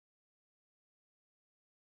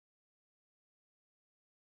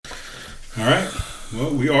All right.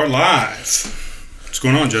 Well, we are live. What's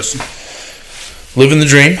going on, Justin? Living the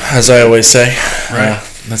dream, as I always say. Right.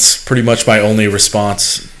 That's pretty much my only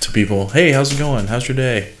response to people. Hey, how's it going? How's your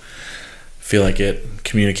day? I feel like it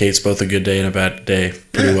communicates both a good day and a bad day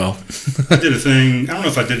pretty well. I did a thing. I don't know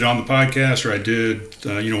if I did it on the podcast or I did,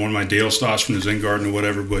 one of my Dale stops from the Zen Garden or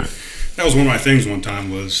whatever, but that was one of my things one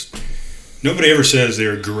time was nobody ever says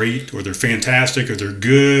they're great or they're fantastic or they're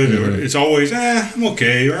good. Mm-hmm. Or it's always, I'm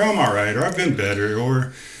okay, or I'm all right, or I've been better,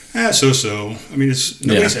 or so-so. I mean,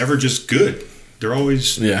 nobody's ever just good. They're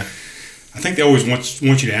always, I think they always want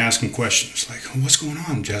you to ask them questions like, what's going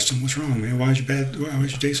on, Justin? What's wrong, man? Why's your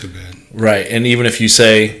day so bad? Right, and even if you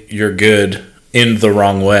say you're good in the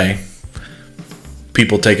wrong way,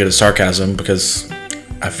 people take it as sarcasm because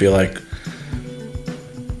I feel like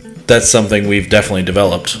that's something we've definitely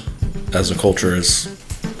developed as a culture is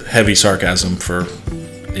heavy sarcasm for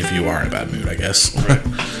if you are in a bad mood, I guess. Right.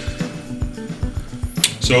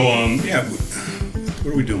 So,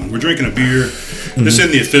 what are we doing? We're drinking a beer. Mm-hmm. This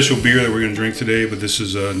isn't the official beer that we're going to drink today, but this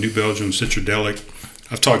is a New Belgium Citradelic.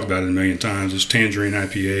 I've talked about it a million times. It's Tangerine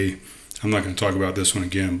IPA. I'm not going to talk about this one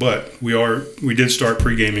again, but we did start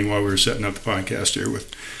pre-gaming while we were setting up the podcast here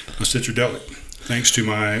with a Citradelic, thanks to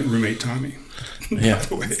my roommate Tommy. Yeah. By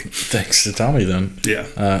the way. Thanks to Tommy then. Yeah.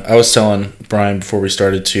 I was telling Brian before we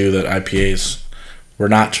started too that IPAs were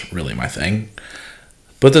not really my thing.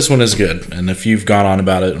 But this one is good. And if you've gone on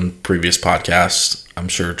about it in previous podcasts, I'm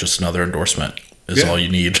sure just another endorsement is all you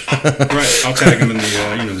need. Right. I'll tag them in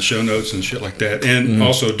the show notes and shit like that. And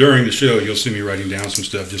also during the show, you'll see me writing down some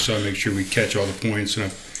stuff just so I make sure we catch all the points and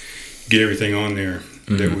I get everything on there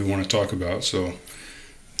that we want to talk about. So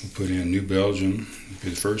we'll put in New Belgium, be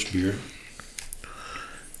the first beer.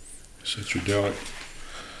 Citradelic.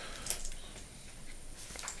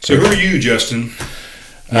 So who are you, Justin?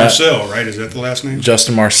 Marcell, right? Is that the last name?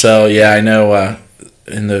 Justin Marcell. Yeah, I know.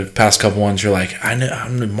 In the past couple ones, you're like, I know,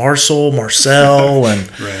 I'm Marcell,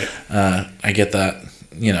 and right. I get that.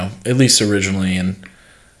 At least originally, and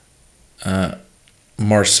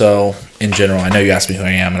Marcell in general. I know you asked me who I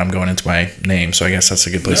am, and I'm going into my name, so I guess that's a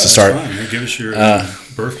good place to start. Fine. Give us your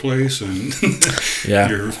birthplace and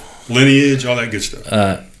your lineage, all that good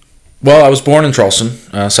stuff. Well, I was born in Charleston,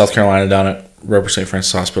 South Carolina, down at Roper St.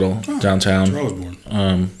 Francis Hospital, downtown. That's where I was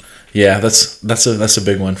born. Yeah, that's a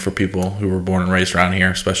big one for people who were born and raised around here,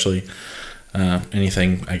 especially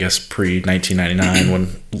anything, I guess, pre-1999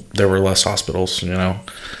 when there were less hospitals,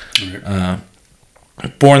 Right.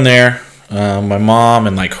 Born there. My mom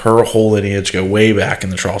and her whole lineage go way back in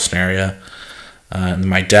the Charleston area. And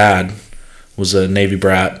my dad was a Navy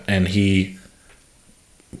brat, and he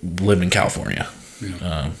lived in California.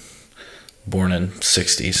 Yeah. Born in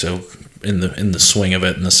 '60, so in the swing of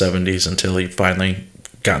it in the '70s until he finally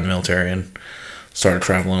got in the military and started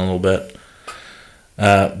traveling a little bit.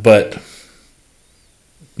 But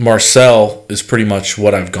Marcell is pretty much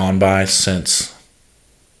what I've gone by since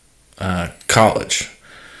college.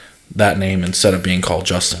 That name instead of being called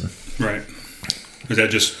Justin. Right. Is that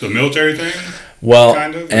just a military thing? Well,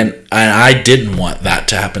 kind of? and I didn't want that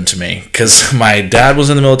to happen to me because my dad was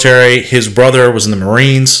in the military. His brother was in the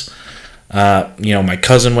Marines. My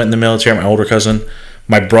cousin went in the military, my older cousin.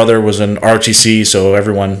 My brother was in ROTC, so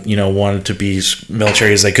everyone, wanted to be as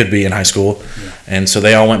military as they could be in high school. Yeah. And so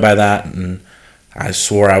they all went by that, and I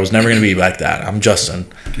swore I was never going to be like that. I'm Justin.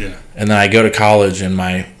 Yeah. And then I go to college, and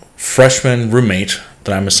my freshman roommate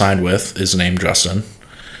that I'm assigned with is named Justin.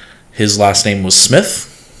 His last name was Smith,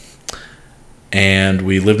 and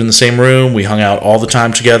we lived in the same room. We hung out all the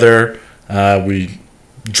time together. We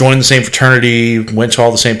joined the same fraternity, went to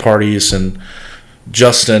all the same parties, and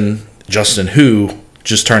Justin who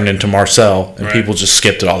just turned into Marcell, and people just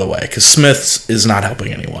skipped it all the way because Smith is not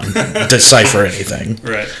helping anyone decipher anything.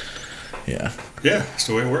 Right. Yeah. Yeah, that's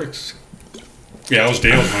the way it works. Yeah, I was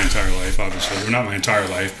Dale's my entire life, obviously. Well, not my entire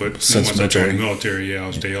life, but since once I joined the military, I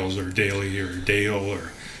was Dale's or Daly or Dale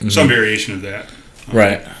or some variation of that.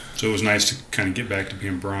 Right. So it was nice to kind of get back to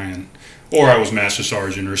being Brian. Or I was Master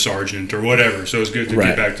Sergeant or Sergeant or whatever. So it was good to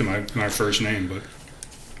get back to my first name, but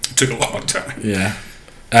it took a long time. Yeah.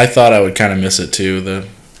 I thought I would kind of miss it too,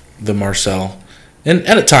 the Marcell. And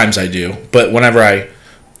at times I do. But whenever I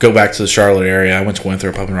go back to the Charlotte area, I went to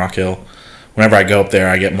Winthrop up in Rock Hill. Whenever I go up there,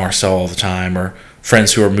 I get Marcell all the time, or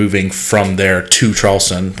friends who are moving from there to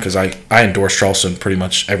Charleston, because I endorse Charleston pretty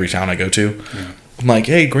much every town I go to. Yeah. I'm like,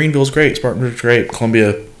 hey, Greenville's great, Spartanburg's great,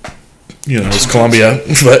 Columbia, it's Columbia.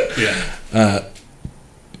 But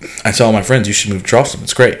I tell my friends, you should move to Charleston.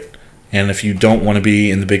 It's great. And if you don't want to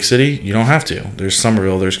be in the big city, you don't have to. There's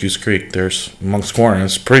Somerville, there's Goose Creek, there's Moncks Corner.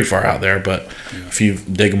 It's pretty far out there, but if you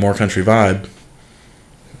dig a more country vibe,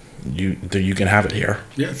 you can have it here.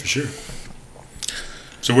 Yeah, for sure.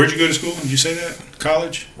 So where'd you go to school? Did you say that?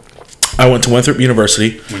 College? I went to Winthrop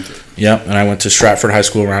University. Winthrop. Yep, and I went to Stratford High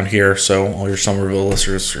School around here, so all your Somerville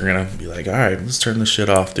listeners are going to be like, all right, let's turn this shit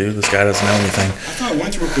off, dude. This guy doesn't know anything. I thought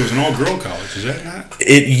Winthrop was an all-girl college. Is that not?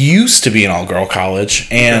 It used to be an all-girl college,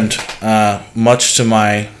 and much to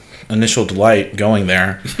my initial delight going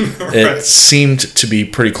there, Right. It seemed to be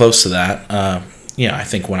pretty close to that. I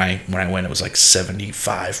think when I went, it was like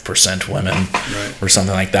 75% women, Right. or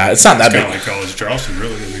something like that. It's not that big. Kind of like College of Charleston,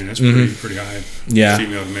 really. I mean, that's pretty high. Yeah.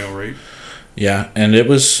 Female to male rate. Yeah, and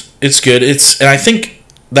it's good. And I think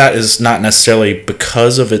that is not necessarily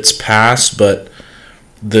because of its past, but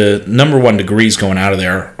the number one degrees going out of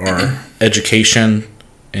there are education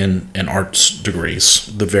and arts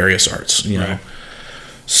degrees, the various arts, you know. Right.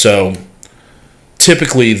 So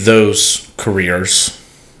typically those careers,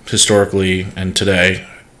 historically and today,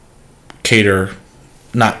 cater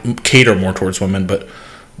more towards women, but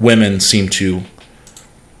women seem to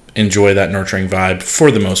enjoy that nurturing vibe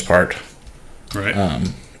for the most part. Right.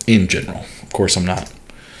 In general. Of course, I'm not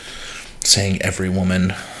saying every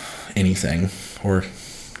woman anything, or,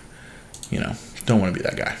 don't want to be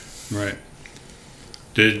that guy. Right.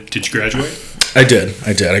 Did you graduate? I did.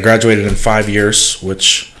 I graduated in 5 years,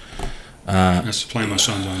 which That's the plan my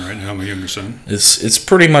son's on right now, my younger son. it's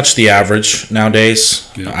pretty much the average nowadays,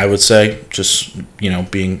 Yeah. I would say. Just,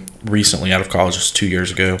 being recently out of college, just 2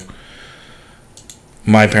 years ago.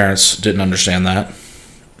 My parents didn't understand that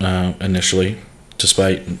initially,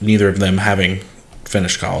 despite neither of them having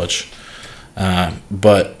finished college.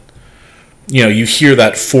 But, you hear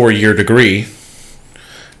that 4-year degree,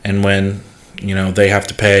 and when, they have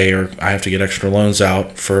to pay or I have to get extra loans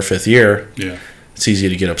out for a 5th year, Yeah. it's easy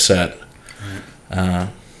to get upset. Right.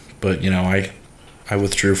 But, I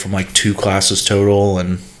withdrew from like 2 classes total,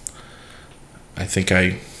 and I think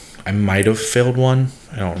I might have failed one.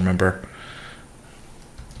 I don't remember.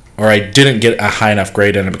 Or I didn't get a high enough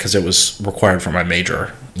grade in it because it was required for my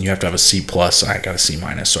major. You have to have a C+. I got a C-,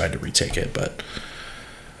 so I had to retake it. But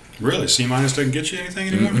Really? C- doesn't get you anything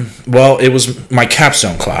anymore? well, it was my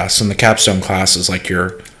capstone class, and the capstone class is like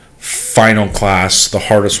your final class, the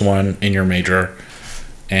hardest one in your major,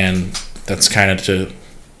 and that's kind of to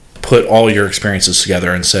put all your experiences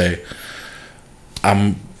together and say,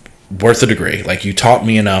 I'm worth a degree. Like, you taught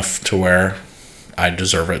me enough to where I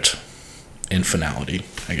deserve it in finality,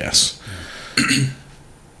 I guess.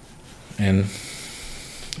 And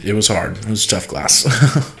it was hard. It was a tough class.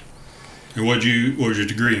 And what was your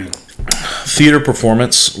degree in? Theater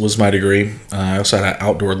performance was my degree. I also had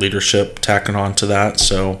outdoor leadership tacking on to that.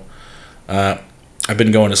 So I've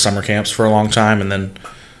been going to summer camps for a long time, and then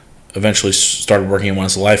eventually started working in one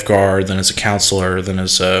as a lifeguard, then as a counselor, then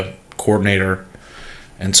as a coordinator.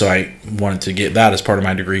 And so I wanted to get that as part of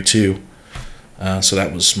my degree too. So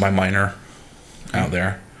that was my minor out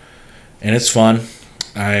there. And it's fun.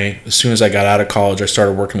 As soon as I got out of college, I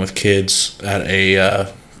started working with kids at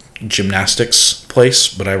a gymnastics place,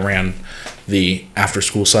 but I ran the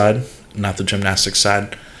after-school side, not the gymnastics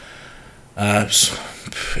side.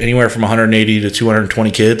 Anywhere from 180 to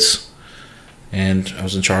 220 kids, and I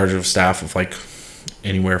was in charge of staff of like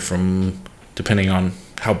anywhere from, depending on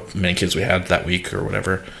how many kids we had that week or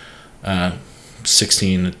whatever,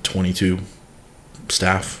 16 to 22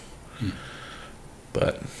 staff.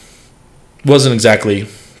 But wasn't exactly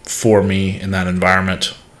for me in that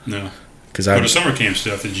environment. No. Because But the summer camp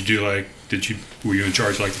stuff, were you in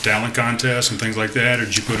charge of like the talent contests and things like that, or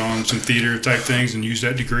did you put on some theater type things and use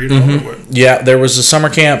that degree at all, or what? Yeah, there was a summer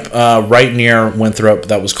camp right near Winthrop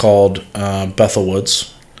that was called Bethel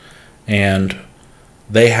Woods, and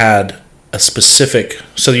they had a specific.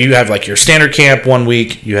 So you have like your standard camp 1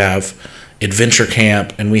 week, you have adventure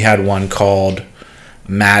camp, and we had one called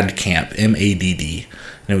MAD Camp, MADD,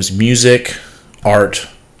 and it was music, art,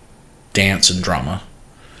 dance, and drama.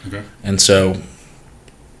 Okay. And so,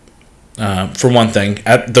 for one thing,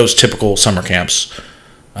 at those typical summer camps,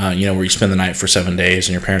 where you spend the night for 7 days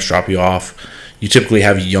and your parents drop you off, you typically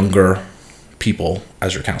have younger people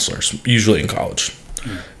as your counselors, usually in college.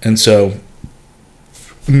 And so,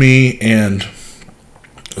 me and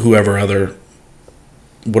whatever other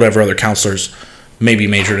counselors maybe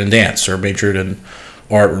majored in dance or majored in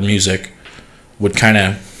art or music would kind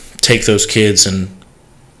of take those kids and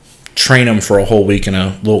train them for a whole week in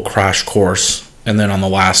a little crash course, and then on the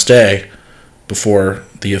last day before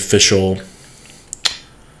the official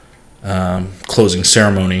closing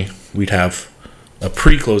ceremony, we'd have a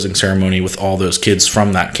pre-closing ceremony with all those kids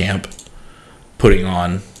from that camp putting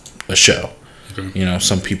on a show. Okay.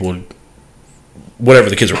 Some people would, whatever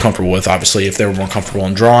the kids were comfortable with, obviously. If they were more comfortable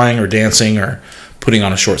in drawing or dancing or putting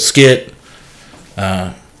on a short skit.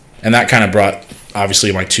 And that kind of brought,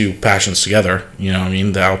 obviously, my two passions together. You know what I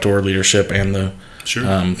mean? The outdoor leadership and the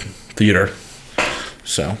theater.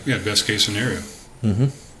 So. Yeah, best case scenario. Mm-hmm.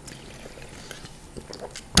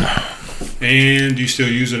 And do you still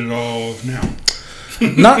use it at all now?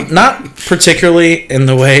 Not particularly in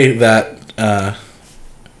the way that,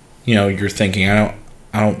 you're thinking. I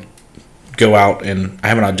don't go out and I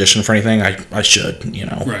haven't auditioned for anything. I should,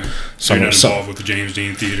 Right. So you're not involved with the James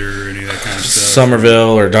Dean Theater or any of that kind of stuff?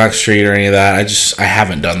 Somerville or Dock Street or any of that. I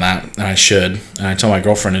haven't done that, and I should. And I tell my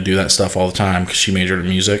girlfriend to do that stuff all the time because she majored in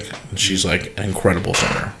music, and she's like an incredible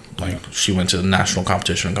singer. Like she went to the national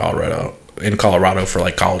competition in Colorado for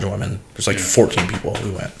like college women. There's like 14 people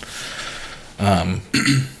who went.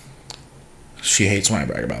 She hates when I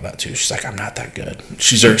brag about that too. She's like, I'm not that good.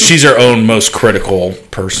 She's her own most critical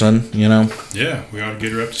person, Yeah, we ought to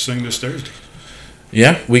get her up to sing this Thursday.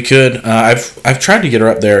 Yeah, we could. I've tried to get her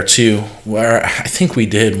up there too. Where I think we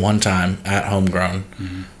did one time at Homegrown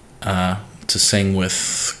to sing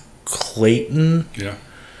with Clayton. Yeah,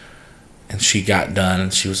 and she got done,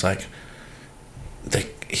 and she was like,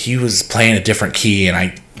 he was playing a different key, and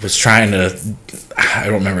I was trying to. I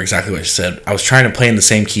don't remember exactly what she said. I was trying to play in the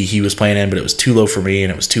same key he was playing in, but it was too low for me,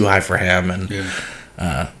 and it was too high for him, and. Yeah.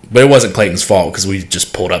 But it wasn't Clayton's fault because we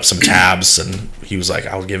just pulled up some tabs and he was like,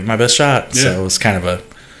 I'll give it my best shot. Yeah. So it was kind of a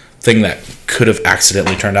thing that could have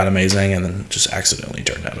accidentally turned out amazing and then just accidentally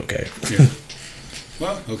turned out okay. Yeah.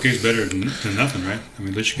 Well, okay is better than nothing, right? I mean,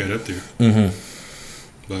 at least you got up there. Mm-hmm.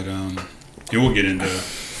 But we'll get into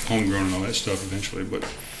Homegrown and all that stuff eventually. But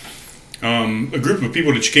a group of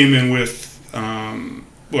people that you came in with,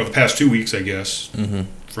 the past 2 weeks, I guess,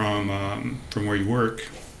 from where you work.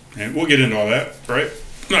 And we'll get into all that, right?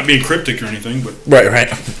 Not being cryptic or anything, but right.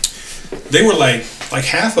 They were like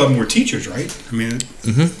half of them were teachers, right? I mean,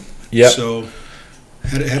 yeah. So,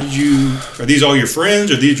 how did you? Are these all your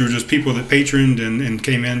friends, or these were just people that patroned and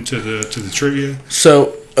came into the trivia?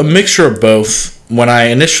 So a mixture of both. When I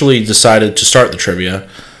initially decided to start the trivia,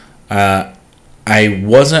 I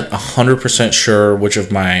wasn't 100% sure which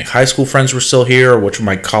of my high school friends were still here, or which of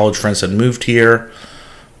my college friends had moved here,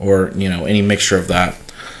 or any mixture of that.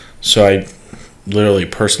 So I literally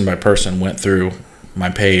person by person went through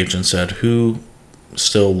my page and said who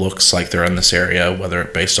still looks like they're in this area, whether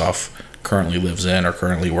it based off currently lives in or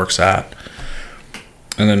currently works at,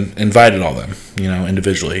 and then invited all them,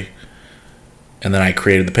 individually. And then I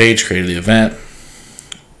created the page, created the event,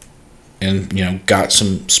 and got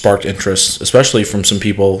some sparked interest, especially from some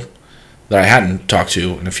people that I hadn't talked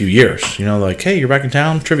to in a few years. Like, hey, you're back in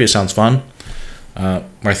town, trivia sounds fun.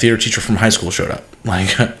 My theater teacher from high school showed up.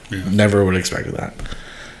 Never would have expected that.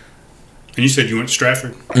 And you said you went to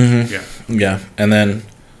Stratford? Mm-hmm. Yeah. And then,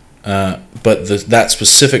 but that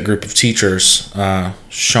specific group of teachers,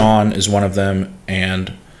 Sean is one of them,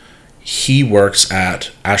 and he works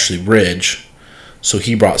at Ashley Ridge, so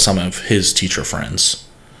he brought some of his teacher friends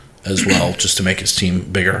as well, just to make his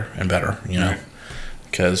team bigger and better,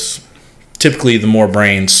 because typically the more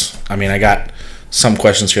brains, I got some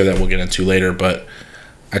questions here that we'll get into later, but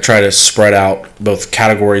I try to spread out both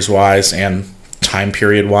categories-wise and time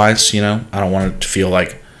period-wise, I don't want it to feel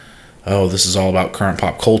like, oh, this is all about current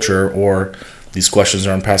pop culture, or these questions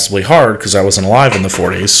are impossibly hard because I wasn't alive in the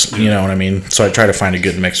 40s, you know what I mean? So I try to find a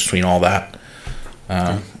good mix between all that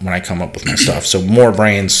when I come up with my stuff. So more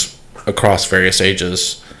brains across various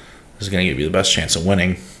ages is going to give you the best chance of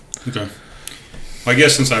winning. Okay. Well, I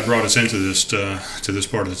guess since I brought us into this to this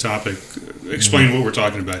part of the topic, explain what we're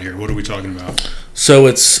talking about here. What are we talking about? So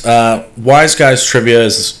it's Wise Guys Trivia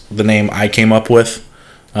is the name I came up with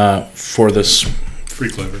for this.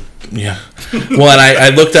 Pretty clever. Yeah. Well, and I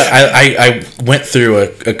looked at I went through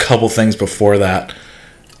a couple things before that,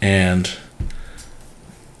 and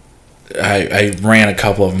I ran a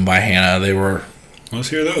couple of them by Hannah. They were let's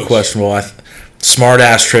hear those. Questionable. Smart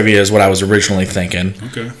ass trivia is what I was originally thinking.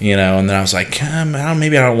 Okay. And then I was like,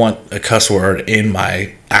 maybe I don't want a cuss word in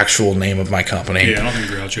my actual name of my company. Yeah, I don't think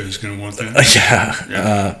Groucho is going to want that.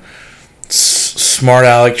 Yeah. Smart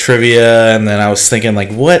aleck trivia, and then I was thinking,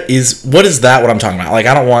 like, what is that? What I'm talking about? Like,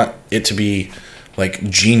 I don't want it to be like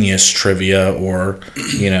genius trivia or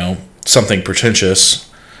something pretentious,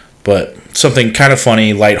 but something kind of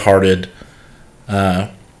funny, lighthearted, and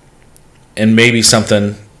maybe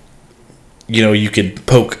something. You could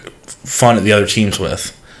poke fun at the other teams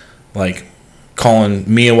with, like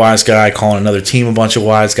calling me a wise guy, calling another team a bunch of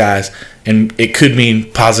wise guys, and it could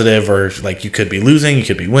mean positive, or like you could be losing, you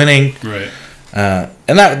could be winning, right?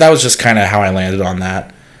 And that was just kind of how I landed on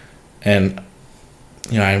that. And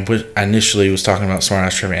I initially was talking about smart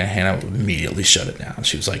ass trivia, and Hannah immediately shut it down.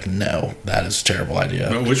 She was like, "No, that is a terrible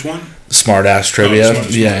idea." Which one? Smart ass trivia.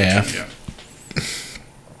 Yeah.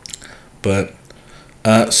 But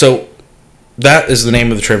so that is the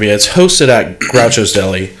name of the trivia. It's hosted at Groucho's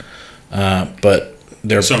Deli, but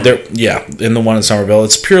they're in the one in Somerville.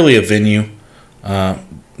 It's purely a venue. I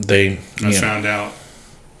found out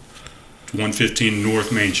 115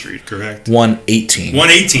 North Main Street, correct? 118.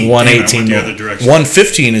 118. 118. The other direction.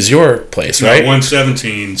 115 is your place, right?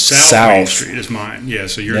 117 South Main Street is mine. Yeah,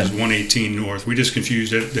 so yours is 118 North. We just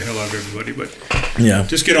confused the hell out of everybody, but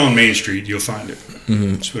just get on Main Street, you'll find it.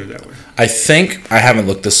 Mm-hmm. Let's put it that way. I think, I haven't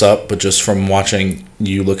looked this up, but just from watching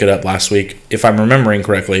you look it up last week, if I'm remembering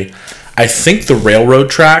correctly, I think the railroad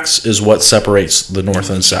tracks is what separates the North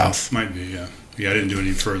and South. Might be, yeah. Yeah, I didn't do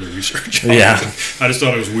any further research. Yeah. I just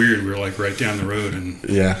thought it was weird. We were like right down the road and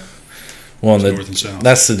well, North and South.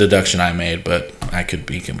 That's the deduction I made, but I could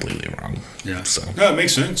be completely wrong. Yeah. So no, it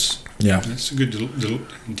makes sense. Yeah. That's a good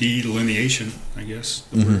delineation, I guess.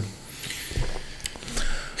 Mm-hmm.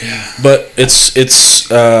 Yeah. But it's it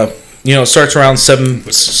starts around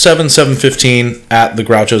 7:15 at the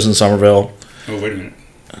Groucho's in Somerville. Oh, wait a minute.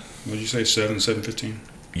 What did you say? 7:15?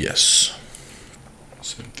 Yes.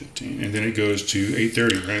 7:15, and then it goes to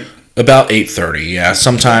 8:30, right? About 8:30, yeah.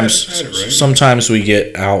 Sometimes we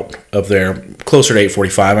get out of there closer to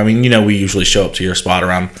 8:45. I mean, we usually show up to your spot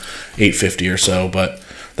around 8:50 or so, but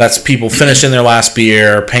that's people finishing their last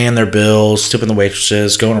beer, paying their bills, tipping the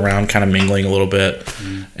waitresses, going around, kind of mingling a little bit.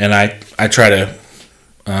 Mm-hmm. And I try to,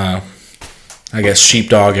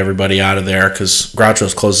 sheepdog everybody out of there because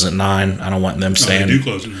Groucho's closes at 9. I don't want them staying. They do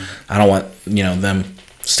close at 9. I don't want them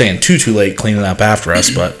staying too late cleaning up after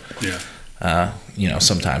us, but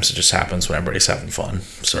sometimes it just happens when everybody's having fun.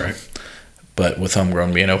 So, right. But with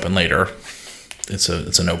Homegrown being open later, it's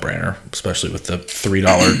a no-brainer, especially with the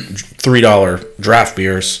 $3 draft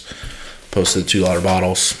beers posted $2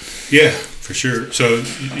 bottles. Yeah, for sure. So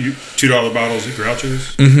you $2 bottles at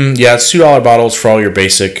Groucho's? Mm-hmm. Yeah, it's $2 bottles for all your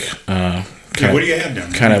basic. What do you have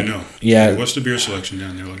down there? I don't know. Yeah. What's the beer selection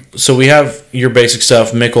down there like? So we have your basic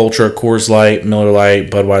stuff: Mick Ultra, Coors Light, Miller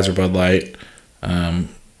Lite, Budweiser, Bud Light,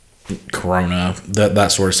 Corona,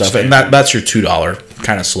 that sort of stuff. And that's your $2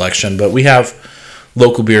 kind of selection. But we have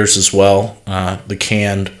local beers as well. The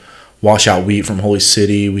canned Washout Wheat from Holy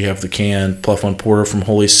City. We have the canned Pluff One Porter from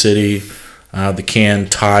Holy City. The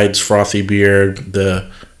canned Tides Frothy Beard.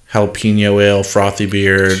 The Jalapeno Ale Frothy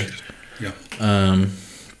Beard. Yeah.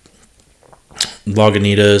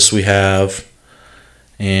 Lagunitas we have,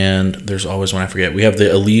 and there's always one I forget. We have the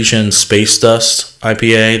Elysian Space Dust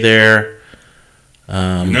IPA there.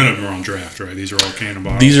 None of them are on draft, right? These are all can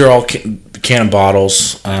bottles. These are all can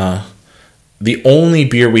bottles. The only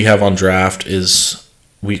beer we have on draft is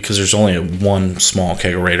because there's only one small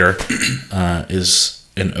kegerator, is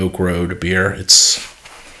an Oak Road beer. It's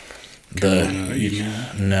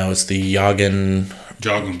it's the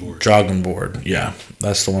Jogging Board. Yeah,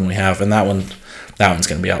 that's the one we have, and that one's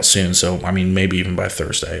going to be out soon. So I mean, maybe even by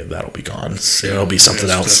Thursday that'll be gone. So it'll be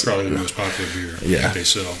something else. That's probably the most popular beer that they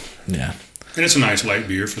sell. Yeah, and it's a nice light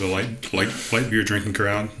beer for the light beer drinking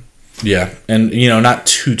crowd. Yeah, and not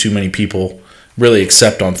too many people really,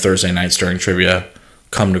 except on Thursday nights during trivia,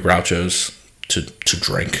 come to Groucho's to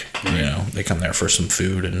drink. Right. They come there for some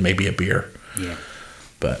food and maybe a beer. Yeah,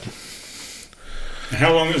 but. And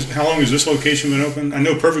how long has this location been open? I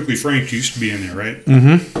know Perfectly Frank used to be in there, right?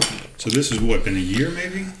 Mm-hmm. So this has been a year,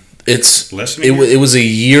 maybe? It's less than a year? It was a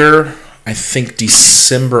year. I think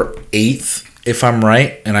December 8th, if I'm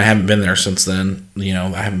right, and I haven't been there since then.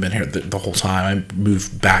 I haven't been here the whole time. I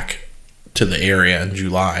moved back to the area in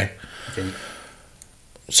July. Okay.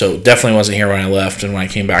 So definitely wasn't here when I left, and when I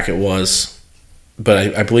came back, it was.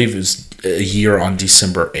 But I believe it was a year on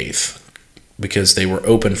December 8th because they were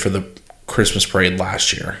open for the Christmas parade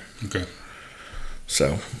last year. Okay.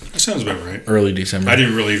 So that sounds about right. Early December. I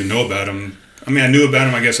didn't really even know about them. I mean, I knew about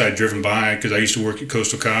them. I guess I'd driven by because I used to work at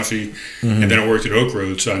Coastal Coffee, mm-hmm. and then I worked at Oak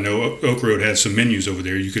Road. So I know Oak Road had some menus over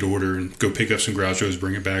there you could order and go pick up some Groucho's,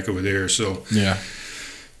 bring it back over there. So yeah.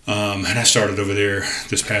 And I started over there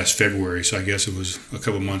this past February, so I guess it was a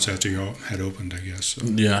couple months after you all had opened, I guess. So.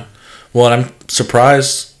 Yeah. Well, and I'm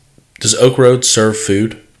surprised. Does Oak Road serve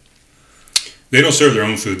food? They don't serve their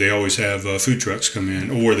own food. They always have food trucks come in,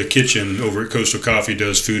 or the kitchen over at Coastal Coffee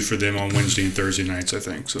does food for them on Wednesday and Thursday nights, I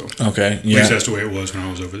think. So okay, yeah. At least that's the way it was when I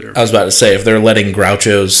was over there. I was about to say, if they're letting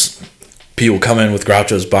Groucho's people come in with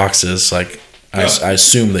Groucho's boxes, I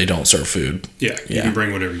assume they don't serve food. Yeah, you can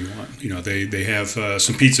bring whatever you want. They have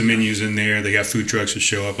some pizza menus in there. They got food trucks that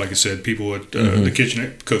show up. Like I said, people at mm-hmm. the kitchen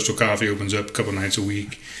at Coastal Coffee opens up a couple nights a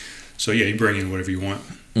week. So yeah, you bring in whatever you want.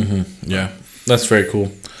 Yeah, that's very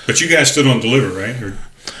cool. But you guys still don't deliver, right? Or,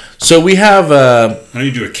 so we have. I know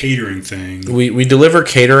you do a catering thing. We deliver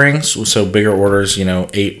catering, so bigger orders.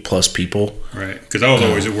 8+ people. Right, because I was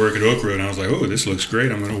always at work at Oak Road, and I was like, "Oh, this looks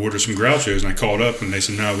great. I'm going to order some Grouchos." And I called up, and they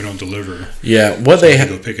said, "No, we don't deliver." Yeah,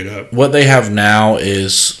 go pick it up. What they have now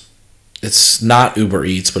is it's not Uber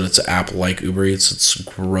Eats, but it's an app like Uber Eats. It's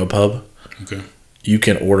Grubhub. Okay. You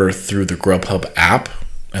can order through the Grubhub app,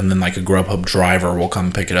 and then like a Grubhub driver will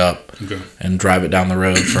come pick it up and drive it down the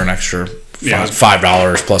road for an extra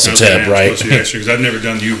 $5 plus a tip, right? Because I've never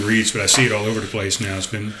done the Uber Eats, but I see it all over the place now. It's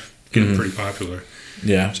been getting pretty popular.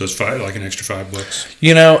 Yeah. So it's like an extra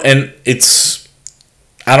 $5. And it's,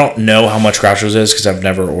 I don't know how much Groucho's is because I've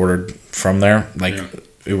never ordered from there, like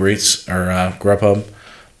Uber Eats or Grubhub.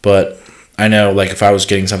 But I know, like, if I was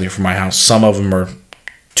getting something from my house, some of them are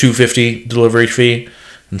 $2.50 delivery fee,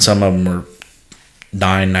 and some of them are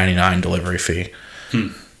 $9.99 delivery fee.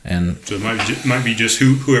 And so it might be just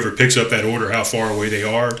whoever picks up that order, how far away they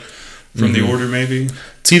are from the order, maybe.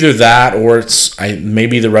 It's either that or it's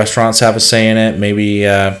maybe the restaurants have a say in it. Maybe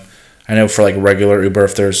I know for like regular Uber,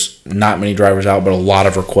 if there's not many drivers out but a lot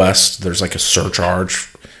of requests, there's like a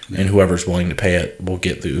surcharge, and whoever's willing to pay it will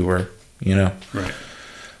get the Uber. Right.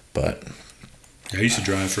 But I used to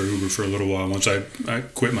drive for Uber for a little while. Once I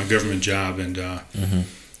quit my government job, and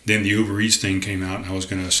then the Uber Eats thing came out, and I was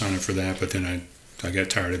going to sign up for that, but then I got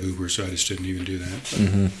tired of Uber, so I just didn't even do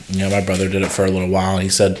that. Yeah, my brother did it for a little while, and he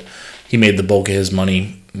said he made the bulk of his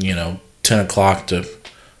money, 10 o'clock to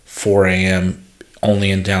 4 a.m.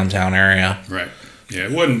 only in downtown area. Right. Yeah,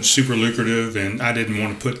 it wasn't super lucrative, and I didn't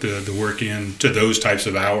want to put the work in to those types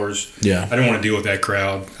of hours. Yeah. I didn't want to deal with that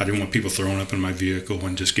crowd. I didn't want people throwing up in my vehicle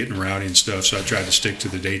and just getting rowdy and stuff, so I tried to stick to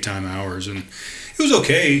the daytime hours, and it was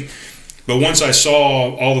okay. But once I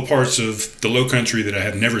saw all the parts of the low country that I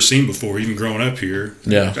had never seen before, even growing up here,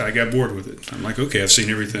 I got bored with it. I'm like, okay, I've seen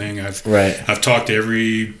everything. I've talked to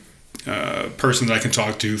every person that I can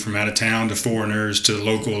talk to, from out of town to foreigners to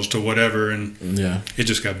locals to whatever, and it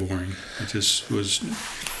just got boring. It just was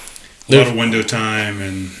a lot of window time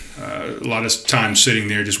and a lot of time sitting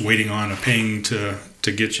there just waiting on a ping to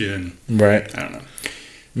get you. And I don't know.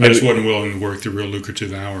 I just wasn't willing to work the real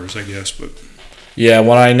lucrative hours, I guess. But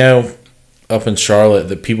when I know up in Charlotte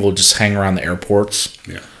that people just hang around the airports.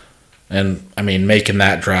 Yeah. And, I mean, making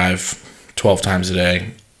that drive 12 times a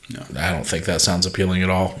day, I don't think that sounds appealing at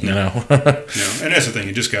all, No, and that's the thing.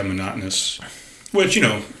 It just got monotonous. Which,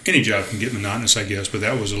 any job can get monotonous, I guess, but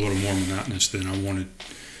that was a little more monotonous than I wanted.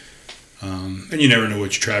 And you never know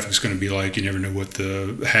what your traffic's going to be like. You never know what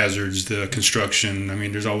the hazards, the construction. I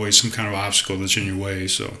mean, there's always some kind of obstacle that's in your way.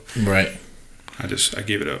 So I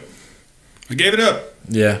gave it up.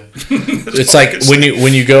 Yeah. It's like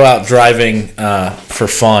when you go out driving for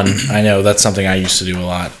fun. I know that's something I used to do a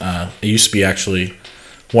lot. It used to be actually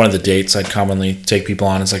one of the dates I'd commonly take people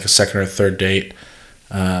on as like a second or third date,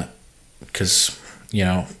 because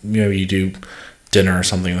maybe you do dinner or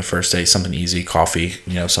something the first day, something easy, coffee,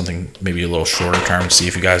 something maybe a little shorter term, see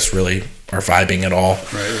if you guys really are vibing at all.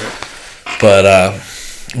 Right. But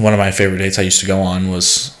one of my favorite dates I used to go on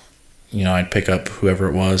was, I'd pick up whoever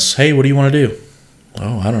it was. Hey, what do you want to do?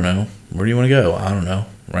 Oh, I don't know. Where do you want to go? I don't know.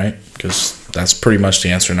 Right? Because that's pretty much the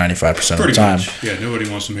answer 95% of the time. Much. Yeah, nobody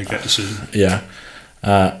wants to make that decision. Yeah.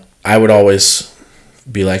 I would always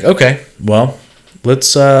be like, okay, well,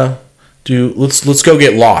 let's go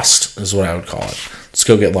get lost, is what I would call it. Let's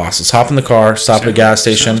go get lost. Let's hop in the car, stop at a gas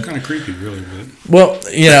station. Sounds kind of creepy, really. But. Well,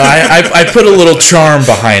 I put a little charm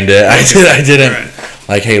behind it. I didn't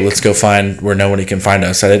like, hey, let's go find where nobody can find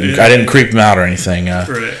us. I didn't creep them out or anything.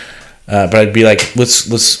 But I'd be like,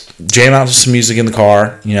 let's jam out to some music in the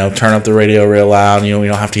car. Turn up the radio real loud. We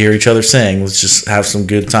don't have to hear each other sing. Let's just have some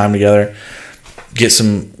good time together. Get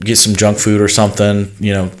some junk food or something.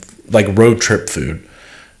 Like road trip food,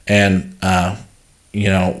 and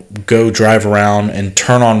go drive around and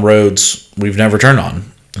turn on roads we've never turned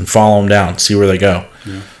on and follow them down, see where they go.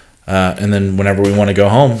 And then whenever we want to go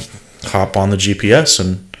home, hop on the GPS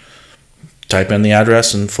and type in the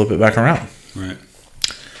address and flip it back around. Right.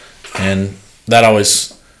 And that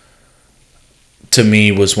always, to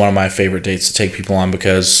me, was one of my favorite dates to take people on,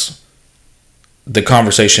 because the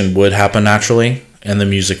conversation would happen naturally and the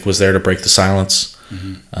music was there to break the silence.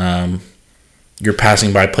 You're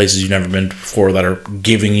passing by places you've never been before that are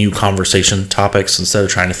giving you conversation topics instead of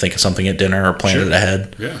trying to think of something at dinner or plan it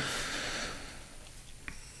ahead.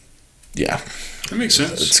 Yeah. That makes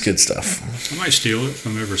sense. It's good stuff. I might steal it if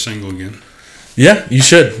I'm ever single again. Yeah, you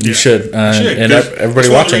should. You should. And everybody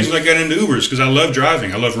watching. That's one of the reasons I got into Ubers, because I love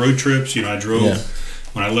driving. I love road trips. I drove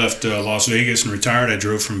when I left Las Vegas and retired, I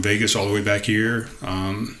drove from Vegas all the way back here,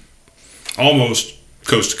 almost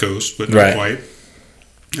coast to coast, but not quite.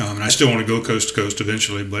 And I still want to go coast to coast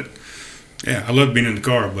eventually, but yeah, I love being in the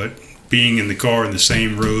car, but being in the car in the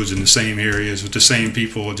same roads in the same areas with the same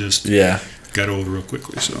people just got old real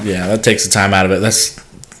quickly. So yeah, that takes the time out of it.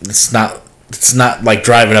 It's not like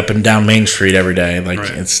driving up and down Main Street every day. Like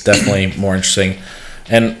it's definitely more interesting.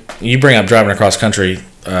 And you bring up driving across country.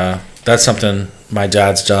 That's something my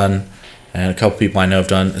dad's done, and a couple people I know have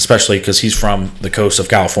done, especially because he's from the coast of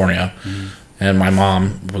California, and my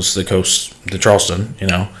mom was the Charleston,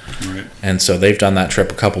 and so they've done that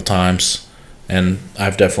trip a couple times, and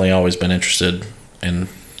I've definitely always been interested in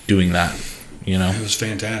doing that. It was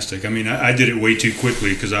fantastic. I mean, I did it way too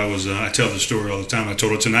quickly because I tell the story all the time. I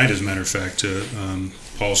told it tonight, as a matter of fact, to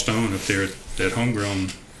Paul Stone up there at Homegrown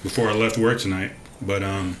before I left work tonight. But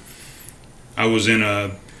I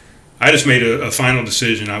just made a final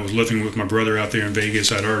decision. I was living with my brother out there in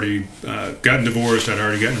Vegas. I'd already gotten divorced. I'd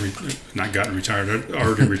already retired. I'd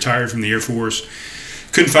already retired from the Air Force.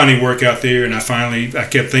 Couldn't find any work out there, and I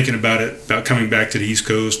kept thinking about coming back to the East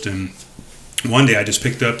Coast. And one day I just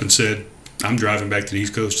picked up and said, I'm driving back to the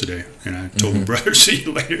East Coast today. And I told my brother, see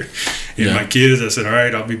you later. And my kids, I said, all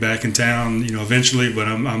right, I'll be back in town, eventually, but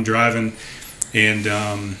I'm driving.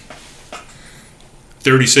 And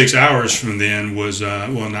 36 hours from then was,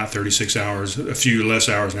 not 36 hours, a few less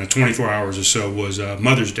hours now, 24 hours or so was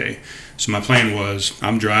Mother's Day. So my plan was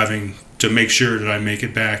I'm driving to make sure that I make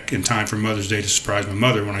it back in time for Mother's Day to surprise my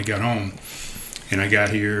mother when I got home. And I got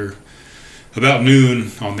here about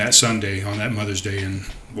noon on that Sunday, on that Mother's Day, and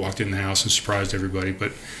walked in the house and surprised everybody.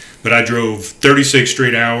 But I drove 36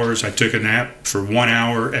 straight hours. I took a nap for 1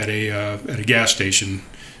 hour at a gas station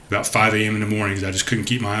about 5 a.m. in the morning because I just couldn't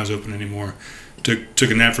keep my eyes open anymore. Took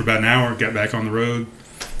a nap for about an hour, got back on the road,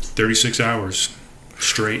 36 hours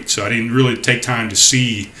straight. So I didn't really take time to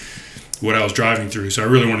see what I was driving through. So I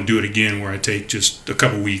really want to do it again where I take just a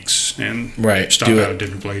couple weeks and stop out at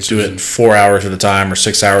different places. Do it 4 hours at a time or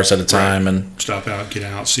 6 hours at a time. And stop out, get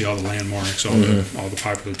out, see all the landmarks, all the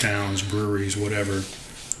popular towns, breweries, whatever.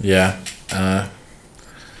 Yeah.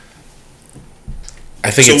 I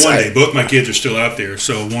think one day, both my kids are still out there.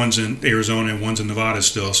 So one's in Arizona and one's in Nevada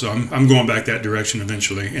still. So I'm going back that direction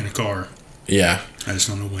eventually in a car. Yeah. I just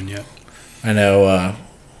don't know when yet. I know.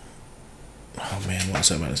 What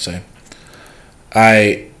was I about to say?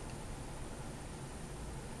 I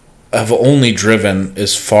have only driven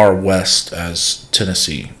as far west as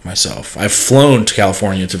Tennessee myself. I've flown to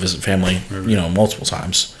California to visit family, multiple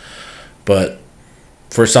times. But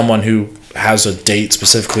for someone who has a date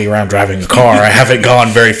specifically around driving a car, I haven't gone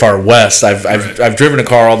very far west. I've driven a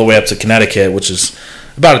car all the way up to Connecticut, which is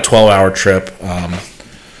about a 12-hour trip.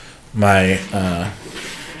 My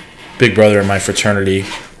big brother in my fraternity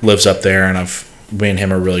lives up there, and me and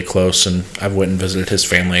him are really close, and I've went and visited his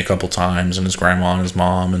family a couple times, and his grandma and his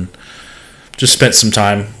mom, and just spent some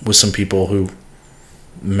time with some people who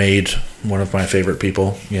made one of my favorite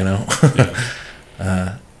people,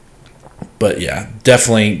 But yeah,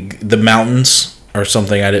 definitely the mountains are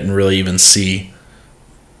something I didn't really even see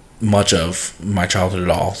much of my childhood at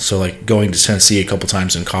all. So like going to Tennessee a couple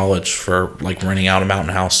times in college for like renting out a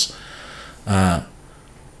mountain house.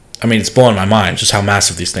 It's blowing my mind just how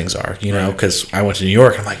massive these things are, because I went to New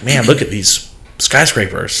York. I'm like, man, look at these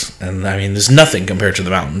skyscrapers. And there's nothing compared to the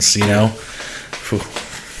mountains, Whew.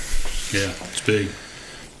 Yeah, it's big.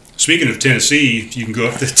 Speaking of Tennessee, you can go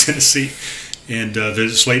up to Tennessee and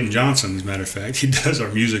visit Slayton Johnson, as a matter of fact. He does our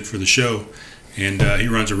music for the show, and he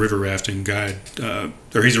runs a river rafting guide,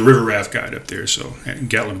 or he's a river raft guide up there, so in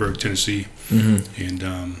Gatlinburg, Tennessee.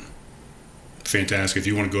 And fantastic. If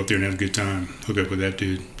you want to go up there and have a good time, hook up with that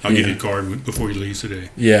dude. I'll give you a card before you leave today.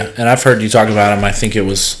 Yeah, and I've heard you talk about him. I think it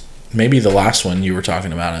was maybe the last one you were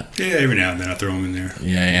talking about it. Yeah, every now and then I throw him in there.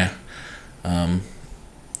 Yeah.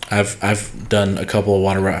 I've done a couple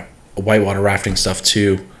of whitewater rafting stuff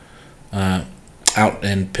too. Out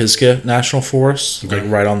in Pisgah National Forest, like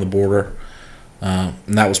right on the border. And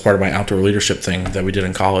that was part of my outdoor leadership thing that we did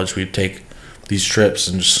in college. We'd take these trips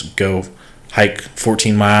and just go hike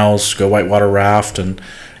 14 miles, go whitewater raft, and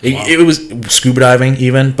it was scuba diving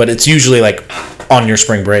even, but it's usually like on your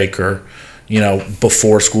spring break or,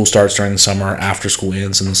 before school starts during the summer, after school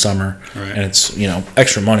ends in the summer. Right. And it's,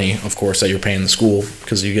 extra money, of course, that you're paying the school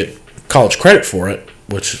because you get college credit for it,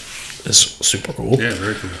 which is super cool. Yeah,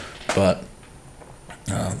 very cool. But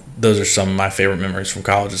those are some of my favorite memories from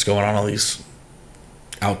college, is going on all these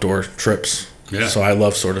outdoor trips. Yeah. So I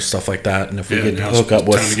love sort of stuff like that. And if we get to hook up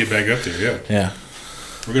with... time to get back up there, yeah. Yeah.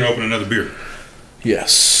 We're going to open another beer.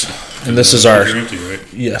 Yes. And this is our... Empty, right?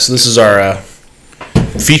 Yes, this is our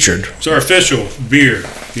featured. It's our official beer.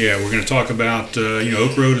 Yeah, we're going to talk about,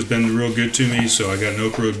 Oak Road has been real good to me, so I got an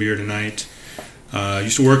Oak Road beer tonight. I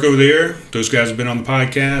used to work over there. Those guys have been on the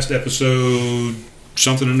podcast, episode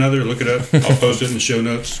something or another. Look it up. I'll post it in the show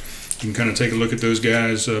notes. You can kind of take a look at those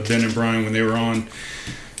guys, Ben and Brian, when they were on.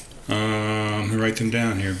 Let me write them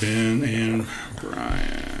down here. Ben and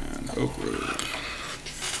Brian, Oak Road.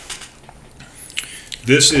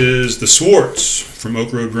 This is the Schwartz from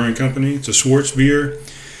Oak Road Brewing Company. It's a Schwartz beer.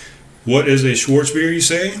 What is a Schwartz beer, you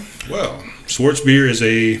say? Well, Schwartz beer is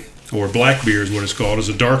or black beer is what it's called, is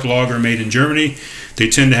a dark lager made in Germany. They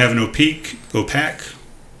tend to have an opaque,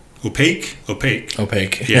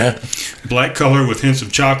 Yeah. black color with hints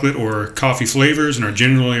of chocolate or coffee flavors and are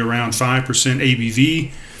generally around 5%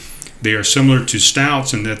 ABV. They are similar to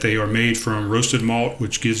stouts in that they are made from roasted malt,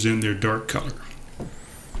 which gives them their dark color.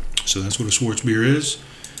 So that's what a Schwartz beer is.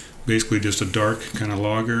 Basically just a dark kind of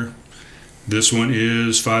lager. This one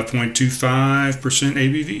is 5.25%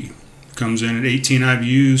 ABV. Comes in at 18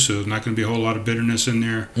 IBUs, so there's not going to be a whole lot of bitterness in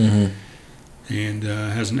there. Mm-hmm. And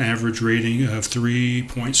has an average rating of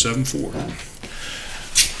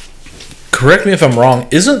 3.74. Correct me if I'm wrong.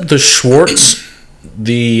 Isn't the Schwartz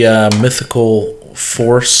the mythical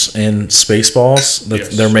force in Spaceballs that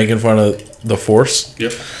Yes. they're making fun of the force?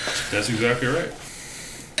 Yep, that's exactly right.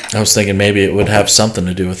 I was thinking maybe it would have something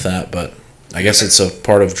to do with that, but I guess it's a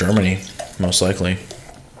part of Germany, most likely.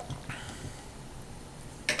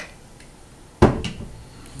 All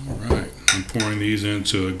right, I'm pouring these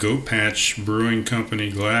into a Goat Patch Brewing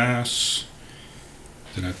Company glass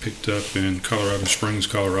that I picked up in Colorado Springs,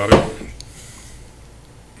 Colorado.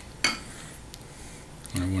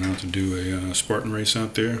 When I went out to do a Spartan race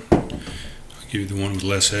out there. I'll give you the one with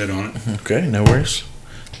less head on it. Okay, no worries.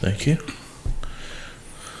 Thank you.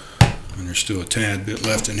 And there's still a tad bit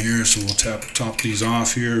left in here, so we'll top these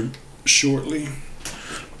off here shortly.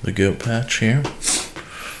 The Goat Patch here.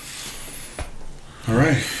 All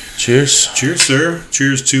right. Cheers. Cheers, sir.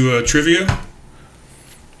 Cheers to trivia.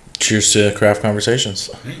 Cheers to Craft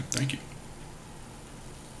Conversations. Hey, thank you.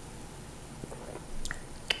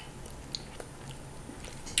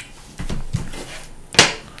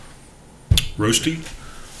 Roasty.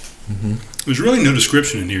 Mm-hmm. There's really no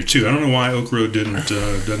description in here, too. I don't know why Oak Road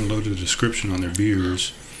doesn't load a description on their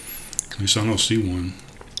beers. At least I don't see one.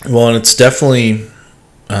 Well, and it's definitely,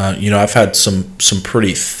 I've had some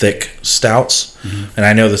pretty thick stouts, and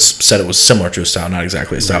I know this said it was similar to a stout, not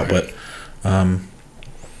exactly a stout, right.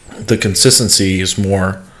 but the consistency is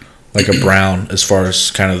more like a brown as far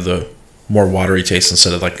as kind of the more watery taste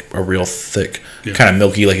instead of like a real thick, kind of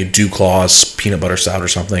milky, like a Dew Claws peanut butter stout or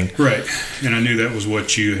something. Right, and I knew that was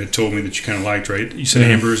what you had told me that you kind of liked, right? You said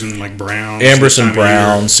ambers and like browns. Ambers and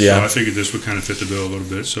browns, yeah. So I figured this would kind of fit the bill a little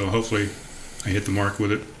bit, so hopefully I hit the mark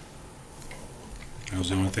with it. That was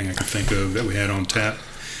the only thing I could think of that we had on tap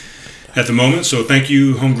at the moment. So thank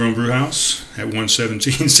you, Homegrown Brewhouse at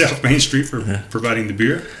 117 South Main Street for providing the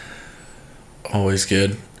beer. Always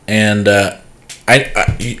good. And I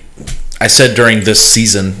said during this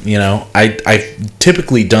season, I've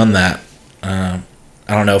typically done that. I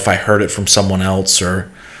don't know if I heard it from someone else and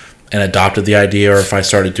adopted the idea or if I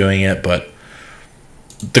started doing it, but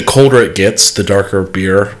the colder it gets, the darker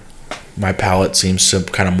beer my palate seems to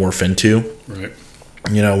kind of morph into. Right.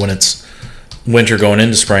 When it's winter going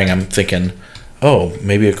into spring, I'm thinking, oh,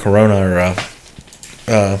 maybe a Corona or a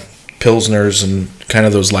Pilsners and kind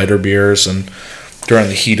of those lighter beers. And during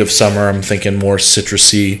the heat of summer, I'm thinking more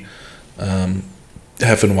citrusy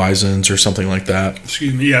Hefeweizens or something like that.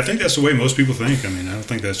 Excuse me. Yeah, I think that's the way most people think. I mean, I don't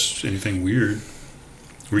think that's anything weird.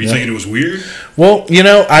 Were you thinking it was weird? Well,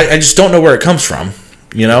 I just don't know where it comes from.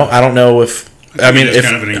 I don't know if... I mean, it's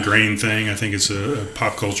kind of an ingrained thing. I think it's a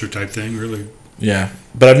pop culture type thing, really. Yeah,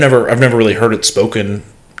 but I've never really heard it spoken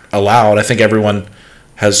aloud. I think everyone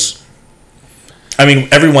has. I mean,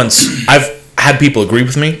 I've had people agree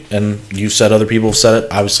with me, and you've said other people have said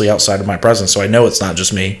it, obviously outside of my presence, so I know it's not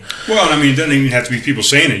just me. Well, I mean, it doesn't even have to be people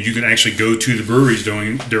saying it. You can actually go to the breweries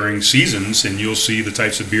during seasons, and you'll see the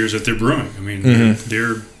types of beers that they're brewing. I mean,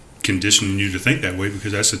 they're conditioning you to think that way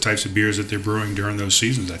because that's the types of beers that they're brewing during those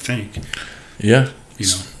seasons, I think. Yeah.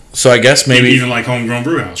 So I guess maybe... Even like Homegrown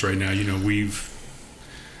Brewhouse right now, we've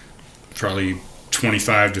probably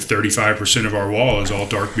 25 to 35% of our wall is all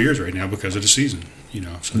dark beers right now because of the season.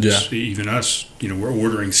 So even us, we're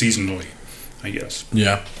ordering seasonally, I guess.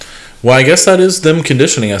 Yeah. Well, I guess that is them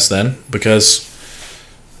conditioning us then, because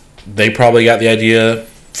they probably got the idea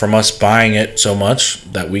from us buying it so much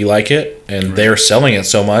that we like it, and they're selling it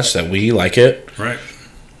so much that we like it. Right.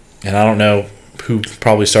 And I don't know who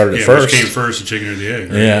probably started it first. Which came first, the chicken or the egg?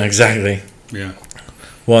 Right? Yeah, exactly. Yeah.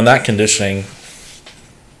 Well, in that conditioning,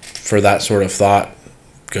 for that sort of thought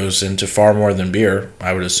goes into far more than beer,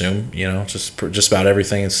 I would assume. Just about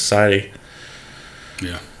everything in society.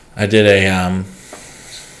 Yeah. I did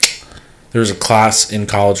there was a class in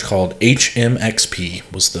college called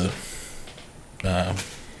HMXP, was the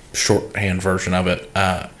shorthand version of it.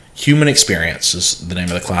 Human Experience is the name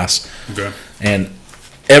of the class. Okay. And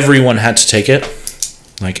everyone had to take it.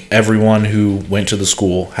 Like, everyone who went to the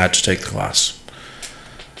school had to take the class.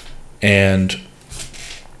 And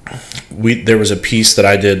there was a piece that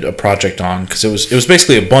I did a project on, because it was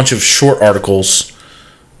basically a bunch of short articles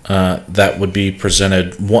that would be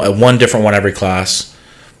presented, one different one every class,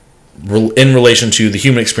 in relation to the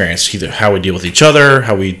human experience, either how we deal with each other,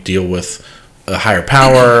 how we deal with a higher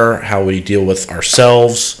power, how we deal with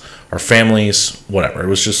ourselves, our families, whatever. It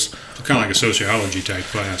was just kind of like a sociology type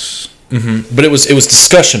class. Mm-hmm. But it was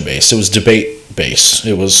discussion based. It was debate based.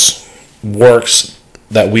 It was works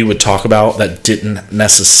that we would talk about that didn't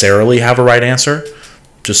necessarily have a right answer,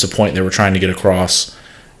 just a point they were trying to get across,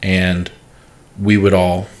 and we would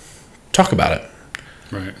all talk about it.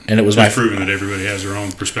 Right. And it was proving that everybody has their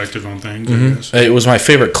own perspective on things. Mm-hmm. I guess. It was my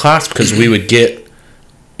favorite class because we would get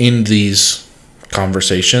in these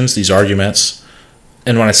conversations, these arguments,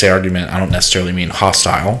 and when I say argument, I don't necessarily mean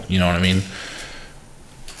hostile. You know what I mean?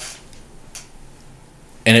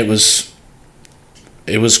 And it was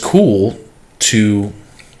cool to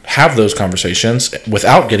have those conversations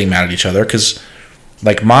without getting mad at each other, because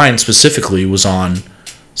like mine specifically was on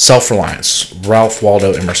self-reliance. Ralph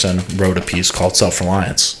Waldo Emerson wrote a piece called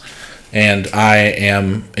Self-Reliance, and I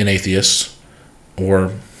am an atheist,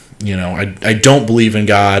 or I don't believe in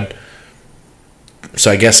God,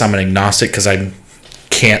 so I guess I'm an agnostic because I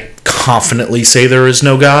can't confidently say there is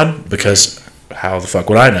no God, because how the fuck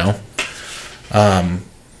would I know?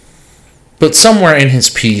 But somewhere in his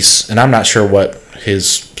piece, and I'm not sure what his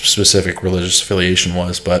specific religious affiliation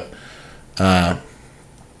was, but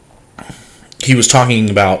he was talking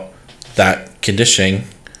about that conditioning,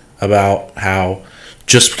 about how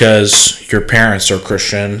just because your parents are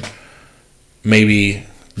Christian, maybe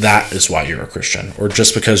that is why you're a Christian. Or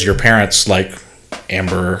just because your parents like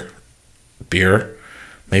amber beer,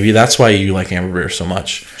 maybe that's why you like amber beer so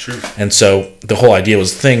much. Sure. And so the whole idea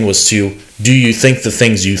was to, do you think the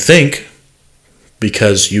things you think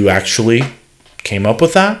because you actually came up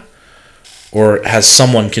with that? Or has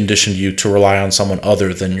someone conditioned you to rely on someone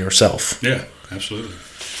other than yourself? Yeah, absolutely.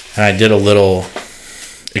 And I did a little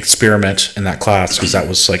experiment in that class, because that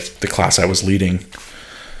was like the class I was leading.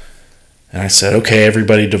 And I said, okay,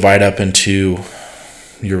 everybody divide up into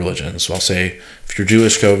your religion. So I'll say, if you're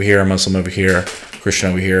Jewish, go over here, Muslim over here, Christian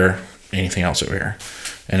over here, anything else over here.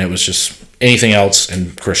 And it was just anything else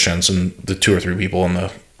and Christians, and the 2 or 3 people in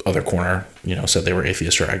the other corner, said they were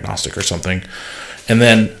atheist or agnostic or something. And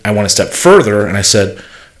then I went a step further and I said,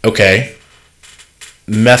 okay,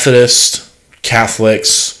 Methodist,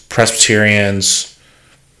 Catholics, Presbyterians,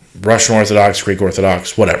 Russian Orthodox, Greek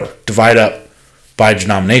Orthodox, whatever, divide up by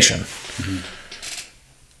denomination. Mm-hmm.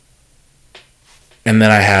 And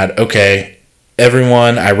then I had, okay,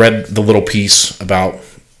 everyone, I read the little piece about,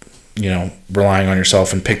 relying on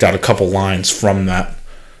yourself, and picked out a couple lines from that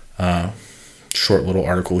short little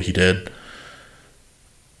article he did,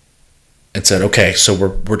 and said, okay, so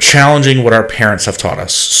we're challenging what our parents have taught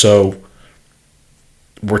us. So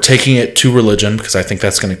we're taking it to religion, because I think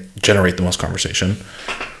that's going to generate the most conversation.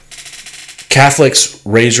 Catholics,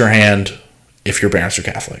 raise your hand if your parents are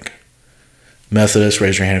Catholic. Methodists,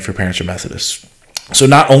 raise your hand if your parents are Methodist. So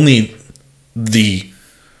not only the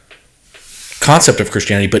concept of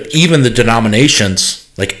Christianity, but even the denominations,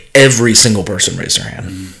 like every single person raised their hand.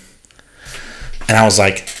 Mm-hmm. And I was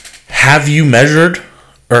like, have you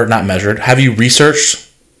have you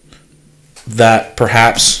researched that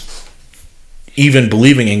perhaps even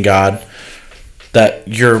believing in God, that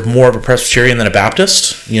you're more of a Presbyterian than a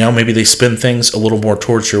Baptist? Maybe they spin things a little more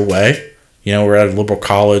towards your way. We're at a liberal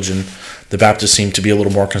college and the Baptists seem to be a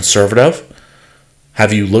little more conservative.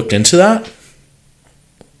 Have you looked into that?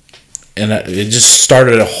 And it just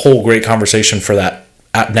started a whole great conversation for that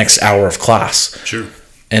next hour of class. Sure.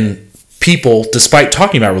 And people, despite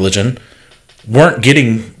talking about religion, weren't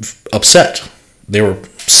getting upset. They were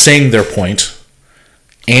saying their point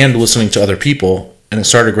and listening to other people, and it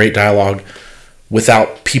started a great dialogue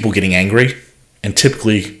without people getting angry. And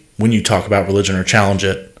typically, when you talk about religion or challenge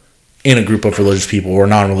it in a group of religious people or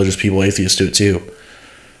non-religious people, atheists do it too,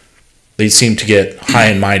 they seem to get high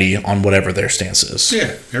and mighty on whatever their stance is.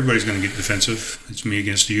 Yeah, everybody's going to get defensive. It's me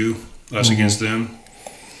against you, us against them.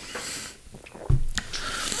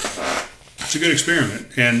 It's a good experiment.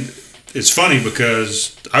 And it's funny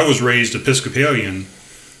because I was raised Episcopalian,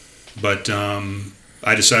 but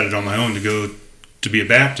I decided on my own to go to be a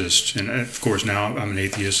Baptist. And of course, now I'm an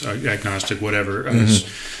atheist, agnostic, whatever.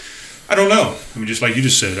 I don't know. I mean, just like you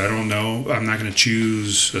just said, I don't know. I'm not going to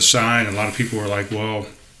choose a side. A lot of people are like, well,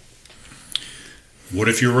 what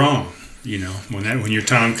if you're wrong? You know, when your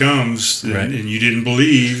time comes and you didn't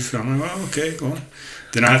believe, I'm like, well, okay, well,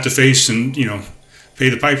 then I have to face and, you know, pay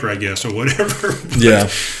the piper, I guess, or whatever.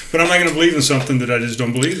 But I'm not going to believe in something that I just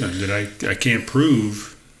don't believe in, that I can't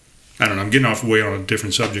prove. I don't know. I'm getting off way on a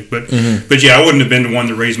different subject, but yeah, I wouldn't have been the one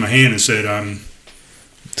that raised my hand and said I'm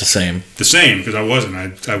the same because I wasn't.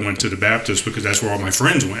 I went to the Baptist because that's where all my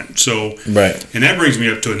friends went. So and that brings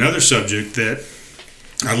me up to another subject that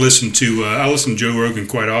I listen to Joe Rogan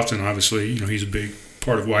quite often. Obviously, you know, he's a big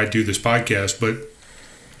part of why I do this podcast. But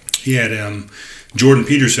he had Jordan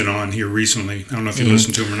Peterson on here recently. I don't know if you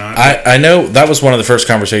listened to him or not. I know that was one of the first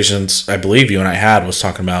conversations I believe you and I had, was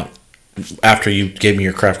talking about, after you gave me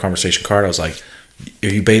your craft conversation card, I was like, are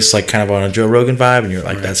you based like kind of on a Joe Rogan vibe? And you're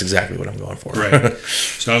like, that's exactly what I'm going for. Right.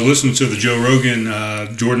 So I was listening to the Joe Rogan,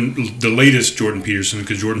 the latest Jordan Peterson,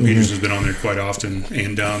 because Jordan Peterson's been on there quite often.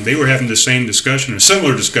 And they were having the same discussion, a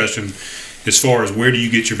similar discussion, as far as where do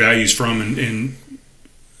you get your values from and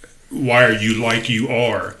why are you like you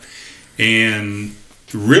are. And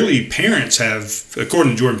really, parents have,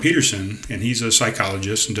 according to Jordan Peterson, and he's a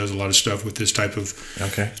psychologist and does a lot of stuff with this type of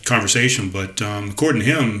conversation, but according to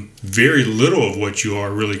him, very little of what you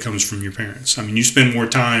are really comes from your parents. I mean, you spend more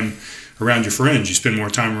time around your friends, you spend more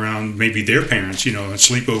time around maybe their parents, you know, at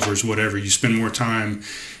sleepovers, whatever. You spend more time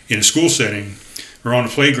in a school setting or on a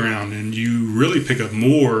playground, and you really pick up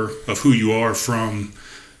more of who you are from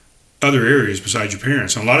other areas besides your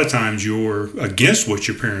parents. And a lot of times you're against what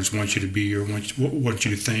your parents want you to be or want you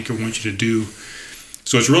to think or want you to do.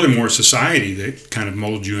 So it's really more society that kind of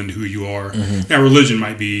molds you into who you are. Now, religion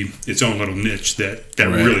might be its own little niche that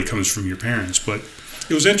really comes from your parents. But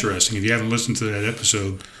it was interesting. If you haven't listened to that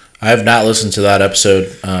episode. I have not listened to that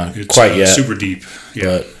episode quite yet. It's super deep.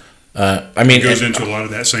 Yeah. But, I mean, it goes into a lot of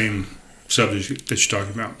that same subject that you're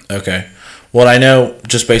talking about. Okay. Well, I know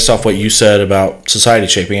just based off what you said about society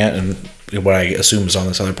shaping it and what I assume is on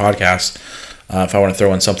this other podcast, if I want to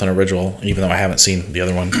throw in something original, even though I haven't seen the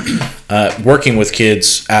other one, working with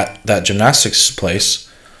kids at that gymnastics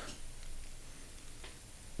place,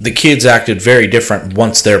 the kids acted very different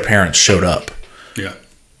once their parents showed up. Yeah.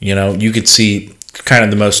 You know, you could see kind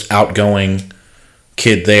of the most outgoing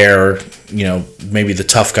kid there, you know, maybe the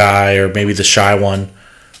tough guy or maybe the shy one.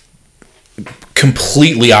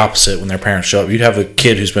 Completely opposite when their parents show up. You'd have a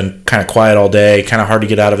kid who's been kind of quiet all day, kind of hard to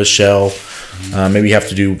get out of his shell. Maybe you have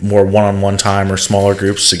to do more one-on-one time or smaller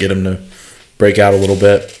groups to get him to break out a little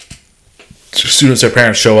bit. As soon as their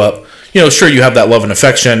parents show up, you know, sure, you have that love and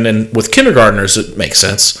affection, and with kindergartners it makes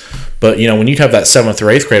sense. But, you know, when you have that 7th or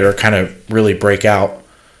 8th grader kind of really break out,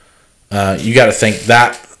 you got to think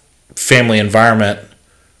that family environment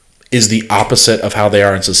is the opposite of how they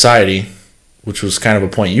are in society, which was kind of a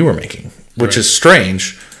point you were making. Which is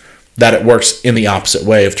strange that it works in the opposite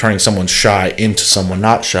way of turning someone shy into someone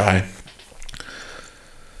not shy.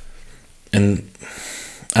 And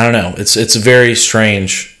I don't know. It's very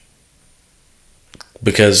strange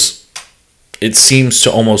because it seems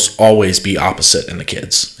to almost always be opposite in the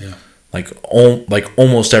kids. Yeah. Like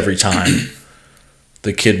almost every time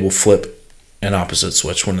the kid will flip an opposite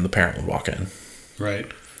switch when the parent would walk in. Right.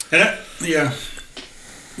 And yeah.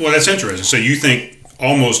 Well, that's interesting. So you think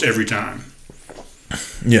almost every time.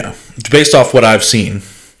 Yeah. Based off what I've seen.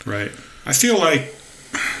 Right. I feel like,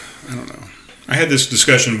 I don't know. I had this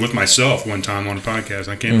discussion with myself one time on a podcast.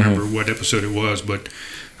 I can't remember what episode it was, but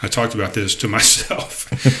I talked about this to myself.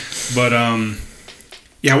 But,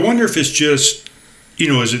 yeah, I wonder if it's just, you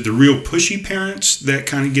know, is it the real pushy parents that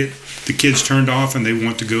kind of get the kids turned off and they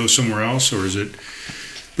want to go somewhere else? Or is it,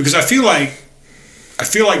 because I feel like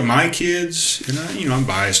my kids, and I'm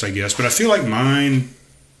biased, I guess, but I feel like mine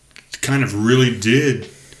kind of really did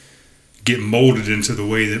get molded into the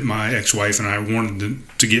way that my ex-wife and I wanted them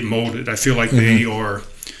to get molded. I feel like they are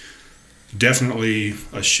definitely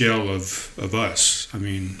a shell of us. I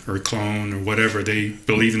mean, or a clone or whatever. They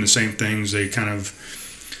believe in the same things. They kind of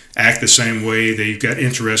act the same way. They got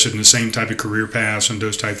interested in the same type of career paths and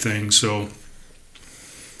those type of things. So,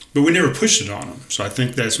 but we never pushed it on them. So I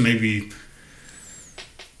think that's maybe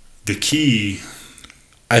the key.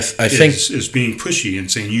 I think is being pushy and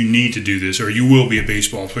saying you need to do this, or you will be a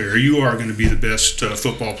baseball player, or you are going to be the best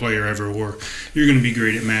football player ever, or you're going to be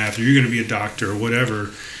great at math, or you're going to be a doctor, or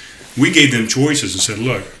whatever. We gave them choices and said,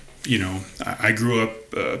 look, you know, I grew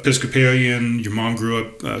up Episcopalian, your mom grew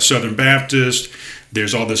up Southern Baptist,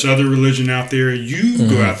 there's all this other religion out there. You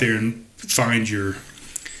go out there and find your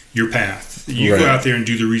your path. You go out there and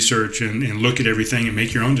do the research and look at everything and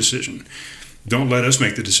make your own decision. Don't let us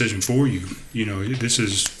make the decision for you. You know, this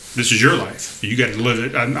is your life. You got to live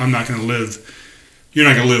it. I'm not going to live. You're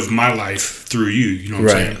not going to live my life through you. You know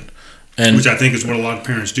what I'm saying? And which I think is what a lot of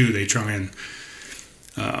parents do. They try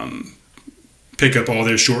and pick up all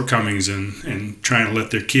their shortcomings and try to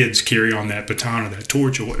let their kids carry on that baton or that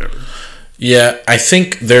torch or whatever. Yeah, I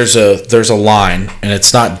think there's a line, and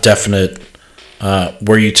it's not definite,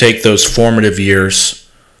 where you take those formative years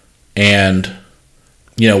and,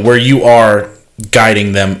 you know, where you are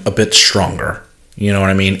guiding them a bit stronger. You know what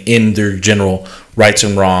I mean? In their general rights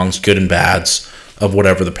and wrongs, good and bads of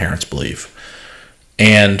whatever the parents believe.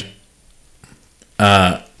 And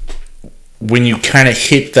when you kind of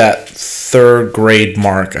hit that third grade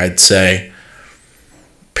mark, I'd say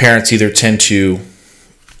parents either tend to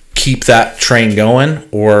keep that train going,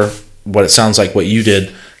 or what it sounds like what you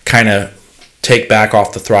did, kind of take back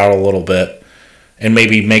off the throttle a little bit and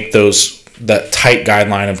maybe make that tight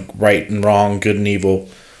guideline of right and wrong, good and evil,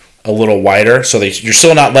 a little wider, so you're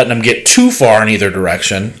still not letting them get too far in either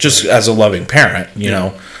direction, just as a loving parent, you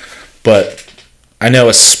know. But I know,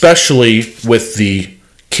 especially with the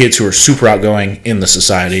kids who are super outgoing in the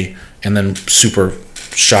society and then super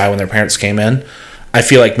shy when their parents came in, I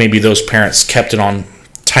feel like maybe those parents kept it on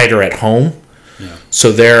tighter at home. Yeah.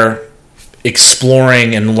 So they're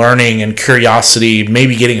exploring and learning and curiosity,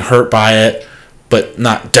 maybe getting hurt by it, but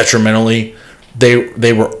not detrimentally.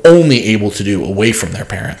 They were only able to do away from their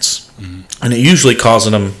parents. Mm-hmm. And it usually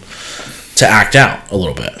causing them to act out a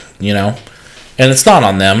little bit, you know? And it's not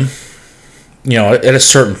on them. You know, at a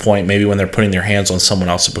certain point, maybe when they're putting their hands on someone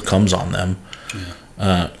else, it becomes on them.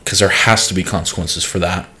 Because there has to be consequences for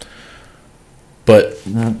that. But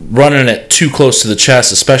running it too close to the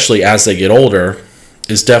chest, especially as they get older,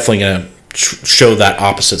 is definitely going to show that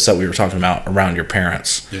opposites that we were talking about around your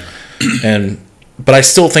parents. Yeah. But I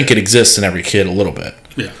still think it exists in every kid a little bit.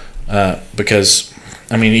 Yeah. Because,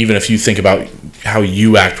 I mean, even if you think about how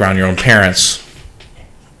you act around your own parents,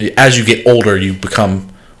 as you get older, you become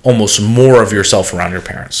almost more of yourself around your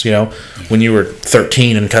parents. You know, when you were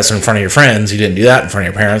 13 and cussing in front of your friends, you didn't do that in front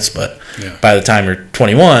of your parents. But by the time you're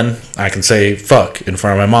 21, I can say fuck in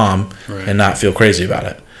front of my mom and not feel crazy about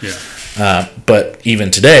it. Yeah. But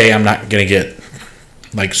even today, I'm not going to get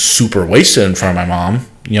like super wasted in front of my mom.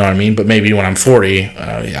 You know what I mean? But maybe when I'm 40,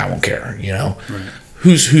 I won't care. You know,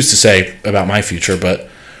 who's to say about my future? But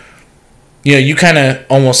you know, you kind of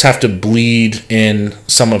almost have to bleed in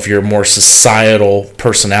some of your more societal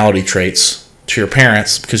personality traits to your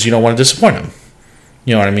parents because you don't want to disappoint them.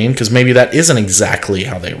 You know what I mean? Because maybe that isn't exactly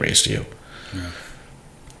how they raised you. Yeah.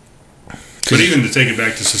 But even to take it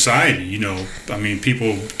back to society, you know, I mean,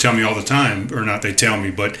 people tell me all the time, or not they tell me,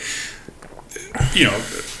 but, you know,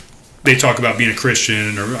 they talk about being a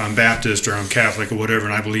Christian, or I'm Baptist, or I'm Catholic, or whatever,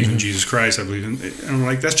 and I believe in Jesus Christ. I believe in, and I'm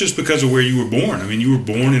like, that's just because of where you were born. I mean, you were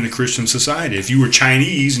born in a Christian society. If you were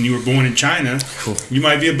Chinese and you were born in China, you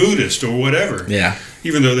might be a Buddhist or whatever. Yeah.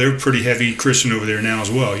 Even though they're pretty heavy Christian over there now as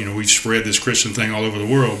well. You know, we've spread this Christian thing all over the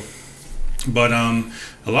world. But a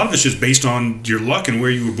lot of it's just based on your luck and where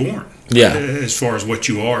you were born. Yeah. As far as what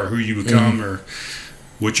you are, who you become, or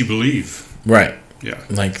what you believe. Right. Yeah.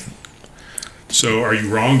 Like. So, are you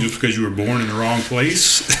wrong just because you were born in the wrong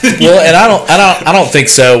place? Well, and I don't think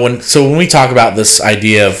so. When we talk about this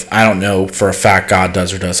idea of, I don't know for a fact God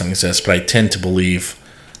does or doesn't exist, but I tend to believe.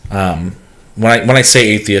 When I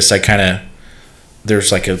say atheist, I kind of, there's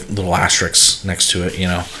like a little asterisk next to it, you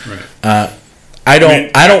know. Right.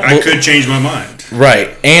 I could change my mind.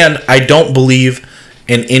 Right, and I don't believe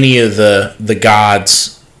in any of the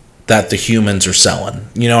gods that the humans are selling.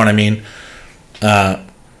 You know what I mean?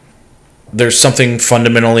 There's something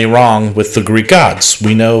fundamentally wrong with the Greek gods.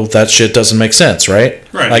 We know that shit doesn't make sense, right?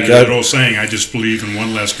 Right. Like that old saying, I just believe in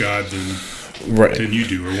one less God than you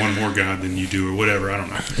do, or one more God than you do, or whatever. I don't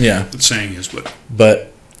know. Yeah. What the saying is,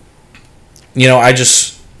 but you know, I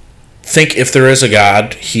just think if there is a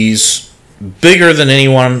God, he's bigger than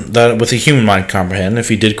anyone that with a human mind comprehend. If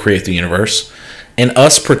he did create the universe, and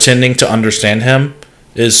us pretending to understand him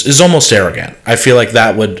is almost arrogant. I feel like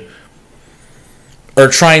that would. Or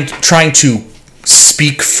trying to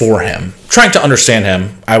speak for him, trying to understand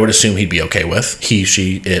him, I would assume he'd be okay with. He,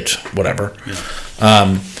 she, it, whatever.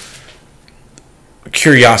 Yeah.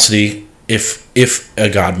 Curiosity, if a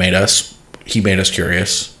God made us, he made us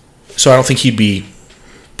curious. So I don't think he'd be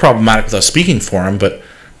problematic with us speaking for him, but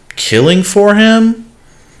killing for him,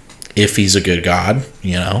 if he's a good God,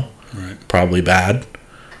 you know, probably bad.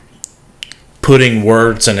 Putting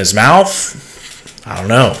words in his mouth, I don't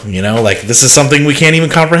know, you know, like this is something we can't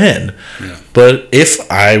even comprehend. Yeah. But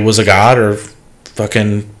if I was a god or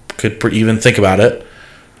fucking could even think about it,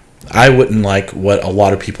 I wouldn't like what a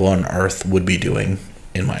lot of people on Earth would be doing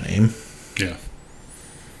in my name. Yeah.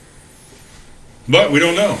 But we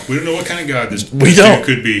don't know. We don't know what kind of God this dude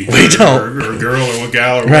could be. We don't. Or a girl or a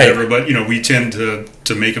gal or whatever. But, we tend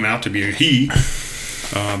to make him out to be a he.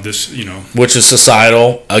 Which is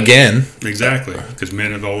societal, again. Exactly. Because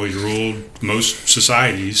men have always ruled most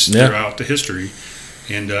societies throughout the history.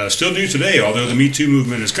 And still do today, although the Me Too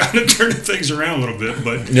movement is kind of turning things around a little bit.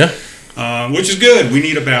 But which is good. We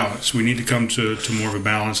need a balance. We need to come to more of a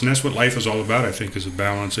balance. And that's what life is all about, I think, is a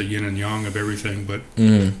balance, a yin and yang of everything. But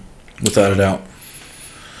without a doubt.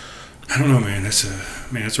 I don't know, man. That's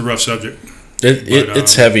a rough subject.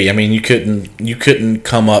 It's heavy. I mean, you couldn't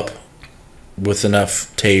come up with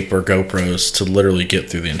enough tape or GoPros to literally get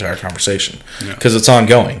through the entire conversation because it's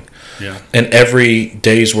ongoing. Yeah. And every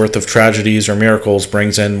day's worth of tragedies or miracles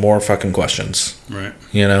brings in more fucking questions. Right.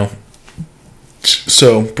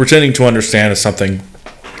 So pretending to understand is something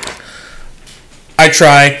I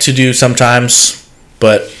try to do sometimes,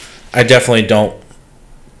 but I definitely don't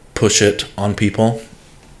push it on people.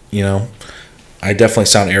 I definitely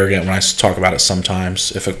sound arrogant when I talk about it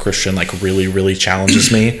sometimes. If a Christian really, really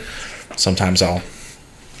challenges me, sometimes I'll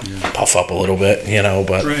puff up a little bit,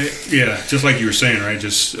 but... Right, yeah. Just like you were saying, right?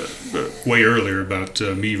 Just way earlier about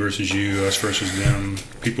me versus you, us versus them.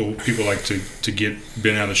 People like to get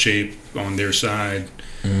bent out of shape on their side.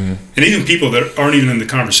 And even people that aren't even in the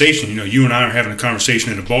conversation. You and I are having a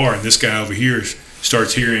conversation in a bar, and this guy over here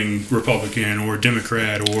starts hearing Republican or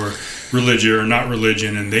Democrat or religion or not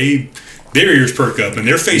religion, and their ears perk up and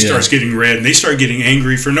their face starts getting red and they start getting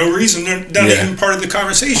angry for no reason. They're not even part of the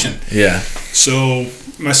conversation. Yeah. So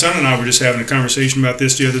my son and I were just having a conversation about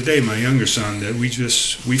this the other day, my younger son, that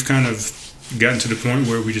we've kind of gotten to the point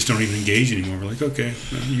where we just don't even engage anymore. We're like, okay,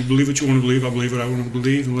 you believe what you want to believe, I believe what I want to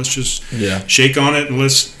believe, and let's just shake on it and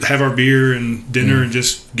let's have our beer and dinner and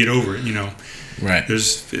just get over it, Right.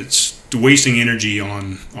 It's wasting energy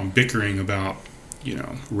on bickering about,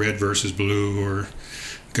 red versus blue or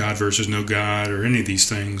God versus no God or any of these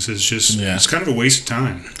things. It's just it's kind of a waste of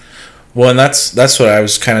time. Well, and that's what I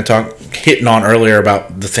was kind of hitting on earlier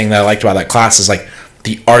about the thing that I liked about that class is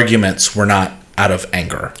the arguments were not out of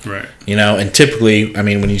anger, right? And typically, I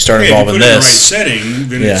mean, when you start involving this, in the right setting,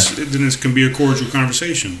 then it can be a cordial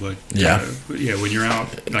conversation. But when you're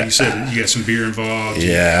out, like you said, you got some beer involved.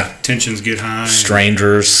 Yeah, tensions get high.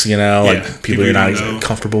 Strangers, people you're not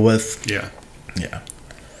comfortable with. Yeah.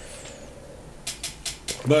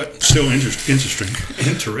 But still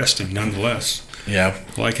interesting nonetheless. Yeah.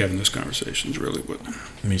 I like having this conversation is really what.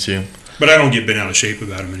 Me too. But I don't get bent out of shape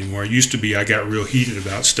about them anymore. It used to be I got real heated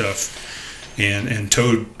about stuff and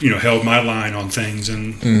held my line on things.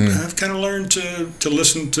 And I've kind of learned to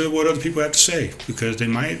listen to what other people have to say because they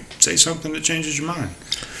might say something that changes your mind.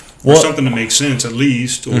 Or something that makes sense at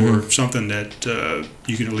least, or something that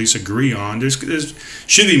you can at least agree on. There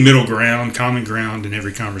should be middle ground, common ground in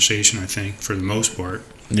every conversation, I think, for the most part.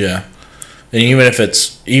 Yeah. And even if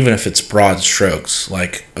it's broad strokes,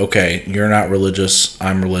 like, okay, you're not religious,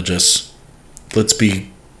 I'm religious. Let's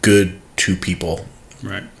be good to people.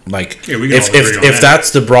 Right. Like, we can if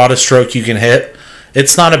that's the broadest stroke you can hit,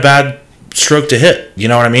 it's not a bad stroke to hit. You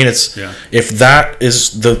know what I mean? If that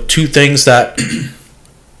is the two things that,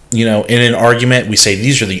 in an argument, we say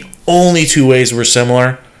these are the only two ways we're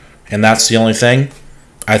similar, and that's the only thing,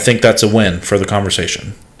 I think that's a win for the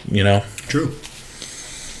conversation. True.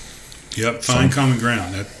 Yep, find common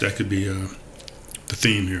ground. That could be the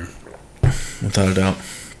theme here. Without a doubt.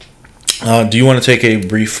 Do you want to take a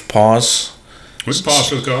brief pause? What's the pause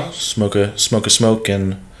for the cause? Smoke a smoke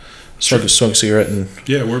and smoke a cigarette and.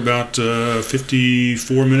 Yeah, we're about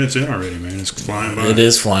 54 minutes in already, man. It's flying by. It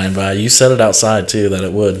is flying by. You said it outside too that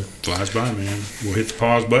it would. Flies by, man. We'll hit the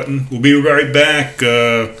pause button. We'll be right back.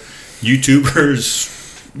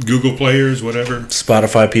 YouTubers, Google players, whatever.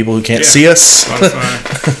 Spotify people who can't see us.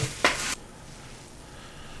 Spotify.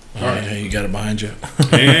 All right, you got it behind you.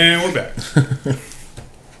 And we're back.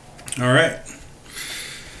 All right.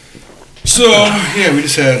 So, we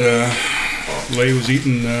just had Lay was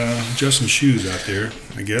eating Justin's shoes out there,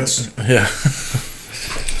 I guess. Yeah.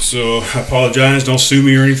 So, I apologize. Don't sue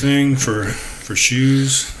me or anything for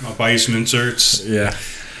shoes. I'll buy you some inserts. Yeah.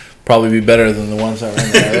 Probably be better than the ones that were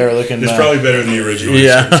in there. They were looking... It's probably better than the original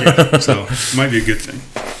inserts. So, it might be a good thing.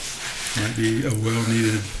 Might be a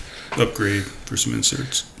well-needed upgrade for some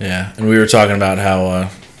inserts. Yeah, and we were talking about how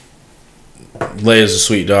Lay is a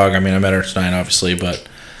sweet dog. I mean, I met her tonight, obviously, but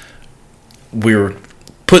we were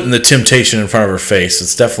putting the temptation in front of her face.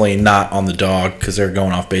 It's definitely not on the dog because they're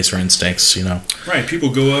going off base or instincts, you know. Right. People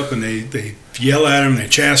go up and they yell at them, they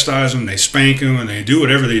chastise them, they spank them, and they do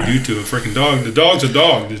whatever they do to a freaking dog. The dog's a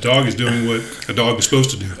dog. The dog is doing what a dog is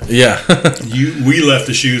supposed to do. Yeah. We left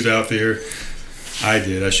the shoes out there. I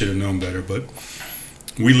did. I should have known better, but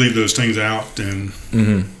we leave those things out and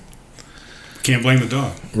can't blame the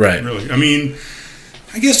dog. Right. Really. I mean,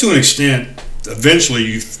 I guess to an extent, eventually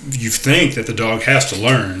you think that the dog has to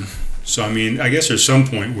learn. So, I mean, I guess there's some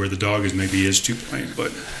point where the dog is to blame,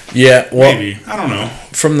 but yeah, well, maybe. I don't know.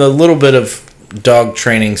 From the little bit of dog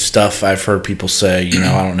training stuff I've heard people say, you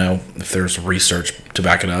know, I don't know if there's research to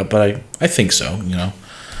back it up, but I think so, you know.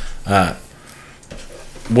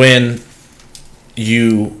 When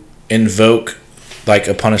you invoke like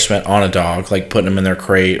a punishment on a dog, like putting them in their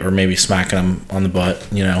crate or maybe smacking them on the butt,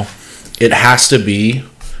 you know, it has to be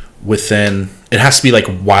like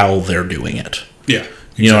while they're doing it. Yeah.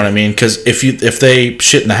 Exactly. You know what I mean? Because if they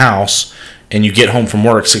shit in the house and you get home from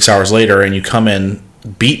work 6 hours later and you come in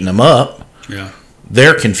beating them up, yeah,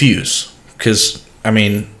 they're confused. Because, I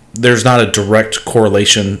mean, there's not a direct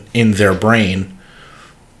correlation in their brain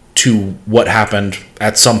to what happened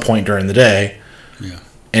at some point during the day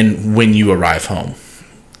and when you arrive home.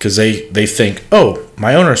 Because they think, oh,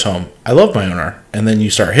 my owner's home. I love my owner. And then you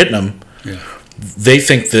start hitting them. Yeah. They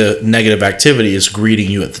think the negative activity is greeting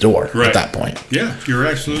you at the door at that point. Yeah, you're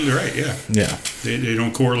absolutely right. Yeah. Yeah. They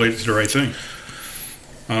don't correlate to the right thing.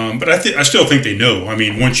 But I still think they know. I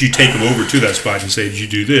mean, once you take them over to that spot and say, did you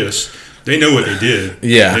do this? They know what they did.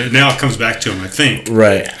 Yeah. Now it comes back to them, I think.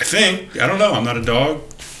 Right. I don't know. I'm not a dog.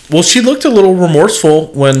 Well, she looked a little remorseful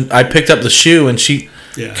when I picked up the shoe, and she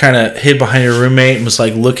kind of hid behind her roommate and was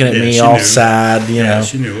like looking at me all sad, you know.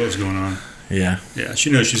 She knew what was going on. Yeah. Yeah, she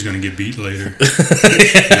knows she's going to get beat later.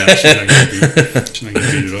 Yeah, she's not going to get beat. She's not going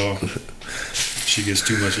to get beat at all. She gets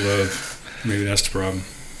too much love. Maybe that's the problem.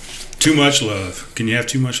 Too much love. Can you have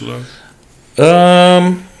too much love?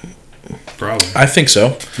 Probably. I think so. I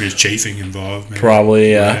mean, there's chafing involved. Maybe.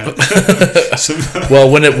 Probably, yeah.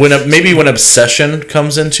 Well, when obsession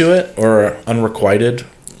comes into it or unrequited,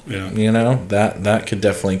 you know, that could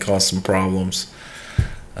definitely cause some problems.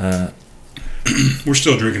 We're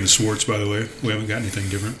still drinking the Schwartz, by the way. We haven't got anything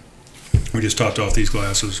different. We just topped off these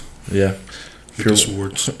glasses. Yeah. With the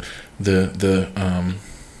Schwartz. The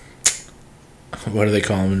what do they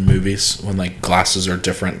call them in movies when like glasses are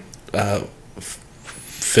different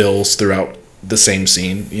fills throughout the same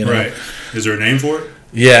scene, you know? Right. Is there a name for it?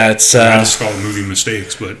 Yeah, it's I just call it movie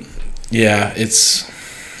mistakes, but yeah, it's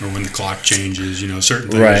or when the clock changes, you know, certain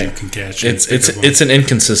things you can catch. It's an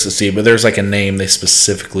inconsistency, but there's like a name they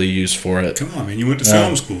specifically use for it. Come on, man, you went to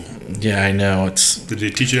film school. Yeah, I know. Did they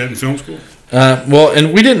teach you that in film school? Well,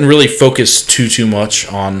 and we didn't really focus too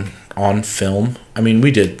much on film. I mean, we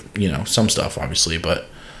did, you know, some stuff obviously, but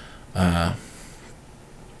man,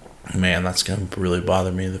 that's gonna really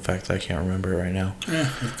bother me, the fact that I can't remember it right now. Yeah,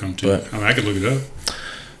 it'll come to me. I mean, I could look it up.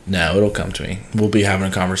 No, it'll come to me. We'll be having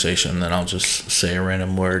a conversation, then I'll just say a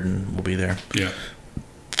random word and we'll be there. Yeah.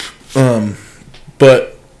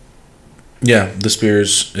 But yeah, this beer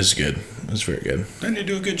is good. It's very good. And they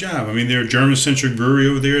do a good job. I mean, they're a German-centric brewery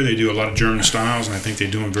over there. They do a lot of German styles, and I think they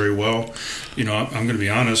do them very well. You know, I'm going to be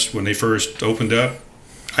honest. When they first opened up,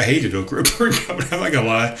 I hated Oak Grove Brewing Company. I'm not going to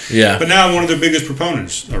lie. Yeah. But now I'm one of their biggest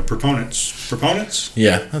proponents. Proponents?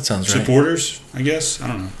 Yeah, that sounds right. Supporters, I guess. I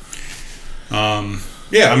don't know.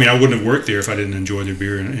 Yeah, I mean, I wouldn't have worked there if I didn't enjoy their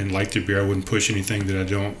beer and like their beer. I wouldn't push anything that I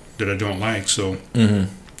don't like. So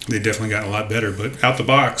they definitely got a lot better. But out the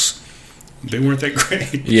box, they weren't that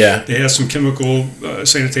great. Yeah. They had some chemical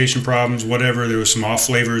sanitation problems, whatever. There was some off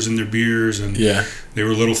flavors in their beers, and they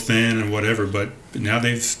were a little thin and whatever. But now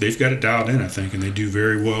they've got it dialed in, I think, and they do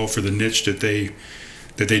very well for the niche that they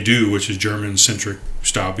do, which is German-centric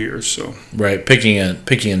style beers. So right, picking a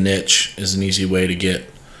niche is an easy way to get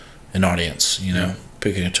an audience, you know.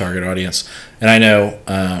 Picking a target audience. And I know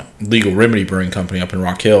Legal Remedy Brewing Company up in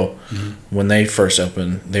Rock Hill, when they first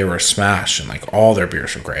opened, they were a smash, and like all their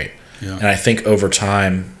beers were great. Yeah. And I think over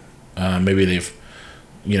time, maybe they've,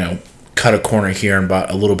 you know, cut a corner here and bought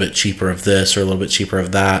a little bit cheaper of this or a little bit cheaper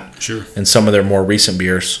of that. Sure. And some of their more recent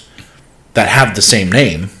beers that have the same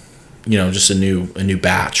name, you know, just a new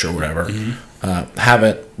batch or whatever,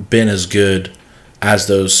 haven't been as good as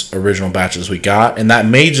those original batches we got. And that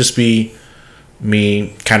may just be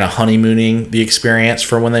me kind of honeymooning the experience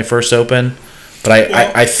for when they first opened. But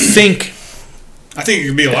I think it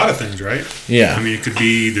could be a lot of things, right? Yeah. I mean, it could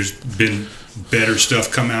be there's been better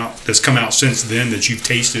stuff that's come out since then that you've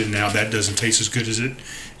tasted, and now that doesn't taste as good as it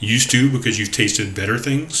used to because you've tasted better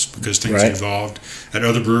things, because things evolved at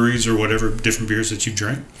other breweries or whatever different beers that you've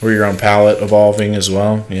drank? Or your own palate evolving as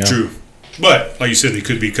well. Yeah. True. But, like you said, they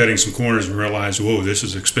could be cutting some corners and realize, whoa, this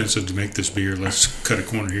is expensive to make this beer. Let's cut a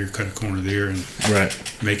corner here, cut a corner there, and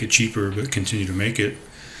make it cheaper, but continue to make it.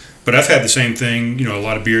 But I've had the same thing, you know, a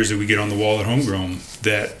lot of beers that we get on the wall at Homegrown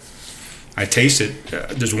that I tasted.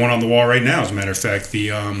 There's one on the wall right now, as a matter of fact, the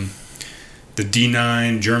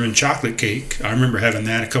D9 German chocolate cake. I remember having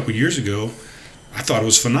that a couple years ago. I thought it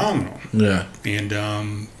was phenomenal. Yeah. And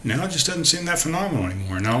now it just doesn't seem that phenomenal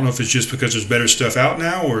anymore. And I don't know if it's just because there's better stuff out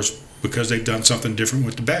now, or it's because they've done something different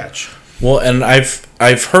with the batch. Well, and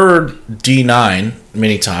I've heard D9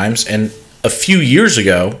 many times, and a few years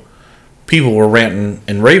ago, people were ranting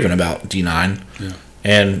and raving about D9. Yeah.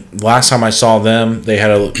 And last time I saw them, they had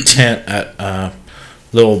a tent at a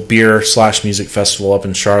little beer / music festival up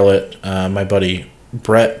in Charlotte. My buddy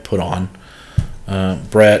Brett put on.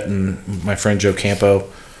 Brett and my friend Joe Campo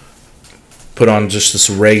put on just this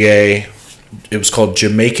reggae. It was called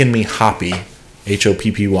Jamaican Me Hoppy, Hoppy.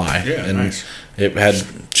 Yeah, and nice. It had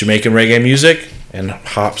Jamaican reggae music and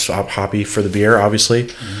hoppy for the beer, obviously.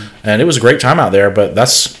 Mm-hmm. And it was a great time out there. But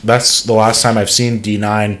that's the last time I've seen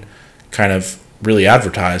D9 kind of really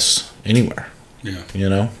advertised anywhere. Yeah, you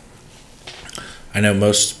know. I know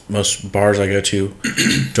most bars I go to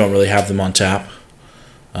don't really have them on tap.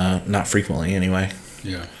 Not frequently, anyway.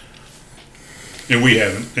 Yeah. And we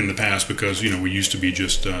haven't in the past because, you know, we used to be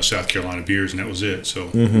just South Carolina beers and that was it. So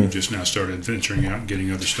we've just now started venturing out and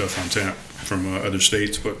getting other stuff on tap from other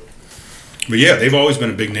states. But yeah, they've always been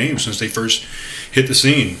a big name since they first hit the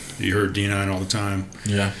scene. You heard D9 all the time.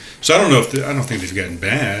 Yeah. So I don't know if I don't think they've gotten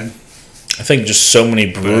bad. I think just so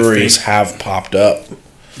many breweries have popped up.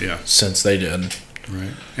 Yeah. Since they did.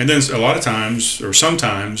 Right. And then a lot of times, or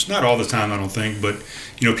sometimes, not all the time, I don't think, but,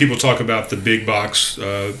 you know, people talk about the big box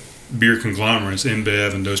beer conglomerates,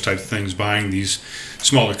 InBev and those type of things, buying these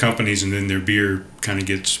smaller companies, and then their beer kind of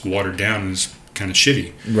gets watered down and is kind of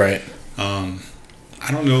shitty. Right. I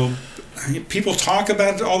don't know. People talk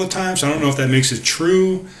about it all the time, so I don't know if that makes it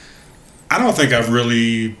true. I don't think I've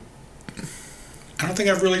really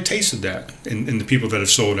tasted that in the people that have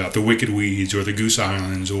sold out, the Wicked Weeds or the Goose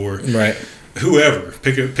Islands or whoever.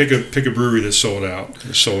 Pick a brewery that's sold out.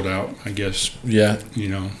 It's sold out, I guess. Yeah. You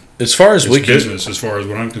know. As far as it's business, as far as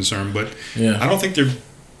what I'm concerned, but I don't think they're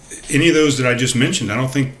any of those that I just mentioned. I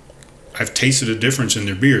don't think I've tasted a difference in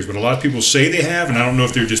their beers, but a lot of people say they have, and I don't know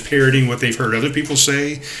if they're just parroting what they've heard other people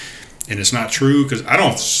say, and it's not true because I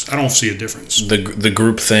don't see a difference. The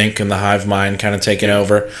group think and the hive mind kind of taking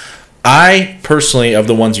over. I personally, of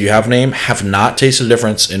the ones you have named, have not tasted a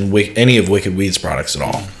difference in any of Wicked Weed's products at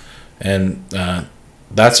all, and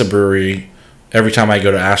that's a brewery. Every time I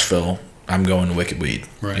go to Asheville, I'm going to Wicked Weed.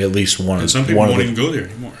 Right. At least one. And some people won't even go there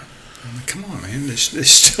anymore. I'm like, come on, man. They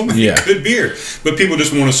still make good beer. But people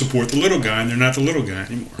just want to support the little guy, and they're not the little guy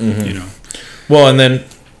anymore. Mm-hmm. You know. Well, and then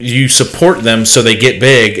you support them so they get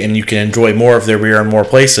big, and you can enjoy more of their beer in more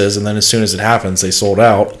places. And then as soon as it happens, they sold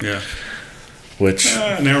out. Yeah. Which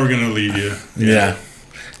now we're gonna leave you. Yeah.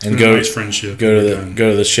 And go nice friendship. Go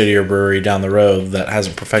to the shittier brewery down the road that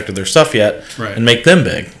hasn't perfected their stuff yet, and make them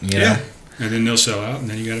big. You know? And then they'll sell out, and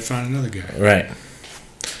then you got to find another guy. Right.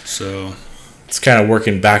 So it's kind of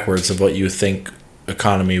working backwards of what you think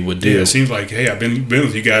economy would do. Yeah, it seems like, hey, I've been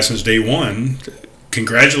with you guys since day one.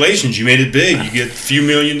 Congratulations, you made it big. You get a few $1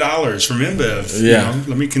 million from InBev. Yeah. You know,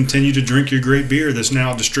 let me continue to drink your great beer that's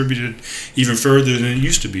now distributed even further than it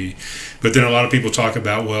used to be. But then a lot of people talk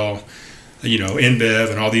about, well, you know, InBev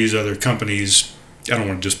and all these other companies. I don't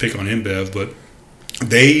want to just pick on InBev, but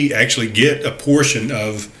they actually get a portion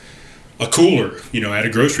of a cooler, you know, at a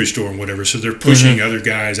grocery store and whatever. So they're pushing other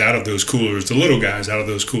guys out of those coolers, the little guys out of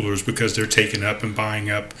those coolers, because they're taking up and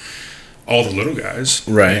buying up all the little guys.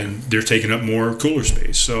 Right. And they're taking up more cooler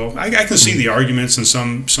space. So I can see the arguments in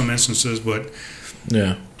some instances, but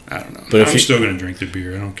yeah, I don't know. But I'm still going to drink the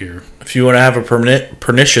beer. I don't care. If you want to have a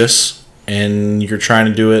pernicious and you're trying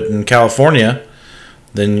to do it in California,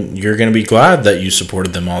 then you're going to be glad that you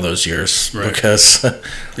supported them all those years, because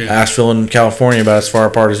Asheville and California are about as far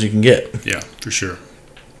apart as you can get. Yeah, for sure.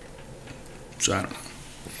 So I don't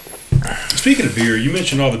know. Speaking of beer, you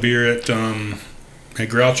mentioned all the beer at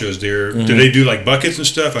Groucho's there. Do they do like buckets and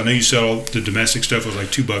stuff? I know you sell the domestic stuff was like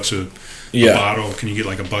 $2 a bottle. Can you get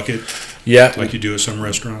like a bucket? Yeah, like you do at some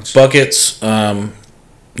restaurants. Buckets,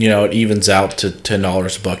 you know, it evens out to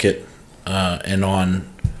 $10 a bucket, and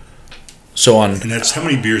that's how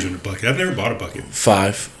many beers in a bucket? I've never bought a bucket.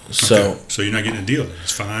 5. So, so you're not getting a deal.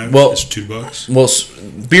 It's $5. Well, it's $2. Well,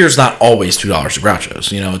 beer's not always $2 at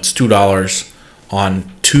Groucho's. It's $2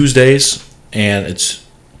 on Tuesdays, and it's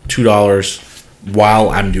 $2 while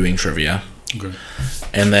I'm doing trivia. Okay.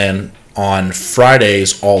 And then on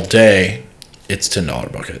Fridays all day, it's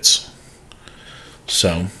 $10 buckets.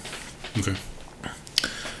 So, okay,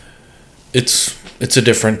 it's a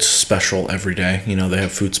different special every day. They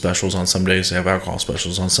have food specials on some days, they have alcohol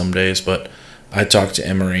specials on some days. But I talked to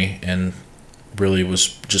Emery and really was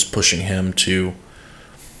just pushing him to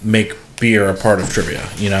make beer a part of trivia.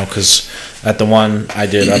 Because at the one I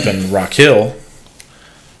did up in Rock Hill,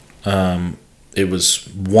 it was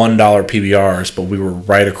 $1 PBRs, but we were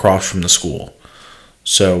right across from the school.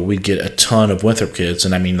 So we'd get a ton of Winthrop kids,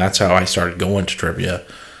 and that's how I started going to trivia,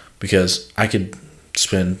 because I could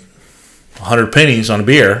spend 100 pennies on a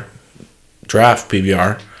beer, draft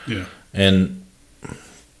PBR, and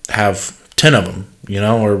have 10 of them,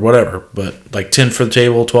 or whatever. But like 10 for the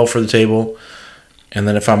table, 12 for the table, and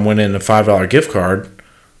then if I'm winning a $5 gift card,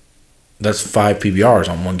 that's 5 PBRs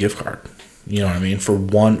on one gift card. You know what I mean?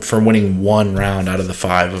 For winning one round out of the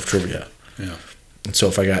 5 of trivia. Yeah. And so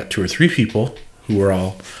if I got 2 or 3 people who were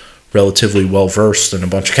all relatively well versed in a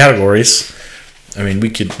bunch of categories, we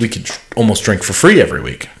could almost drink for free every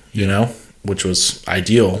week, which was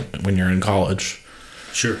ideal when you're in college.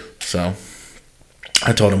 Sure. So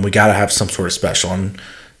I told him we got to have some sort of special, and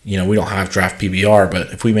we don't have draft PBR,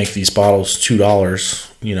 but if we make these bottles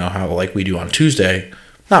 $2, how like we do on Tuesday,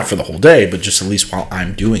 not for the whole day, but just at least while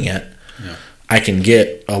I'm doing it, I can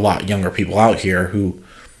get a lot younger people out here who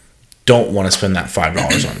don't want to spend that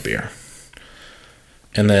 $5 on a beer.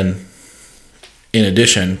 And then, in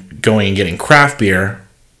addition, going and getting craft beer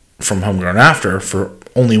from Homegrown After for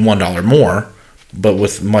only $1 more, but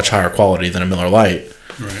with much higher quality than a Miller Lite.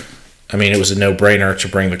 Right. It was a no-brainer to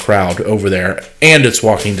bring the crowd over there, and it's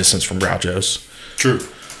walking distance from Groucho's. True.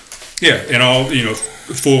 Yeah, and all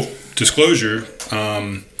full disclosure,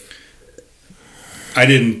 I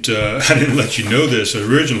didn't let you know this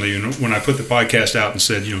originally. When I put the podcast out and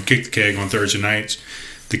said, kick the keg on Thursday nights,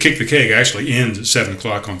 the kick the keg actually ends at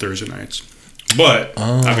 7:00 on Thursday nights. But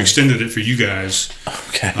I've extended it for you guys,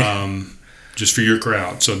 just for your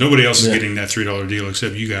crowd. So nobody else is getting that $3 deal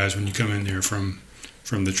except you guys when you come in there from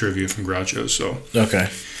the trivia from Groucho's. So okay.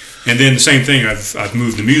 And then the same thing. I've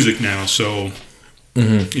moved the music now. So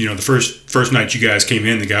the first night you guys came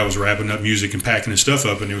in, the guy was wrapping up music and packing his stuff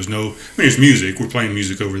up, and there was no. It's music. We're playing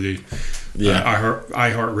music over the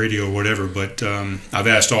iHeart Radio or whatever. But I've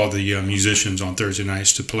asked all the musicians on Thursday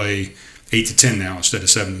nights to play 8 to 10 now instead of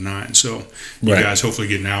 7 to 9. So you guys hopefully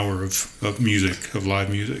get an hour of music, of live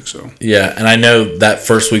music. So yeah, and I know that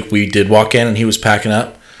first week we did walk in and he was packing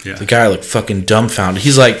up. Yeah. The guy looked fucking dumbfounded.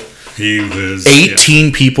 He's like, he was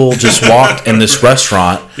 18 people just walked in this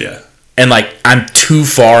restaurant. Yeah. And I'm too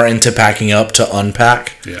far into packing up to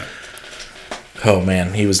unpack. Yeah. Oh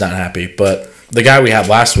man, he was not happy. But the guy we had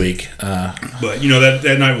last week. But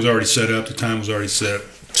that night was already set up. The time was already set.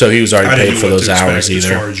 So he was already paid for those hours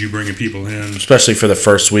either. As far as you bringing people in, especially for the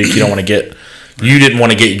first week, you don't want to get. You didn't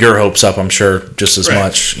want to get your hopes up, I'm sure, just as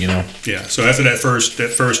much. Yeah. So after that first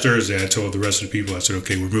Thursday, I told the rest of the people, I said,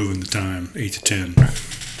 okay, we're moving the time 8 to 10.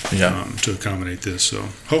 To accommodate this. So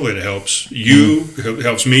hopefully it helps you, it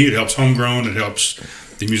helps me, it helps Homegrown, it helps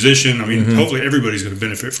the musician. Hopefully everybody's going to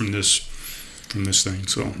benefit from this thing.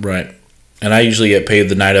 So right. And I usually get paid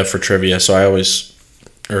the night of for trivia, so I always,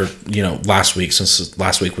 last week, since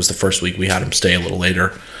last week was the first week, we had him stay a little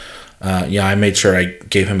later. I made sure I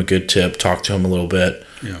gave him a good tip, talked to him a little bit,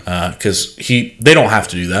 because they don't have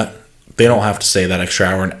to do that. They don't have to stay that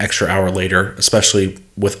an extra hour later, especially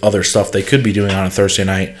with other stuff they could be doing on a Thursday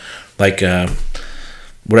night, like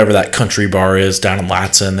whatever that country bar is down in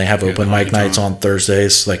Latson. They have open mic nights on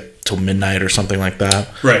Thursdays, like till midnight or something like that.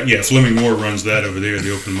 Right, yeah. Fleming Moore runs that over there,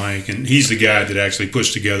 the open mic, and he's the guy that actually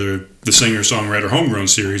puts together the singer-songwriter Homegrown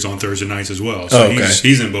series on Thursday nights as well. So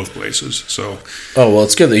he's in both places. So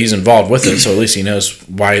it's good that he's involved with it, so at least he knows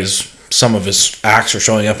why some of his acts are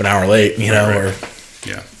showing up an hour late, or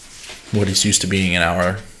what he's used to being an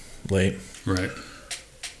hour late. Right.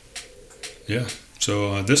 Yeah.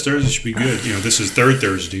 So this Thursday should be good. This is third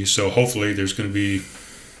Thursday, so hopefully there's going to be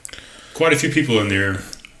quite a few people in there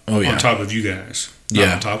on top of you guys.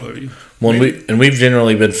 On top of you. Well, we've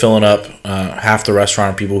generally been filling up half the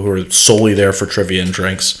restaurant of people who are solely there for trivia and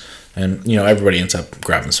drinks. And, everybody ends up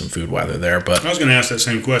grabbing some food while they're there. But I was going to ask that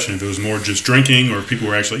same question, if it was more just drinking or if people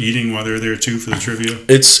were actually eating while they're there, too, for the trivia.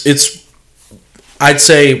 It's I'd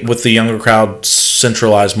say with the younger crowd,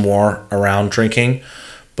 centralized more around drinking.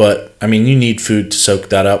 But, you need food to soak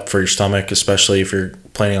that up for your stomach, especially if you're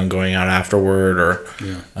planning on going out afterward, or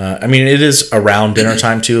I mean, it is around dinner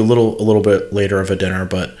time too, a little bit later of a dinner,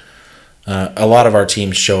 but a lot of our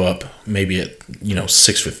teams show up maybe at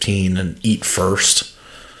 6:15 and eat first,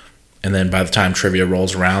 and then by the time trivia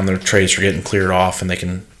rolls around, their trays are getting cleared off, and they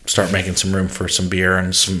can start making some room for some beer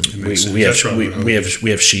and some. We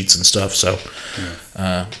have sheets and stuff, so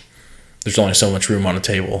there's only so much room on a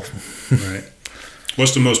table. Right.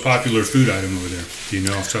 What's the most popular food item over there? Do you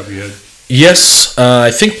know off the top of your head? Yes, I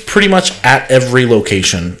think pretty much at every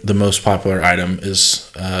location, the most popular item is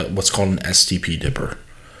what's called an STP dipper.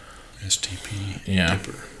 STP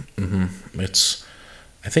dipper. Mm-hmm.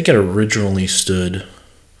 I think it originally stood,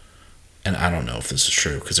 and I don't know if this is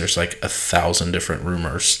true because there's like 1,000 different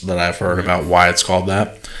rumors that I've heard about why it's called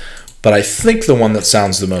that. But I think the one that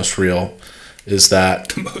sounds the most real is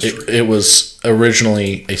that it was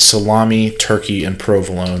originally a salami, turkey, and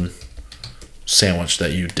provolone sandwich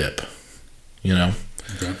that you dip,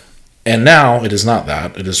 Okay. And now it is not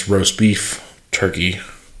that. It is roast beef, turkey,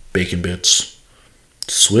 bacon bits,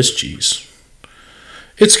 Swiss cheese.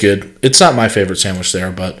 It's good. It's not my favorite sandwich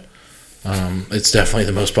there, but it's definitely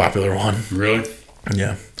the most popular one. Really?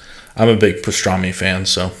 Yeah. I'm a big pastrami fan,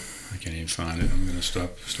 so. I can't even find it. I'm going to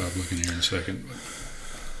stop looking here in a second. But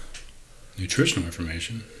nutritional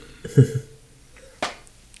information.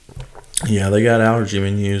 Yeah, they got allergy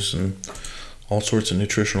menus and all sorts of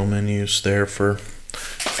nutritional menus there for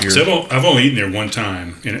your... So I've only eaten there one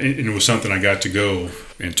time, and it was something I got to go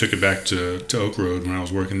and took it back to Oak Road when I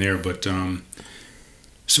was working there. But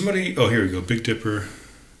somebody... Oh, here we go. Big Dipper.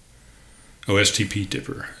 Oh, STP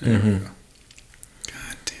Dipper. There we go.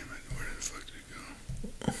 God damn it. Where the fuck did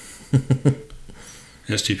it go?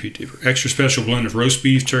 STP Dipper. Extra special blend of roast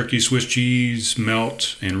beef, turkey, Swiss cheese,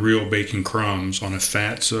 melt, and real bacon crumbs on a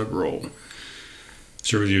fat sub roll.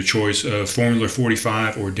 Serve with your choice of Formula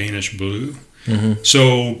 45 or Danish Blue. Mm-hmm.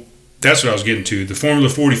 So that's what I was getting to. The Formula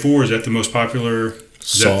 44, is that the most popular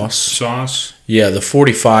sauce? Yeah, the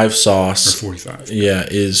 45 sauce. Or 45. Yeah,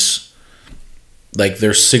 is like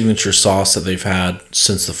their signature sauce that they've had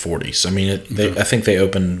since the 40s. I mean, I think they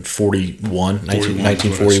opened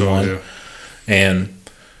 1941. Saw, and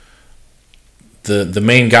the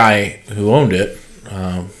main guy who owned it,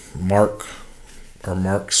 Marx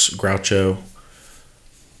Groucho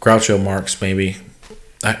Marx, maybe.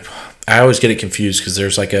 I always get it confused because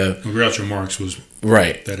there's like Groucho Marx was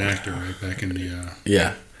that actor right back in the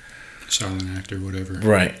silent actor, whatever.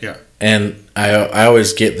 Right. Yeah. And I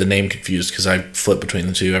always get the name confused because I flip between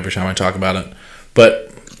the two every time I talk about it.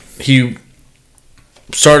 But he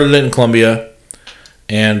started it in Columbia,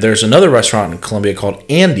 and there's another restaurant in Columbia called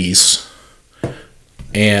Andy's,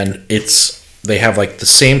 and they have like the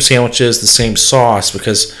same sandwiches, the same sauce,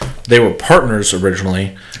 because they were partners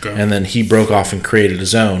originally, and then he broke off and created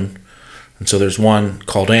his own. And so there's one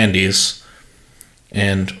called Andy's,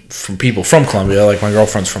 and from people from Columbia, like my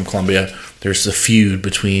girlfriend's from Columbia, there's the feud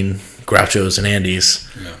between Groucho's and Andy's.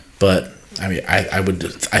 Yeah. But I mean, I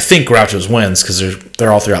think Groucho's wins because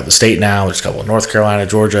they're all throughout the state now. There's a couple in North Carolina,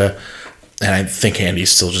 Georgia, and I think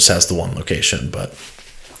Andy's still just has the one location. But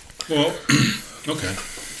okay.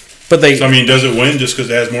 But so, I mean, does it win just because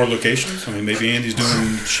it has more locations? I mean, maybe Andy's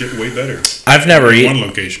doing shit way better. I've never eaten one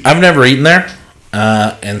location. I've never eaten there,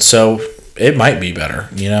 and so it might be better,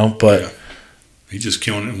 But he's just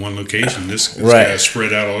killing it in one location. This guy's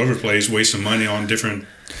spread out all over the place, wasting money on different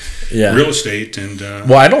real estate. And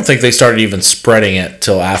well, I don't think they started even spreading it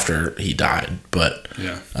till after he died. But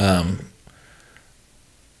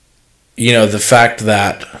the fact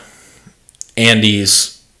that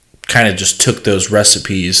Andy's kind of just took those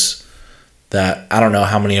recipes. That I don't know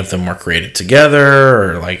how many of them were created together,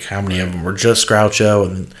 or like how many of them were just Groucho,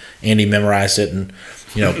 and Andy memorized it and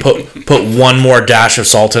put one more dash of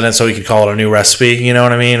salt in it so he could call it a new recipe. You know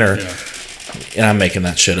what I mean? And I'm making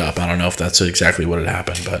that shit up. I don't know if that's exactly what had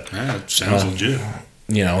happened, but it sounds legit.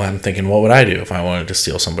 I'm thinking, what would I do if I wanted to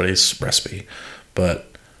steal somebody's recipe?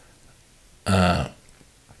 But I've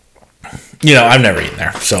never eaten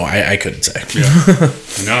there, so I couldn't say. Yeah.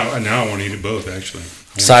 Now I want to eat it both actually.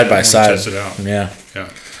 Side by side. Test it out. Yeah.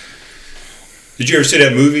 Did you ever see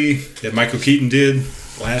that movie that Michael Keaton did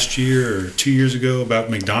last year or 2 years ago about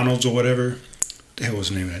McDonald's or whatever? What the hell was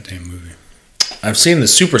the name of that damn movie? I've seen the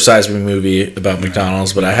Super Size Me movie about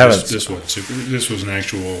McDonald's, but I haven't. This was an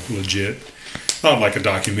actual legit, not like a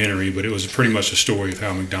documentary, but it was pretty much a story of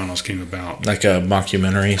how McDonald's came about. Like a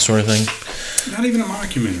mockumentary sort of thing? Not even a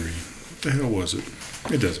mockumentary. What the hell was it?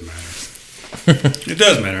 It doesn't matter. It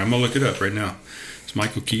does matter. I'm going to look it up right now. It's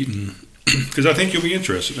Michael Keaton, because I think you'll be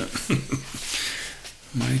interested in it.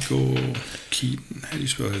 Michael Keaton. How do you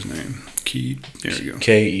spell his name? There you go.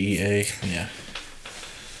 Kea, yeah.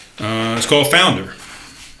 It's called Founder.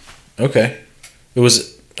 Okay.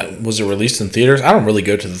 Was it released in theaters? I don't really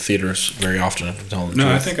go to the theaters very often, if I'm telling the truth.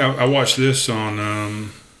 No, I think I watched this on,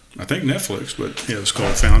 I think Netflix, but yeah, it's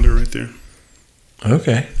called Founder right there.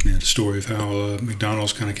 Okay. Yeah, the story of how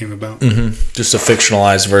McDonald's kind of came about. Mm-hmm. Just a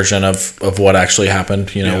fictionalized version of what actually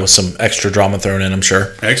happened, with some extra drama thrown in, I'm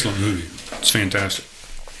sure. Excellent movie. It's fantastic.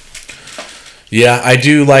 Yeah, I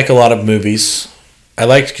do like a lot of movies. I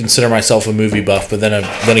like to consider myself a movie buff, but then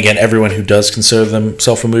again, everyone who does consider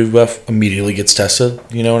themselves a movie buff immediately gets tested,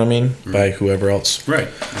 you know what I mean, by whoever else. Right.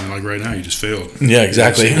 And like right now, you just failed. Yeah,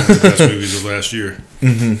 exactly. One of the best movies of last year.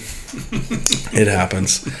 Mm-hmm. It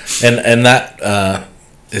happens. And that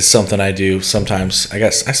is something I do sometimes. I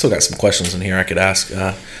guess I still got some questions in here I could ask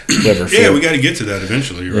whoever. Yeah, we got to get to that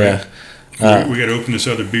eventually, right? Yeah. We got to open this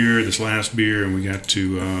other beer, this last beer, and we got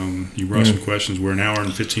to, you brought some questions. We're an hour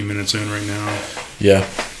and 15 minutes in right now. Yeah.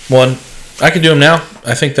 Well, I could do them now.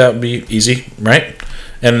 I think that would be easy, right?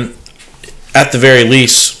 And at the very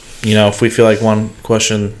least, if we feel like one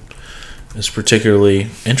question is particularly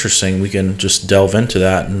interesting, we can just delve into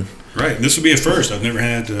that. And right. And this will be a first. I've never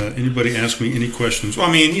had anybody ask me any questions. Well,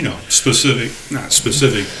 I mean, not specific,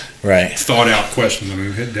 right, thought out questions. I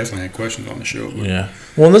mean, we've definitely had questions on the show. Yeah.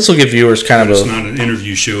 Well, this will give viewers kind of it's not an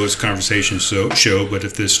interview show; it's a conversation show. But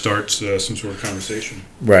if this starts some sort of conversation,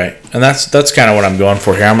 right, and that's kind of what I'm going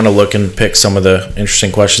for here. I'm going to look and pick some of the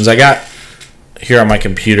interesting questions I got here on my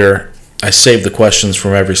computer. I save the questions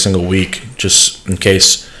from every single week, just in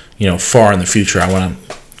case far in the future I want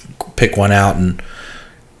to pick one out and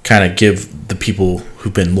kind of give the people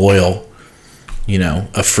who've been loyal,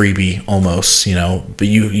 a freebie almost, but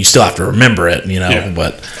you still have to remember it, Yeah.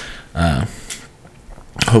 But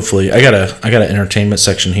hopefully, I got an entertainment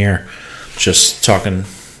section here, just talking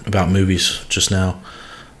about movies just now.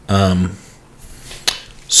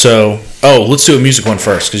 So let's do a music one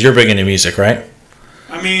first because you're big into music, right?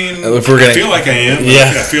 I mean, I feel like I am.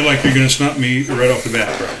 Yeah. I feel like you're going to stump me right off the bat,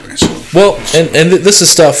 probably. So. Well, and this is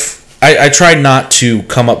stuff. I try not to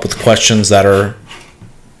come up with questions that are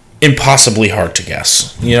impossibly hard to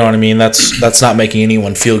guess. You know what I mean? That's not making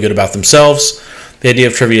anyone feel good about themselves. The idea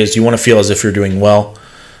of trivia is you want to feel as if you're doing well,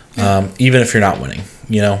 even if you're not winning.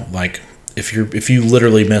 Like if you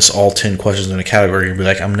literally miss all 10 questions in a category, you'll be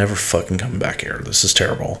like, I'm never fucking coming back here. This is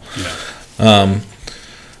terrible. Yeah.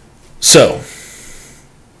 So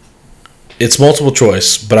it's multiple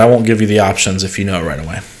choice, but I won't give you the options if you know it right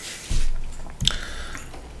away.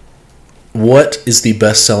 What is the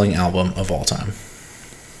best-selling album of all time?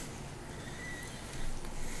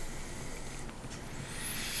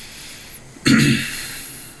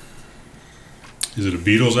 Is it a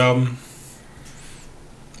Beatles album?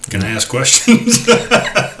 Can I ask questions?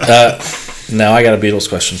 No, I got a Beatles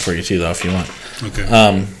question for you too, though, if you want.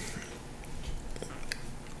 Okay.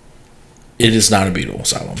 It is not a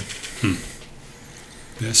Beatles album.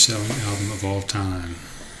 Best-selling album of all time.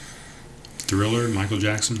 Thriller, Michael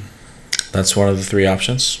Jackson. That's one of the three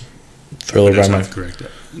options. Thriller That's by not Michael. correct.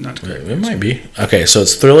 Not correct. It might be. Okay, so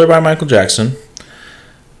it's Thriller by Michael Jackson,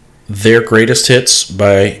 Their Greatest Hits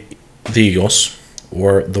by the Eagles,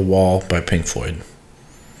 or The Wall by Pink Floyd.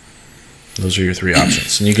 Those are your three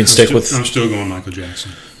options, and you can stick with. I'm still going Michael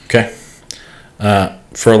Jackson. Okay.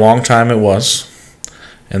 For a long time, it was,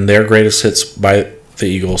 and Their Greatest Hits by the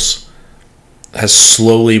Eagles has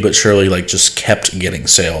slowly but surely just kept getting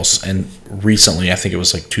sales, and recently, I think it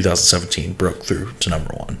was 2017, broke through to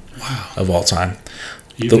number one. Wow. Of all time.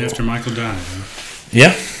 Even after Michael died, huh?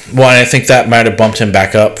 Yeah. Well, and I think that might have bumped him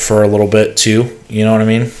back up for a little bit too. You know what I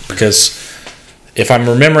mean? Because if I'm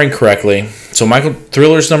remembering correctly, so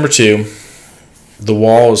Thriller's number 2, The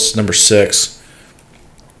Wall is number 6.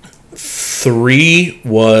 3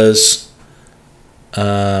 was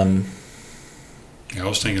I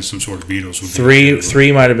was thinking some sort of Beatles.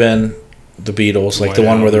 Three might have been the Beatles, the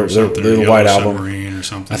one where they're the White Album. Or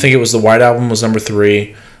something. I think it was the White Album was number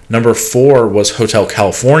 3. Number 4 was Hotel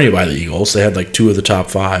California by the Eagles. They had 2 of the top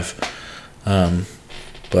 5.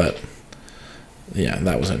 But yeah,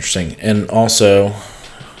 that was interesting. And also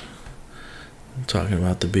talking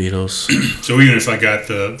about the Beatles. So even if I got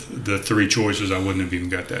the 3 choices, I wouldn't have even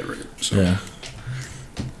got that right. So. Yeah.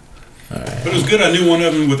 All right. But it was good. I knew one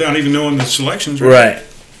of them without even knowing the selections. Right.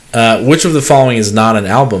 Which of the following is not an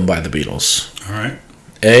album by the Beatles? All right.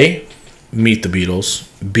 A, Meet the Beatles.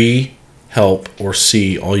 B, Help. Or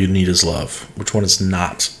C, All You Need Is Love. Which one is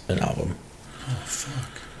not an album? Oh,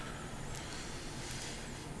 fuck.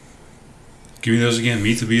 Give me those again.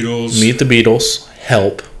 Meet the Beatles. Meet the Beatles.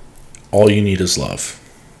 Help. All You Need Is Love.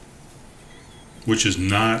 Which is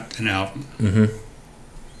not an album.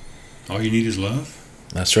 Mm-hmm. All You Need Is Love?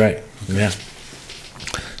 That's right. Okay. Yeah.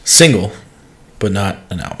 single, but not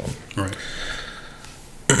an album. Right.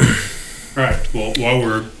 All right. Well, while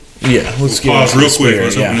we'll let's pause real quick.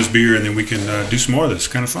 Let's open this beer, and then we can do some more of this.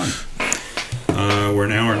 Kind of fun. We're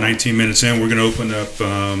an hour and 19 minutes in. We're going to open up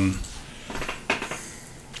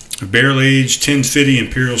a barrel-aged 1050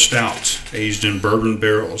 Imperial Stout, aged in bourbon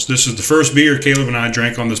barrels. This is the first beer Caleb and I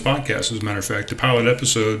drank on this podcast, as a matter of fact. The pilot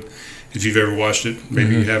episode, if you've ever watched it,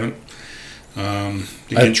 maybe you haven't.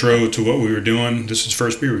 The intro to what we were doing, this is the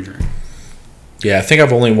first beer we drank. Yeah, I think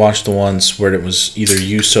I've only watched the ones where it was either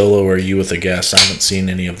you solo or you with a guest. I haven't seen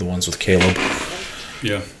any of the ones with Caleb.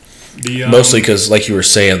 Yeah. Mostly because, like you were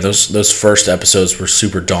saying, those first episodes were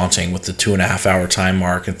super daunting with the 2.5 hour time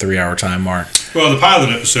mark and 3 hour time mark. Well, the pilot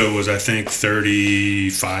episode was, I think,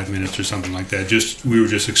 35 minutes or something like that. We were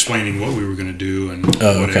just explaining what we were going to do and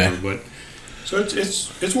whatever. Okay. But so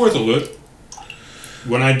it's worth a look.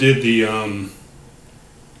 When I did the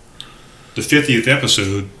 50th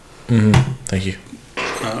episode. Thank you.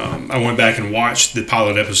 I went back and watched the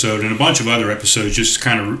pilot episode and a bunch of other episodes, just to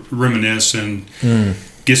kind of reminisce and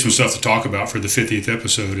get some stuff to talk about for the 50th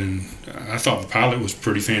episode. And I thought the pilot was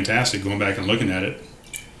pretty fantastic, going back and looking at it,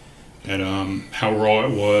 at how raw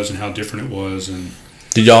it was and how different it was. And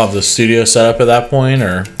did y'all have the studio set up at that point,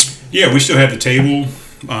 or? Yeah, we still had the table.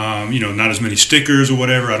 Not as many stickers or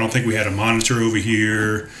whatever. I don't think we had a monitor over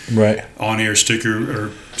here. Right. On-air sticker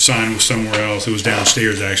or sign was somewhere else. It was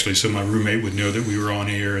downstairs, actually, so my roommate would know that we were on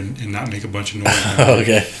air and not make a bunch of noise.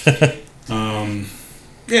 Okay.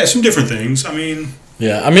 Yeah, some different things. I mean, we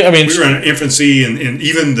were in infancy, and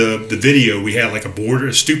even the video, we had like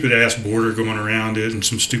a stupid-ass border going around it and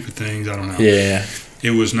some stupid things. I don't know. Yeah.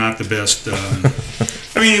 It was not the best.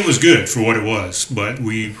 It was good for what it was, but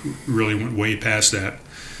we really went way past that.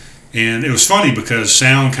 And it was funny because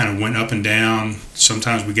sound kind of went up and down.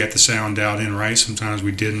 Sometimes we got the sound dialed in right. Sometimes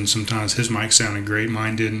we didn't. Sometimes his mic sounded great.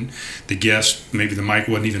 Mine didn't. The guest, maybe the mic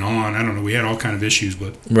wasn't even on. I don't know. We had all kind of issues.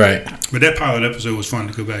 But that pilot episode was fun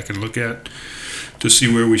to go back and look at, to see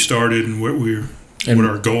where we started and what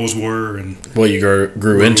our goals were and what you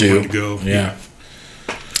grew into. We wanted to go. Yeah.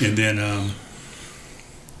 And then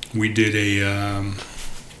we did a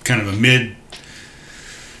kind of a mid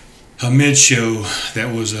show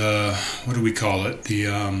that was what do we call it? It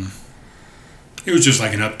was just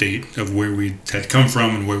like an update of where we had come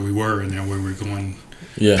from and where we were, and now where we're going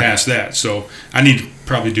past that. So I need to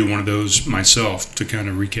probably do one of those myself to kind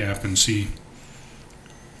of recap and see.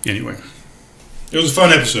 Anyway, it was a fun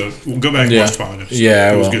episode. We'll go back and watch the pilot episode.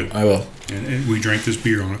 Yeah, it was good. I will. And we drank this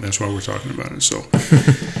beer on it. That's why we're talking about it. So.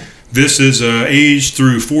 This is aged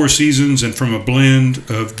through 4 seasons and from a blend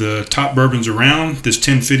of the top bourbons around. This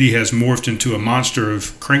 1050 has morphed into a monster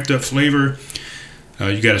of cranked-up flavor.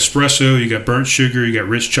 You got espresso, you got burnt sugar, you got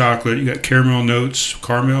rich chocolate, you got caramel notes.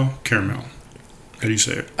 Caramel? How do you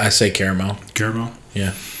say it? I say caramel. Caramel?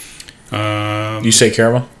 Yeah. You say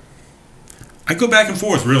caramel? I go back and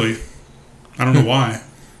forth, really. I don't know why.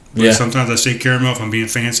 But sometimes I say caramel. If I'm being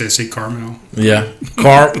fancy, I say caramel. Yeah.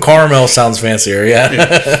 Caramel sounds fancier,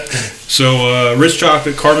 yeah. So rich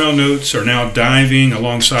chocolate caramel notes are now diving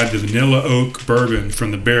alongside the vanilla oak bourbon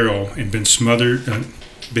from the barrel and been smoothed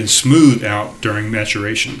out during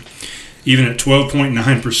maturation. Even at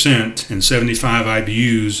 12.9% and 75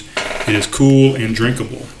 IBUs, it is cool and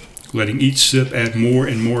drinkable, letting each sip add more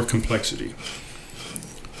and more complexity.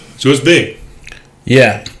 So it's big.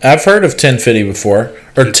 Yeah, I've heard of 1050 before.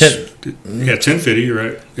 Yeah, 1050, you're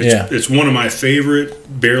right. It's one of my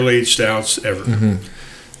favorite barrel-aged stouts ever.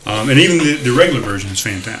 And even the regular version is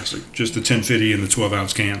fantastic. Just the 1050 and the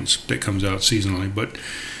 12-ounce cans that comes out seasonally. But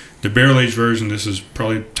the barrel-aged version, this is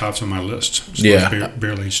probably tops on my list.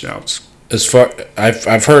 Barrel-aged stouts.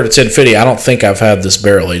 I've heard of 1050. I don't think I've had this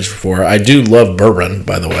barrel-aged before. I do love bourbon,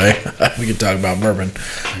 by the way. We can talk about bourbon.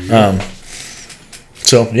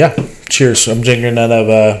 So, yeah, cheers. I'm drinking out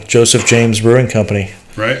of Joseph James Brewing Company.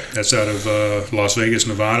 Right. That's out of Las Vegas,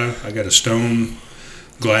 Nevada. I got a stone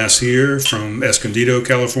glass here from Escondido,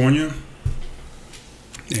 California.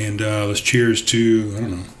 And let's cheers to, I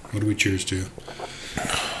don't know, what do we cheers to?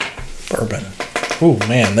 Bourbon. Oh,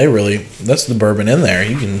 man, that's the bourbon in there.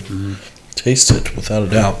 You can taste it without a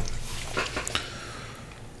doubt.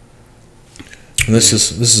 And this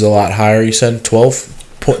is a lot higher, you said?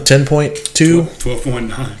 10.2?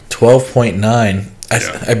 12.9. 12.9.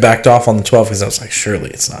 I backed off on the 12 because I was like,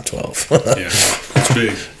 surely it's not 12. Yeah, it's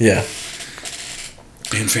big. Yeah.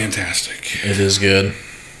 And fantastic. It is good.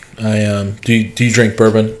 Do you drink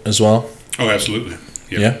bourbon as well? Oh, absolutely.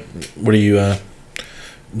 Yep. Yeah? What do you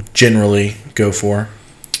generally go for?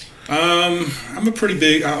 I'm a pretty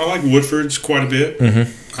big, I like Woodford's quite a bit.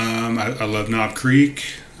 Mm-hmm. I love Knob Creek.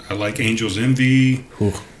 I like Angel's Envy.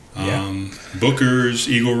 Ooh. Booker's,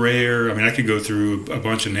 Eagle Rare. I mean, I could go through a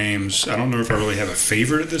bunch of names. I don't know if I really have a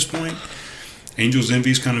favorite at this point. Angel's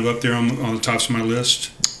Envy is kind of up there on the tops of my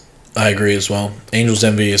list. I agree as well. Angel's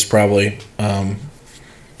Envy is probably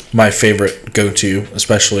my favorite go-to,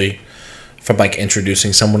 especially if I'm like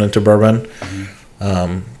introducing someone into bourbon.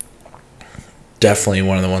 Definitely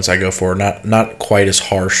one of the ones I go for. Not quite as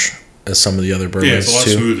harsh as some of the other bourbons. Yeah, it's a lot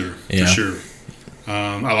too. smoother for sure.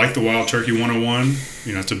 I like the Wild Turkey 101.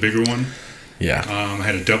 It's a bigger one. Yeah. I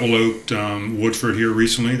had a double oaked Woodford here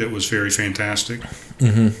recently that was very fantastic.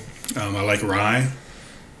 I like rye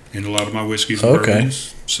in a lot of my whiskeys and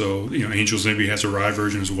bourbons. So, Angel's Envy has a rye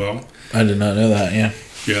version as well. I did not know that, yeah.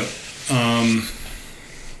 Yeah.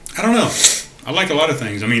 I don't know. I like a lot of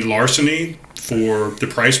things. I mean, Larceny, for the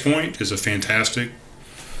price point, is a fantastic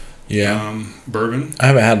bourbon. I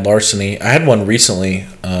haven't had Larceny. I had one recently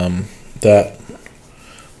that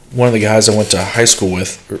one of the guys I went to high school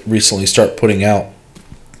with recently started putting out.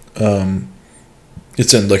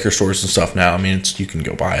 It's in liquor stores and stuff now. I mean, you can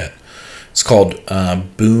go buy it. It's called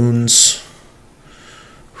Boone's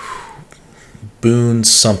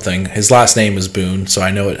something. His last name is Boone, so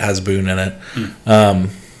I know it has Boone in it.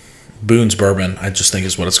 Boone's Bourbon, I just think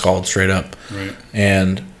is what it's called, straight up. Right.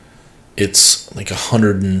 And it's like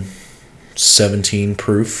 117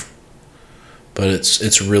 proof, but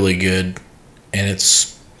it's really good. And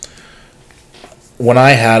it's, when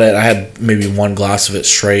I had it, I had maybe one glass of it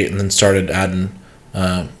straight, and then started adding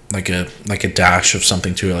like a dash of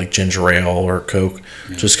something to it, like ginger ale or Coke,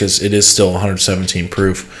 just because it is still 117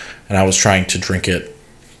 proof. And I was trying to drink it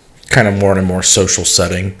kind of more in a more social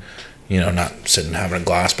setting, not sitting having a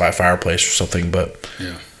glass by a fireplace or something, but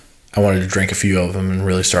I wanted to drink a few of them and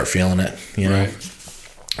really start feeling it, know.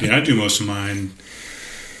 Yeah, I do most of mine.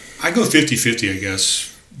 I go 50-50, I guess,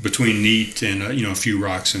 between neat and a few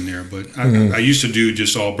rocks in there. But I used to do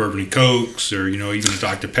just all bourbon and Cokes, or even a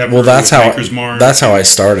Dr. Pepper. Well, that's how I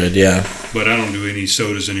started. Yeah. But I don't do any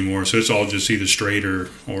sodas anymore, so it's all just either straight or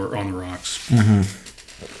on the rocks.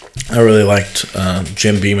 I really liked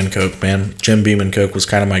Jim Beam and Coke, man. Jim Beam and Coke was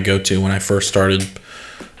kind of my go-to when I first started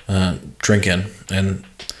drinking, and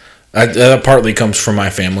that partly comes from my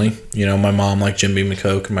family. My mom liked Jim Beam and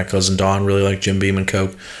Coke, and my cousin Don really liked Jim Beam and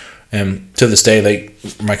Coke. And to this day,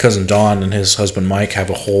 my cousin Don and his husband Mike have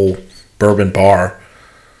a whole bourbon bar,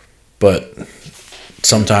 but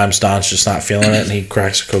sometimes Don's just not feeling it, and he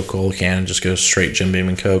cracks a Coca-Cola can and just goes straight Jim Beam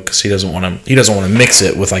and Coke because he doesn't want to mix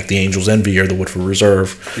it with like the Angel's Envy or the Woodford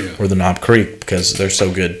Reserve or the Knob Creek because they're so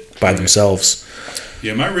good by themselves.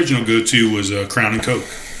 Yeah, my original go-to was Crown and Coke.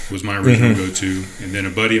 Was my original go-to, and then a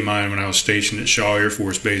buddy of mine when I was stationed at Shaw Air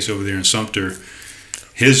Force Base over there in Sumter,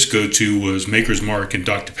 his go-to was Maker's Mark and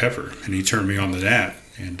Dr. Pepper, and he turned me on to that.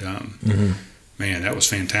 And man, that was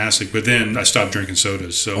fantastic. But then I stopped drinking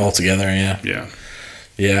sodas. So altogether, yeah.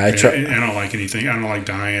 I don't like anything. I don't like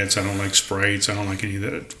diets. I don't like Sprites. I don't like any of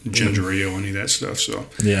that ginger ale, any of that stuff. So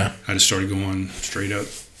I just started going straight up.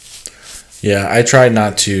 Yeah, I tried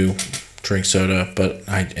not to drink soda, but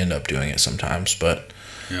I end up doing it sometimes. But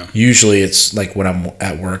usually it's like when I'm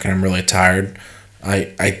at work and I'm really tired,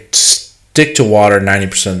 I stick to water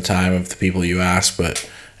 90% of the time of the people you ask, but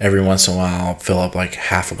every once in a while I'll fill up like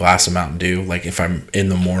half a glass of Mountain Dew, like if I'm in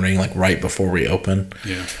the morning, like right before we open.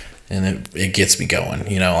 Yeah. And it gets me going,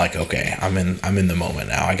 like, okay, I'm in the moment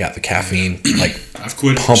now. I got the caffeine, like I've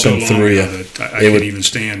quit pumping so long through you. That I can't even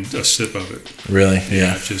stand a sip of it. Really?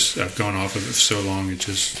 Yeah. I've gone off of it for so long. It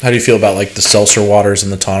just. How do you feel about like the seltzer waters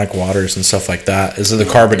and the tonic waters and stuff like that? Is it the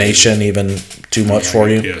carbonation even too much for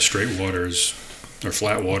you? Yeah, straight waters or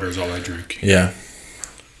flat water is all I drink. Yeah.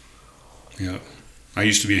 Yeah. I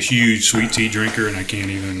used to be a huge sweet tea drinker, and I can't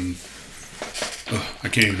even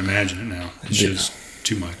imagine it now. It's just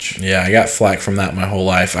too much. Yeah, I got flack from that my whole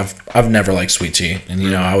life. I've never liked sweet tea, and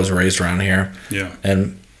I was raised around here. Yeah,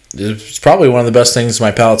 and it's probably one of the best things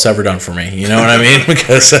my palate's ever done for me. You know what I mean?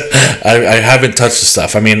 Because I haven't touched the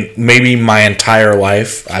stuff. I mean, maybe my entire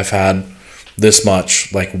life I've had this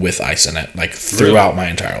much like with ice in it, like throughout my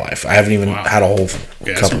entire life. I haven't even had a whole cup of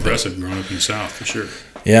it. That's impressive growing up in the South for sure.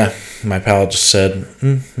 Yeah, my palate just said,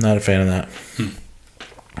 not a fan of that.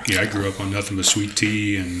 Yeah, I grew up on nothing but sweet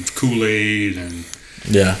tea and Kool-Aid and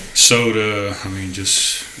soda. I mean, it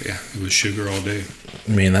was sugar all day.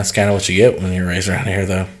 I mean, that's kind of what you get when you're raised around here,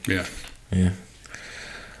 though. Yeah. Yeah.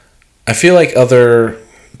 I feel like other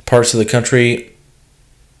parts of the country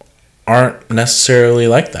aren't necessarily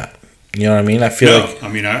like that. You know what I mean? I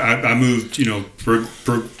moved,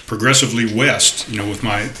 progressively west, with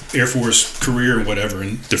my Air Force career and whatever.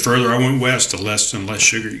 And the further I went west, the less and less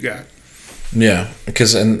sugar you got. Yeah,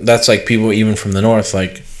 and that's like people even from the north,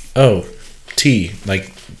 like, oh, tea,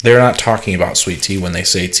 like they're not talking about sweet tea when they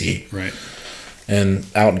say tea. Right. And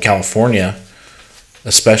out in California,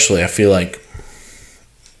 especially, I feel like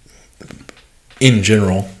in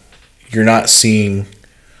general, you're not seeing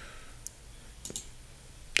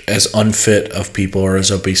as unfit of people or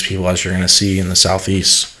as obese people as you're going to see in the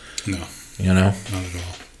Southeast. No. You know? Not at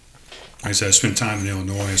all. Like I said, I spent time in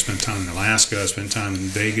Illinois, I spent time in Alaska, I spent time in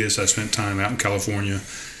Vegas, I spent time out in California.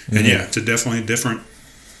 And yeah, it's a definitely different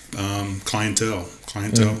clientele.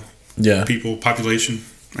 Yeah. People, population,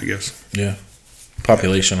 I guess. Yeah.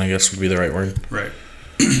 Population, I guess, would be the right word. Right.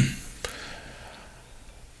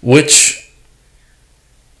 Which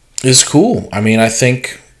is cool. I mean, I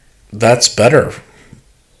think that's better.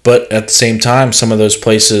 But at the same time, some of those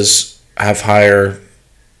places have higher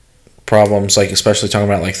problems, like especially talking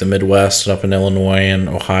about like the Midwest and up in Illinois and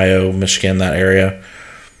Ohio, Michigan, that area.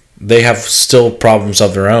 They have still problems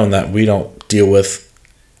of their own that we don't deal with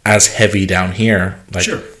as heavy down here. Like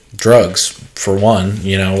sure. Drugs, for one,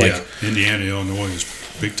 you know. Like, yeah, Indiana, Illinois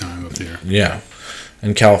is big time up there. Yeah.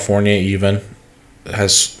 And California even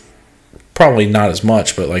has probably not as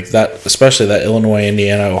much, but like that, especially that Illinois,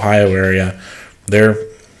 Indiana, Ohio area, their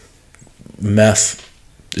meth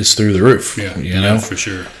is through the roof. Yeah, you know, for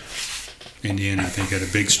sure. Indiana, I think, had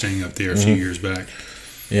a big sting up there a few years back.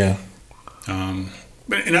 Yeah.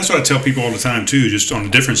 But and that's what I tell people all the time too. Just on a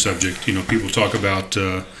different subject, you know, people talk about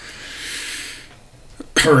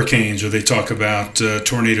hurricanes, or they talk about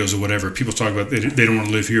tornadoes or whatever. People talk about they don't want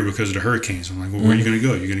to live here because of the hurricanes. I'm like, well, where are you going to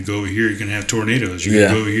go? You're going to go over here, you're going to have tornadoes. You're going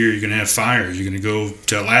to go over here, you're going to have fires. You're going to go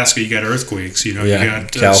to Alaska, you got earthquakes. You know, you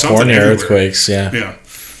got California earthquakes. Yeah.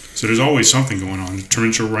 So there's always something going on.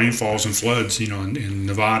 Torrential rainfalls and floods, you know, in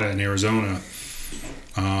Nevada and Arizona.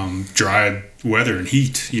 Dry weather and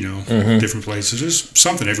heat, you know, different places. There's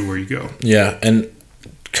something everywhere you go. Yeah, and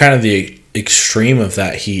kind of the extreme of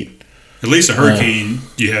that heat. At least a hurricane,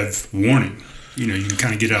 you have warning. You know, you can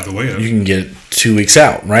kind of get out of the way of it. You can get 2 weeks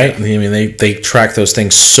out, right? I mean, they track those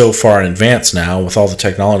things so far in advance now with all the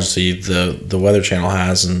technology the Weather Channel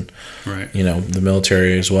has, and you know, the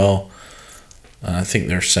military as well. I think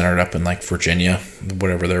they're centered up in like Virginia,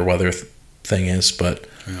 whatever their weather thing is, but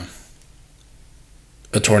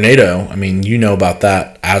a tornado, I mean, you know about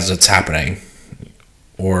that as it's happening.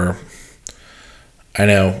 Or I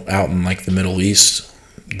know out in like the Middle East,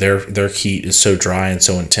 their heat is so dry and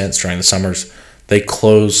so intense during the summers. They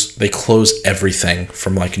close everything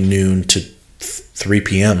from like noon to 3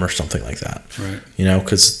 p.m. or something like that. Right. You know,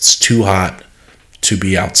 because it's too hot to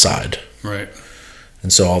be outside. Right.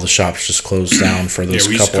 And so all the shops just close down for those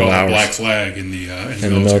couple of hours. Black flag in the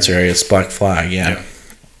military. It's black flag, yeah.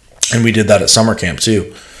 And we did that at summer camp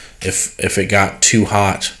too. If it got too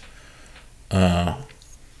hot,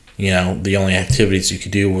 you know, the only activities you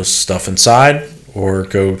could do was stuff inside or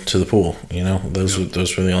go to the pool. You know, those were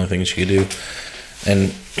the only things you could do. And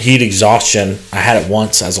heat exhaustion, I had it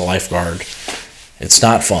once as a lifeguard. It's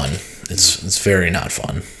not fun. It's very not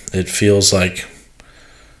fun. It feels like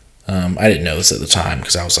I didn't know this at the time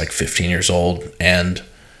because I was like 15 years old, and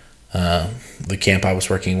the camp I was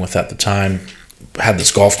working with at the time had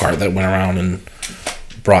this golf cart that went around and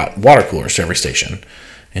brought water coolers to every station.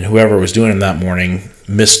 And whoever was doing them that morning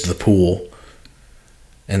missed the pool.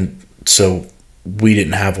 And so we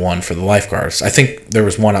didn't have one for the lifeguards. I think there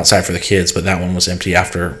was one outside for the kids, but that one was empty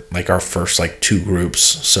after like our first like 2 groups.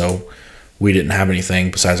 So we didn't have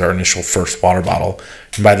anything besides our initial first water bottle.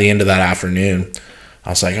 And by the end of that afternoon, I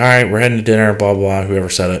was like, all right, we're heading to dinner, blah, blah, whoever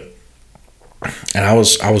said it. And I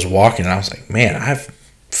was walking, and I was like, man, I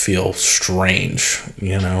feel strange,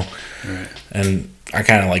 you know? Right. And I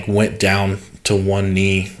kind of like went down to one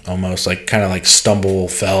knee almost, like kind of like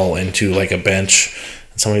fell into like a bench.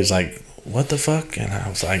 And somebody was like, what the fuck? And I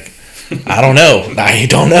was like, I don't know.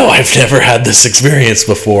 I've never had this experience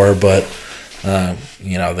before, but,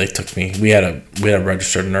 you know, they took me. We had a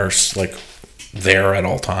registered nurse like there at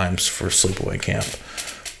all times for sleepaway camp.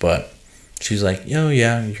 But she's like, yo,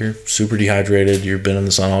 yeah, you're super dehydrated. You've been in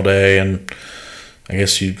the sun all day, and I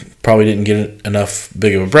guess you probably didn't get enough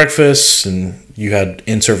big of a breakfast, and you had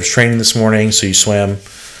in-service training this morning, so you swam,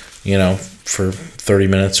 you know, for 30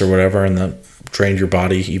 minutes or whatever, and that drained your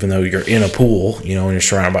body, even though you're in a pool, you know, and you're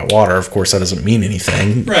surrounded by water. Of course, that doesn't mean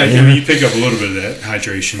anything. Right. I mean, you pick up a little bit of that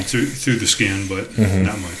hydration through the skin, but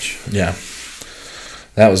not much. Yeah.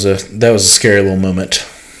 That was a scary little moment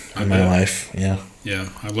in my life. Yeah. Yeah,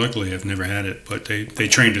 I luckily have never had it, but they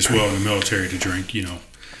trained us well in the military to drink, you know.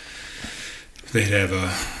 They'd have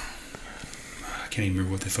I can't even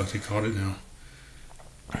remember what the fuck they called it now.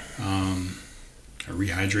 A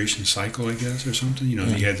rehydration cycle, I guess, or something. You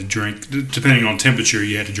had to drink, depending on temperature,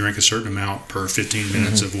 you had to drink a certain amount per 15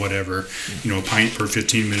 minutes of whatever. A pint per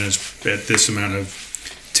 15 minutes at this amount of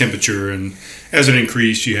temperature, and as it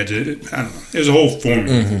increased, you had to. I don't know. There's a whole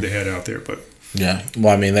formula they had out there, but yeah.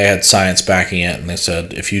 Well, I mean, they had science backing it, and they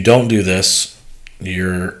said if you don't do this,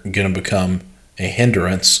 you're going to become a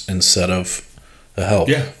hindrance instead of a help.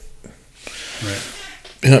 Yeah. Right.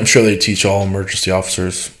 And I'm sure they teach all emergency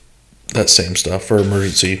officers that same stuff, or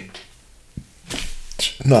emergency,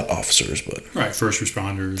 not officers, but right, first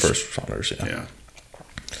responders. First responders, yeah. Yeah.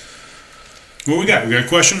 What we got? We got a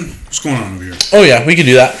question? What's going on over here? Oh yeah, we can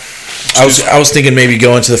do that. I was thinking maybe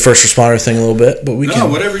go into the first responder thing a little bit, but we can. No,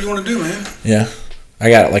 whatever you want to do, man. Yeah,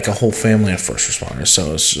 I got like a whole family of first responders,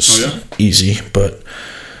 so it's just easy. But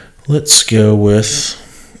let's go with.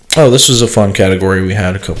 Oh, this was a fun category we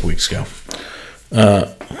had a couple weeks ago.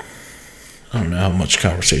 I don't know how much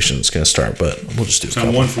conversation it's going to start, but we'll just do it.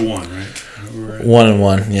 So 1 for 1, right? 1 and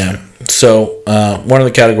 1, yeah. So one of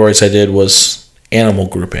the categories I did was animal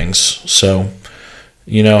groupings. So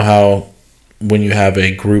you know how when you have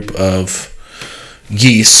a group of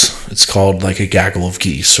geese, it's called like a gaggle of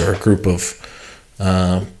geese, or a group of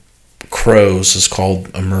crows is called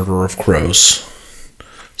a murder of crows.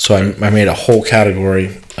 So I made a whole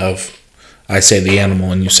category of, I say the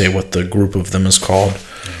animal and you say what the group of them is called.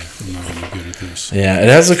 Yeah, I'm not going to be good at this. Yeah, it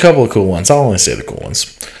has a couple of cool ones. I'll only say the cool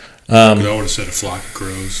ones. I would have said a flock of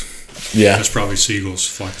crows. Yeah. That's probably seagulls,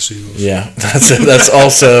 flock of seagulls. Yeah, that's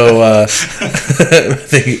also, I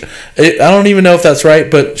don't even know if that's right,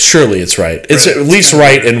 but surely it's right. It's at least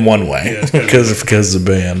right in one way, because of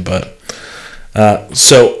the band. But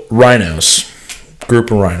so, rhinos, group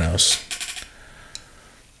of rhinos.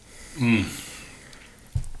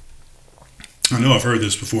 I know I've heard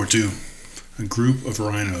this before too. A group of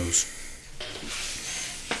rhinos.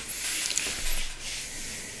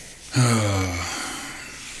 A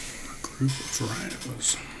group of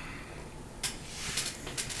rhinos.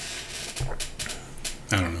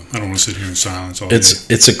 I don't know. I don't want to sit here in silence all day.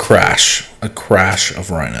 It's a crash of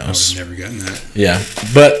rhinos. I've never gotten that. Yeah,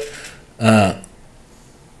 but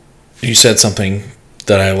you said something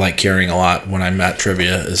that I like hearing a lot when I'm at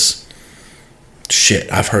trivia is,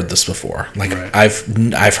 shit, I've heard this before. Like, right.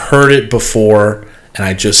 I've heard it before, and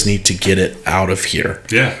I just need to get it out of here.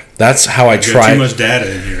 Yeah. That's how I try. Too much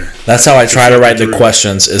data in here. That's how I try to write the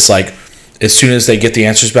questions. Is like, as soon as they get the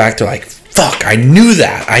answers back, they're like, fuck, I knew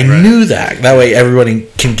that. I knew that. That way everybody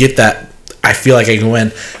can get that. I feel like I can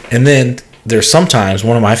win. And then there's sometimes,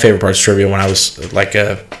 one of my favorite parts of trivia when I was like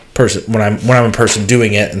a person, when I'm a person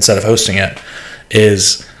doing it instead of hosting it,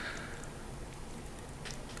 is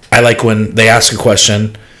I like when they ask a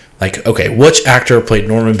question like, okay, which actor played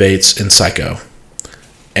Norman Bates in Psycho?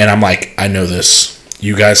 And I'm like, I know this.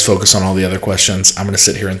 You guys focus on all the other questions. I'm going to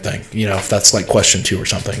sit here and think, if that's like question 2 or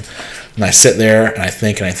something. And I sit there and I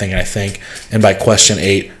think and I think and I think. And by question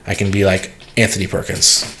 8, I can be like Anthony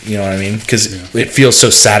Perkins. You know what I mean? Because it feels so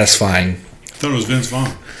satisfying. I thought it was Vince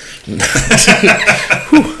Vaughn.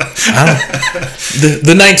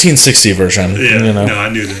 The 1960 version. Yeah, no, I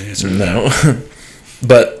knew the answer. No.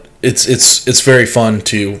 But it's very fun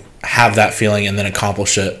to have that feeling and then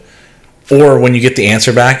accomplish it. Or when you get the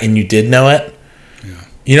answer back and you did know it,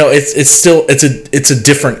 it's a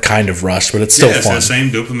different kind of rush, but it's still fun. It's that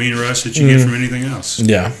same dopamine rush that you get from anything else.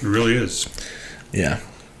 Yeah, it really is. Yeah.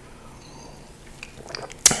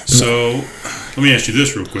 So let me ask you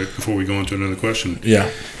this real quick before we go into another question. Yeah.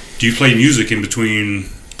 Do you play music in between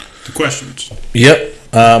the questions? Yep.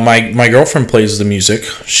 My girlfriend plays the music.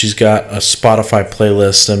 She's got a Spotify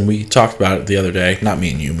playlist, and we talked about it the other day. Not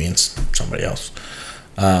me and you, me and somebody else.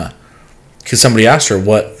 Because somebody asked her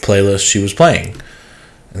what playlist she was playing.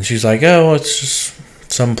 And she's like, oh, it's just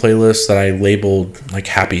some playlist that I labeled like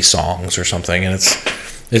happy songs or something. And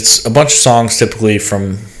it's a bunch of songs typically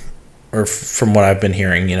from what I've been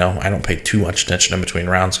hearing. I don't pay too much attention in between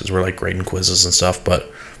rounds because we're like grading quizzes and stuff. But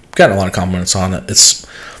I've gotten a lot of compliments on it. It's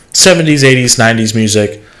 70s, 80s, 90s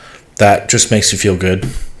music that just makes you feel good.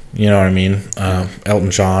 You know what I mean? Elton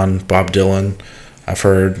John, Bob Dylan. I've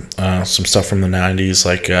heard some stuff from the 90s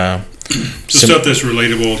like... stuff that's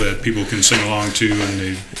relatable that people can sing along to, and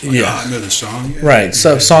they I know this song. Yeah. Right.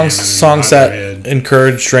 So songs that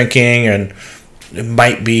encourage drinking, and it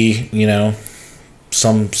might be,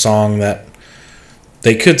 some song that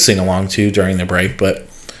they could sing along to during the break, but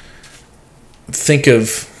think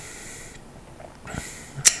of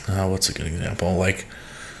what's a good example? Like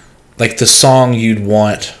the song you'd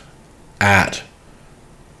want at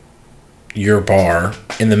your bar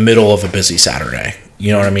in the middle of a busy Saturday.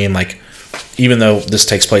 You know what I mean? Like, even though this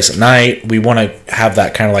takes place at night, we want to have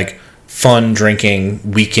that kind of like fun drinking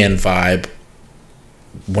weekend vibe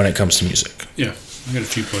when it comes to music. Yeah, I got a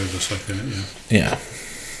few playlists like that. Yeah,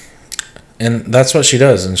 and that's what she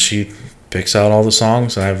does, and she picks out all the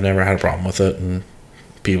songs, and I've never had a problem with it, and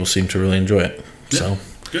people seem to really enjoy it. Yeah, so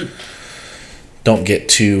good. Don't get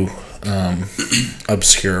too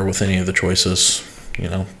obscure with any of the choices.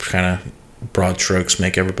 Kind of broad strokes,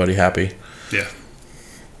 make everybody happy. Yeah.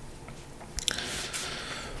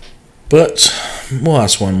 But we'll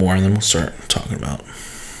ask one more, and then we'll start talking about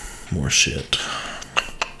more shit.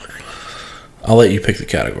 I'll let you pick the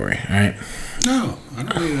category, all right? No, I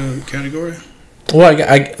don't need a category. Well,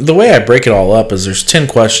 the way I break it all up is there's 10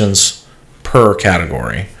 questions per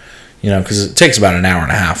category, because it takes about an hour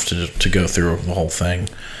and a half to go through the whole thing.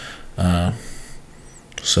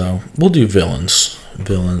 So we'll do villains.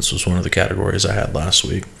 Villains was one of the categories I had last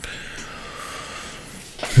week.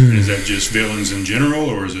 Is that just villains in general,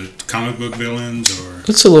 or is it comic book villains, or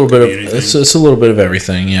it's a little bit of it's a little bit of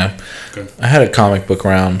everything. Yeah. Okay. I had a comic book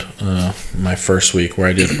round my first week where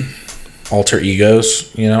I did alter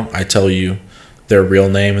egos. I tell you their real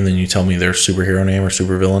name, and then you tell me their superhero name or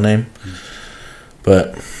supervillain name.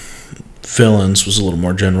 But villains was a little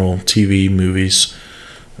more general: TV, movies,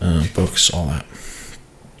 books, all that.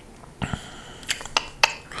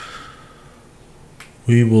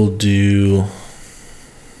 We will do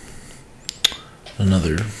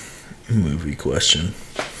another movie question.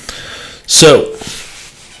 So,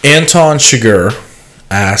 Anton Chigurh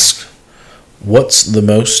asked, what's the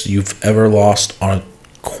most you've ever lost on a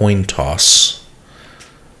coin toss?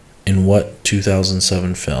 In what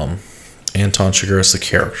 2007 film? Anton Chigurh is the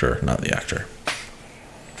character, not the actor.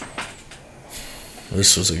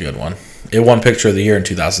 This was a good one. It won Picture of the Year in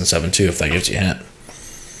 2007 too, if that gives you a hint.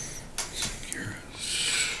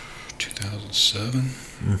 2007?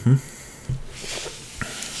 Mm-hmm.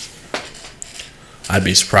 I'd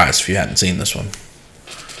be surprised if you hadn't seen this one.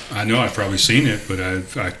 I know I've probably seen it, but I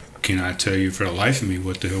cannot tell you for the life of me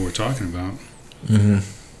what the hell we're talking about. Mm-hmm.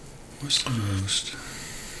 What's the most?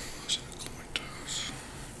 What's in a coin toss?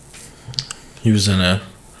 He was in a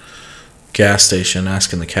gas station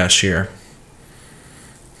asking the cashier.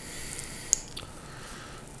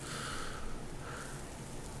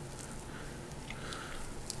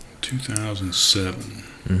 In 2007.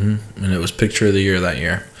 Mm-hmm. And it was Picture of the Year that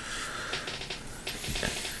year.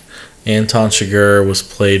 Anton Chigurh was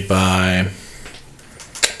played by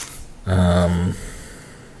oh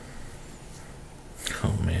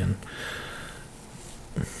man.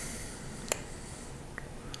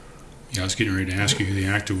 Yeah, I was getting ready to ask you who the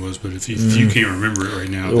actor was, but if you can't remember it right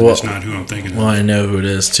now, then it's not who I'm thinking of. Well, I know who it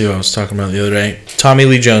is too. I was talking about it the other day. Tommy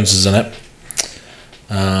Lee Jones is in it.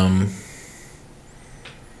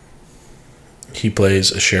 He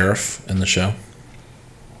plays a sheriff in the show.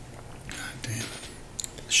 God damn.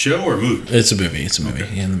 Show or movie? It's a movie.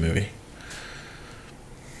 Okay. In the movie.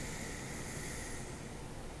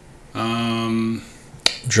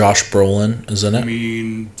 Josh Brolin is in it. I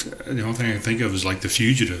mean, the only thing I can think of is like The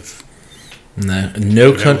Fugitive. That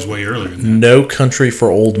was way earlier than that. No Country for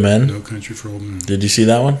Old Men. No Country for Old Men. Did you see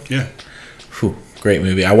that one? Yeah. Whew, great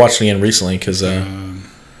movie. I watched it again recently because... the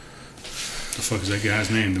fuck is that guy's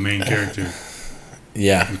name? The main character.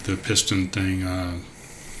 Yeah. With the piston thing. What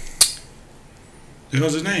the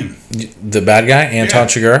hell's his name? The bad guy? Anton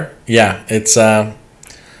Chigurh? Yeah. It's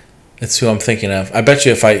who I'm thinking of. I bet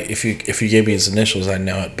you if you gave me his initials, I'd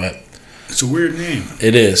know it, but... It's a weird name.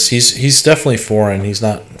 It is. He's definitely foreign. He's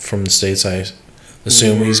not from the States, I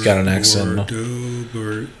assume. He's got an accent.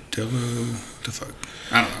 The fuck?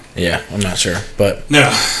 I don't know. Yeah, I'm not sure. But no.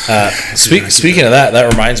 Speaking of that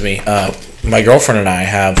reminds me, my girlfriend and I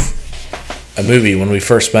have a movie. When we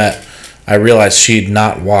first met, I realized she'd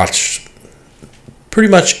not watched pretty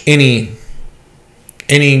much any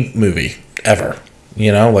movie ever.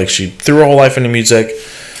 Like she threw her whole life into music.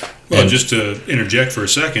 Well, just to interject for a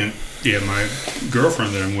second, yeah, my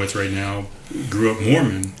girlfriend that I'm with right now grew up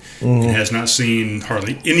Mormon and has not seen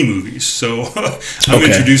hardly any movies. So I'm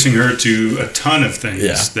introducing her to a ton of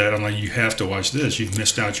things that I'm like, you have to watch this. You've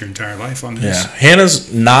missed out your entire life on this. Yeah,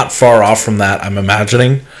 Hannah's not far off from that, I'm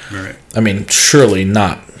imagining. Right. I mean, surely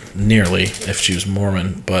not nearly if she was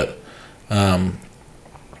Mormon, but I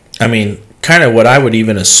mean, kind of what I would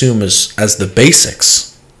even assume is as the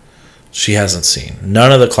basics she hasn't seen.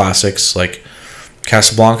 None of the classics like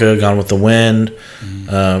Casablanca, Gone with the Wind,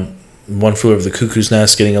 One Flew Over the Cuckoo's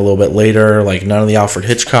Nest getting a little bit later, like none of the Alfred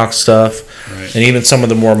Hitchcock stuff. Right. And even some of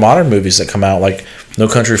the more modern movies that come out, like No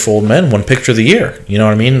Country for Old Men, won Picture of the Year. You know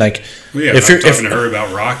what I mean? Like, well, yeah, if you're talking to her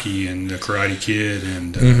about Rocky and the Karate Kid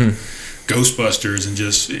and Ghostbusters and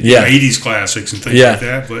just Yeah. 80s classics and things Yeah. like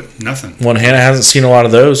that, but nothing. Well, Hannah hasn't seen a lot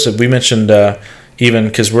of those. We mentioned even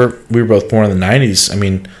because we were both born in the 90s. I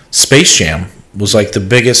mean, Space Jam was like the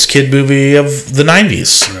biggest kid movie of the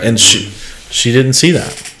 90s, Right. and she didn't see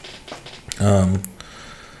that.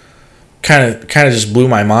 Kind of just blew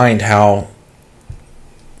my mind how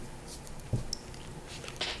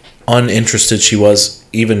uninterested she was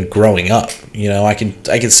even growing up. You know, I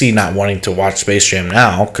can see not wanting to watch Space Jam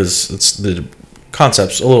now because the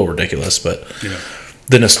concept's a little ridiculous, but Yeah.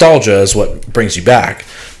 the nostalgia is what brings you back.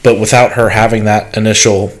 But without her having that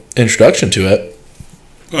initial introduction to it,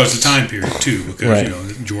 Well, it's a time period too, because Right. you know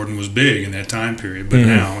Jordan was big in that time period. But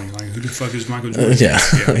now, you're like, who the fuck is Michael Jordan? yeah,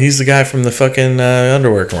 he's the guy from the fucking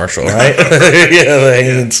underwear commercial, right? Yeah, the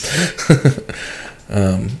hands.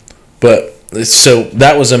 But so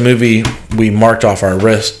that was a movie we marked off our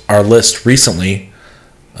list recently.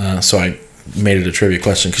 So I made it a trivia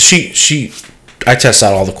question because I test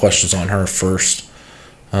out all the questions on her first,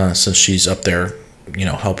 since she's up there,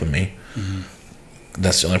 helping me. Mm-hmm.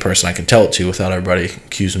 That's the only person I can tell it to without everybody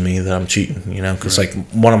accusing me that I'm cheating, because Right. like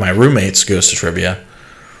one of my roommates goes to trivia,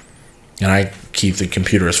 and I keep the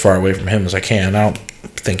computer as far away from him as I can. I don't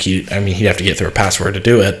think he'd have to get through a password to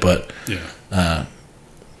do it, but Yeah. I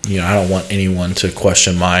don't want anyone to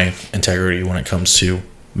question my integrity when it comes to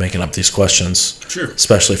making up these questions. Sure.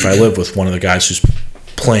 Especially if I live with one of the guys who's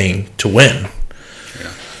playing to win. Yeah.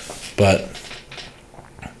 But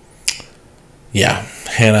yeah,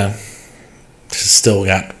 Hannah has still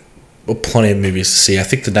got plenty of movies to see. I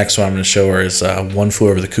think the next one I'm going to show her is One Flew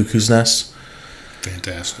Over the Cuckoo's Nest.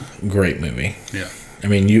 Fantastic. Great movie. Yeah. I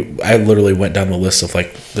mean, I literally went down the list of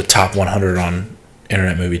like the top 100 on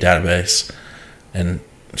Internet Movie Database, and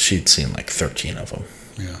she'd seen like 13 of them.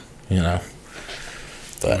 Yeah.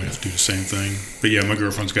 But I have to do the same thing. But yeah, my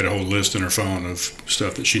girlfriend's got a whole list in her phone of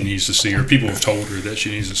stuff that she needs to see, or people have told her that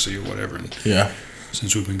she needs to see, or whatever. And yeah.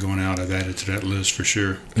 since we've been going out, I've added to that list for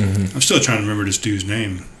sure. Mm-hmm. I'm still trying to remember this dude's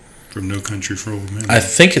name from No Country for Old Men. I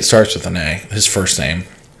think it starts with an A, his first name.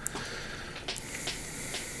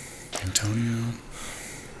 Antonio?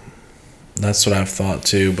 That's what I've thought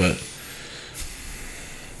too, but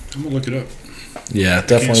I'm going to look it up. yeah,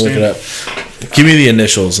 definitely look it up. Give me the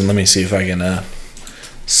initials and let me see if I can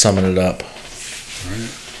summon it up. All right.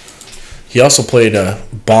 He also played a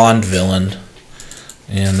Bond villain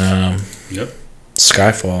in Yep.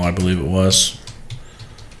 Skyfall, I believe it was.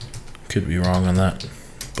 Could be wrong on that,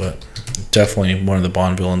 but definitely one of the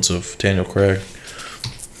Bond villains of Daniel Craig.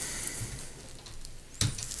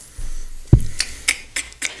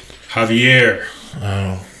 Javier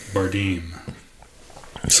Oh, Bardem.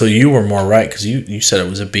 so you were more right because you said it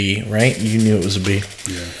was a B, right? You knew it was a B.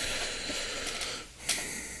 Yeah.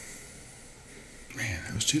 Man,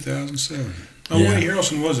 that was 2007. Oh, Yeah. Woody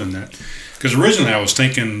Harrelson was in that. Because originally I was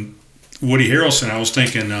thinking Woody Harrelson. I was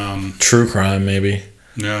thinking, True crime, maybe.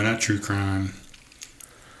 no, not true crime.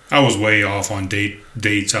 I was way off on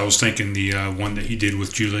dates. I was thinking the one that he did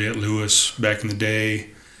with Juliette Lewis back in the day.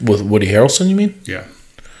 With Woody Harrelson, you mean? Yeah.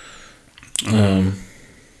 You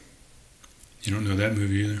don't know that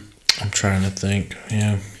movie either? I'm trying to think.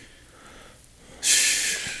 Yeah.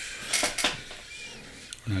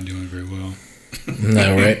 We're not doing very well.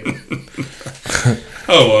 No, right?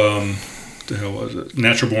 What the hell was it?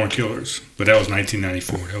 Natural Born Killers. But that was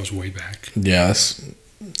 1994. That was way back. Yeah, that's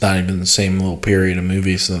not even the same little period of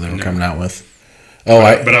movies that they were No. coming out with.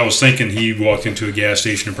 But I was thinking he walked into a gas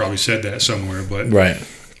station and probably said that somewhere, but Right.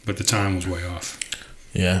 but the time was way off.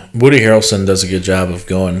 Yeah. Woody Harrelson does a good job of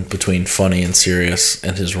going between funny and serious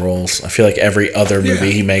in his roles. I feel like every other movie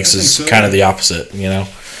Yeah, he makes I think is so. kind of the opposite,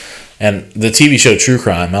 And the TV show True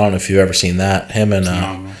Crime, I don't know if you've ever seen that. Him and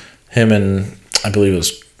I believe it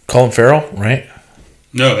was Colin Farrell, right?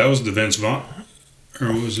 No, that was the Vince Vaughn.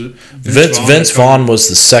 Or was it? Vince Vaughn was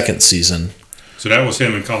the second season. So that was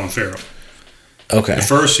him and Colin Farrell. Okay. The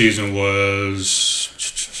first season was...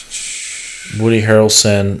 Woody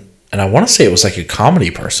Harrelson, and I want to say it was like a comedy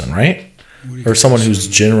person, right? Woody Or someone who's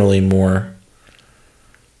Harrelson. generally more...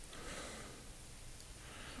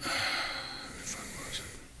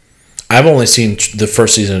 I've only seen the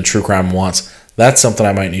first season of True Crime once. That's something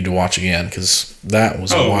I might need to watch again because that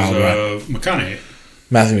was a wild ride. it was McConaughey.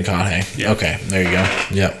 Matthew McConaughey. Yeah. Okay, there you go.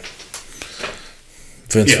 Yep.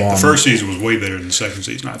 Vince Yeah, Vaughn. the first season was way better than the second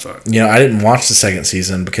season, I thought. I didn't watch the second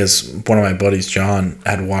season because one of my buddies, John,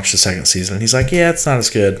 had watched the second season. He's like, yeah, it's not as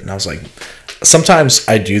good. And I was like, sometimes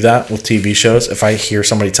I do that with TV shows. If I hear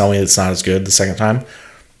somebody tell me it's not as good the second time,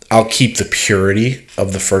 I'll keep the purity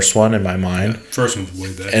of the first one in my mind. Yeah, first one was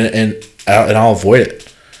way better. And I'll avoid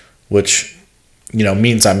it, which,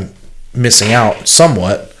 means I'm missing out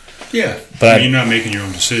somewhat. Yeah, But you're not making your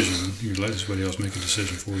own decision. You're letting somebody else make a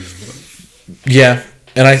decision for you. But. Yeah,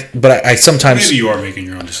 and I sometimes Maybe you are making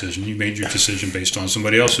your own decision. You made your decision based on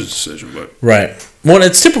somebody else's decision, but right. Well,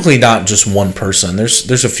 it's typically not just one person.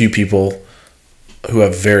 There's a few people who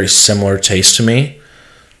have very similar taste to me,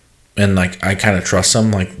 and like I kind of trust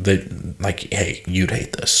them. Hey, you'd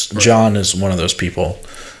hate this. Right. John is one of those people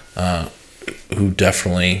who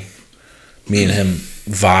definitely, me and him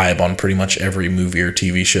vibe on pretty much every movie or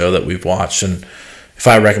TV show that we've watched, and if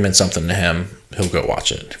I recommend something to him, he'll go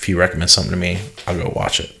watch it. If he recommends something to me, I'll go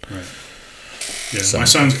watch it. Right. Yeah, so. My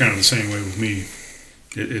son's kind of the same way with me.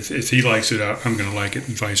 If he likes it, I'm going to like it,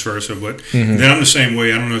 and vice versa. But then I'm the same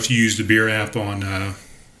way. I don't know if you use the beer app on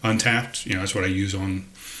Untapped. That's what I use on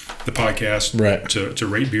the podcast to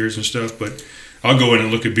rate beers and stuff. But I'll go in and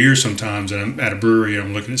look at beers sometimes, and I'm at a brewery and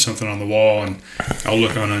I'm looking at something on the wall, and I'll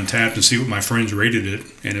look on Untapped and see what my friends rated it.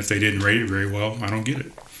 And if they didn't rate it very well, I don't get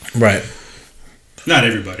it. Right. Not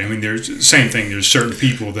everybody. I mean, there's the same thing. There's certain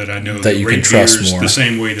people that I know that you rate can trust beers more. The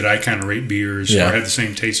same way that I kind of rate beers, or have the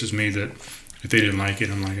same taste as me. That if they didn't like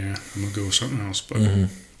it, I'm like, I'm gonna go with something else. But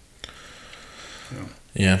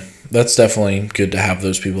yeah, that's definitely good to have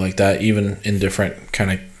those people like that, even in different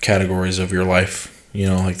kind of categories of your life.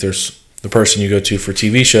 Like there's the person you go to for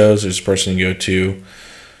TV shows. There's the person you go to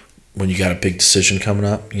when you got a big decision coming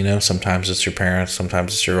up. Sometimes it's your parents.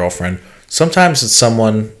 Sometimes it's your girlfriend. Sometimes it's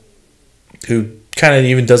someone who kind of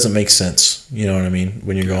even doesn't make sense, you know what I mean,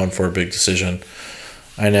 when you're going for a big decision.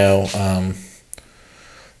 I know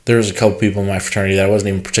there was a couple people in my fraternity that I wasn't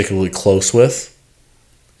even particularly close with,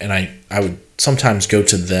 and I would sometimes go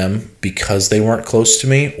to them because they weren't close to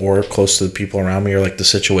me or close to the people around me or like the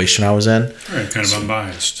situation I was in. Right, kind of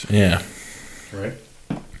unbiased. Yeah. Right.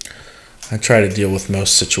 I try to deal with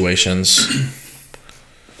most situations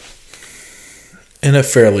in a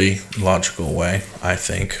fairly logical way, I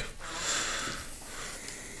think.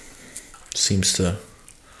 Seems to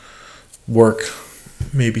work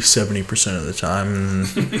maybe 70% of the time, and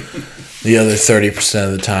the other 30%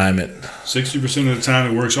 of the time 60% of the time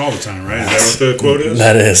it works all the time, right? Is that what the quote is?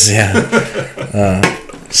 That is, yeah.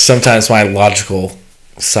 Sometimes my logical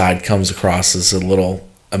side comes across as a little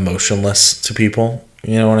emotionless to people,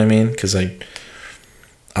 you know what I mean? Because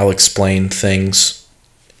I'll explain things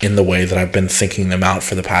in the way that I've been thinking them out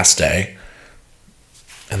for the past day,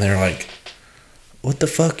 and they're like, what the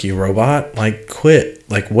fuck, you robot? Like, quit.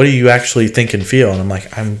 Like, what do you actually think and feel? And I'm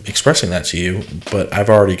like, I'm expressing that to you, but I've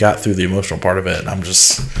already got through the emotional part of it, and I'm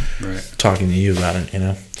just talking to you about it, I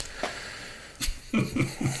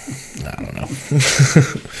don't know.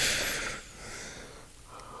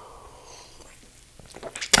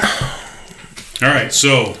 All right,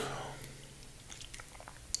 so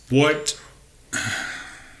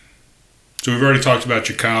So we've already talked about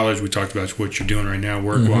your college. We talked about what you're doing right now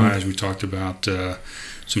work-wise. We talked about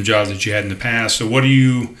some jobs that you had in the past. So what do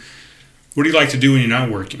you like to do when you're not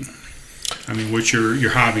working? I mean, what's your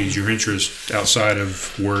hobbies, your interests outside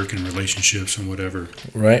of work and relationships and whatever?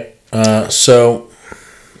 Right. So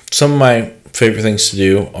some of my favorite things to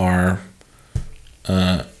do are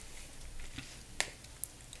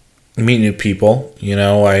meet new people.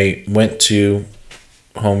 I went to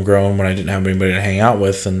Homegrown when I didn't have anybody to hang out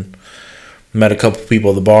with, and met a couple people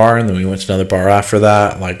at the bar, and then we went to another bar after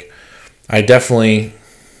that. Like, I definitely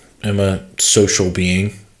am a social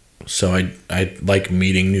being, so I like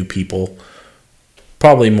meeting new people,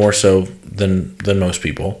 probably more so than most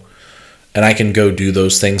people. And I can go do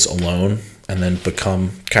those things alone and then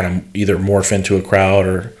become kind of either morph into a crowd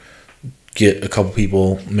or get a couple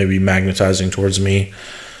people maybe magnetizing towards me.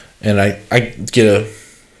 And I get a,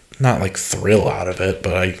 not like thrill out of it,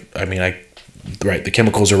 but I mean, the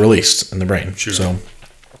chemicals are released in the brain. Sure. So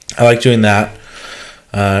I like doing that.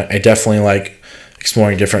 I definitely like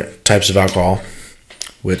exploring different types of alcohol,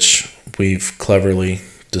 which we've cleverly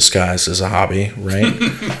disguised as a hobby, right?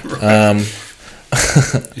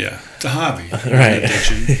 Yeah, it's a hobby. Right.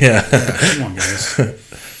 Yeah. Come on, guys.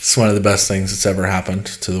 It's one of the best things that's ever happened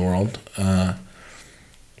to the world.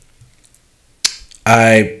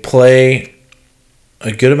 I play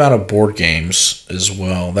a good amount of board games as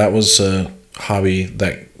well. That was a hobby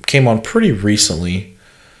that came on pretty recently,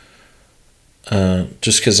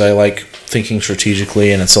 just because I like thinking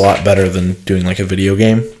strategically, and it's a lot better than doing like a video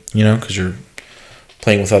game, because you're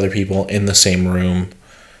playing with other people in the same room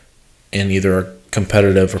in either a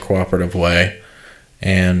competitive or cooperative way.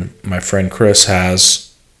 And my friend Chris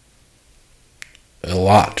has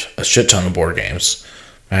a shit ton of board games.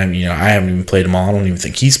 And I haven't even played them all. I don't even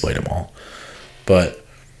think he's played them all. But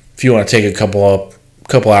if you want to take a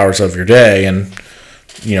couple hours of your day and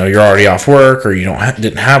you're already off work, or you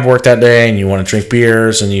didn't have work that day, and you want to drink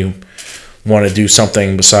beers, and you want to do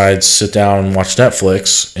something besides sit down and watch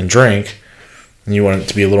Netflix and drink, and you want it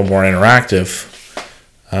to be a little more interactive,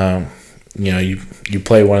 you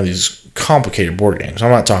play one of these complicated board games.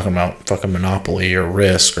 I'm not talking about fucking Monopoly or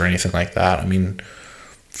Risk or anything like that. I mean,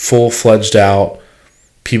 full-fledged out,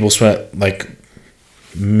 people spent like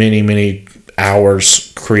many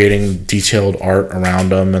hours creating detailed art around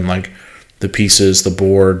them and like the pieces, the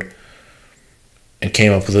board, and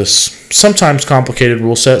came up with this sometimes complicated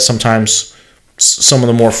rule set. Sometimes some of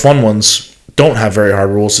the more fun ones don't have very hard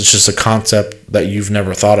rules. It's just a concept that you've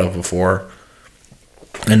never thought of before,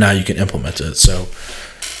 and now you can implement it. So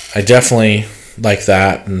I definitely like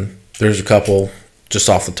that, and there's a couple just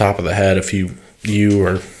off the top of the head. If you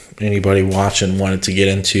or anybody watching wanted to get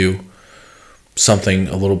into something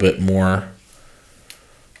a little bit more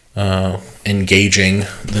engaging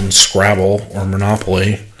than Scrabble or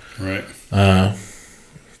Monopoly, right?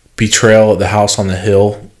 Betrayal at the House on the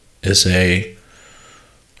Hill is a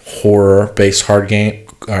horror-based hard game,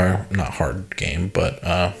 or not hard game,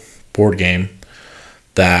 but board game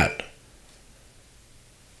that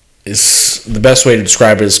is, the best way to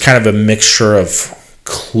describe it is kind of a mixture of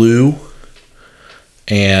Clue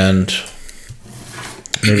and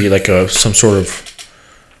maybe like some sort of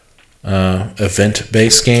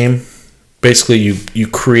event-based game. Basically, you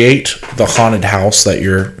create the haunted house that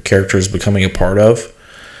your character is becoming a part of.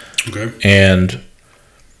 Okay. And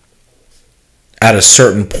at a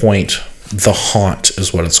certain point, the haunt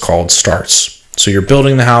is what it's called, starts. So you're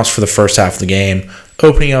building the house for the first half of the game,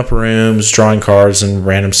 opening up rooms, drawing cards, and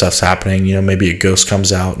random stuff's happening. Maybe a ghost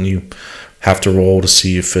comes out and you have to roll to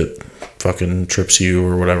see if it fucking trips you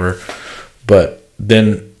or whatever. But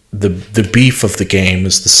then the beef of the game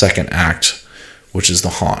is the second act, which is the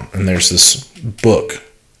haunt. And there's this book.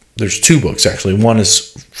 There's two books, actually. One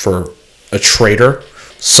is for a traitor.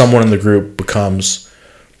 Someone in the group becomes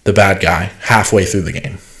the bad guy halfway through the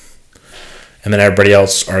game. And then everybody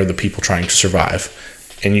else are the people trying to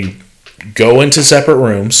survive. And you go into separate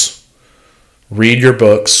rooms, read your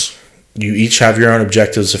books. You each have your own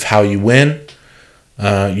objectives of how you win.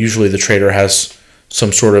 Usually the traitor has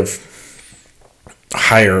some sort of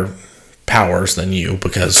higher powers than you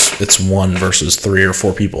because it's 1 versus 3 or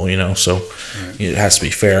 4 people, so it has to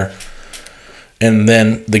be fair. And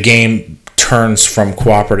then the game turns from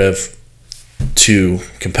cooperative to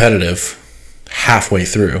competitive halfway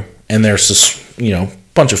through. And there's this,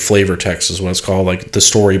 bunch of flavor text is what it's called, like the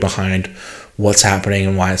story behind what's happening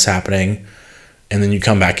and why it's happening. And then you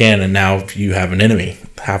come back in and now you have an enemy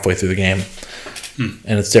halfway through the game.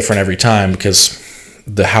 And it's different every time because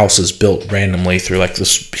the house is built randomly through like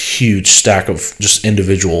this huge stack of just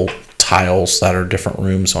individual tiles that are different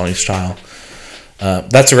rooms on each tile.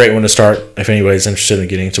 That's a great one to start if anybody's interested in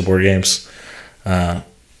getting into board games. But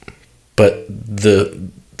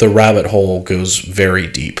the rabbit hole goes very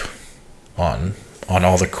deep on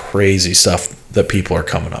all the crazy stuff that people are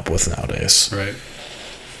coming up with nowadays. Right.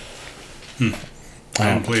 I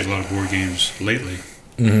haven't played a lot of board games lately.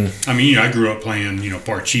 Mm-hmm. I mean, I grew up playing,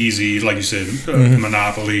 Parcheesi, like you said,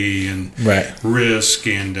 Monopoly and Risk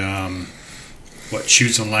and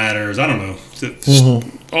Chutes and Ladders. I don't know.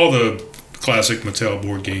 All the classic Mattel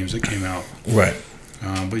board games that came out. Right.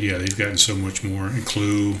 But yeah, they've gotten so much more. And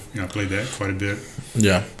Clue, I played that quite a bit.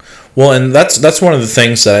 Yeah. Well, and that's one of the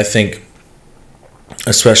things that I think,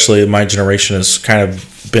 especially my generation, has kind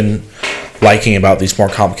of been liking about these more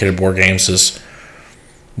complicated board games is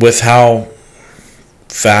with how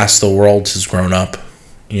fast the world has grown up,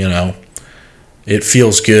 it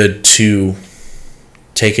feels good to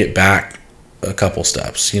take it back a couple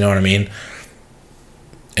steps, you know what I mean?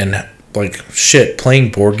 And like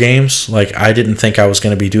playing board games, like I didn't think I was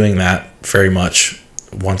going to be doing that very much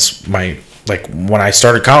once when I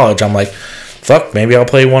started college. I'm like, fuck, maybe I'll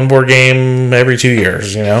play one board game every 2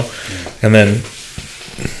 years, And then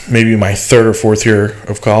maybe my 3rd or 4th year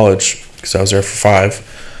of college, because I was there for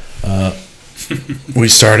 5, we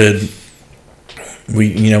started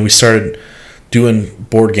doing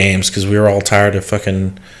board games because we were all tired of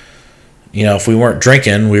fucking, if we weren't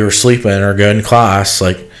drinking, we were sleeping or going to class.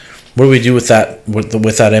 Like, what do we do with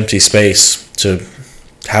that empty space to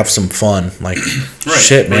have some fun? Like, right.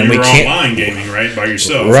 Shit, man, we can't online gaming, right, by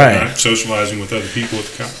yourself, right? Not socializing with other people at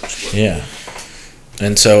the couch. Yeah,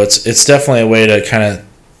 and so it's definitely a way to kind of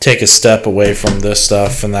take a step away from this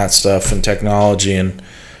stuff and that stuff and technology and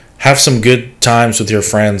have some good times with your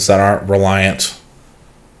friends that aren't reliant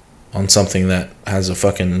on something that has a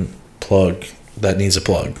fucking plug that needs a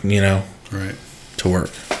plug, right, to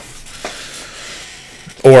work.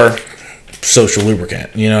 Or social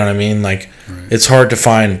lubricant, you know what I mean? Like, Right. It's hard to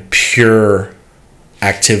find pure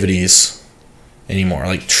activities anymore,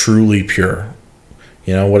 like truly pure.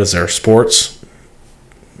 You know, what is there? Sports,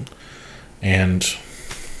 and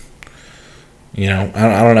you know,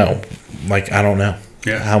 I don't know. Like, I don't know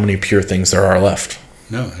how many pure things there are left.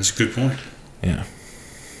 No, that's a good point. Yeah.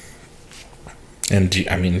 And do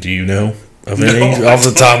you know of any off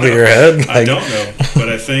the top of your head? Like, I don't know, but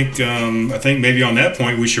I think maybe on that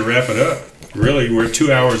point we should wrap it up. Really, we're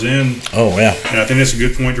 2 hours in. Oh yeah. And I think that's a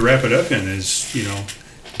good point to wrap it up in. Is, you know,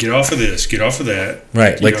 get off of this, get off of that.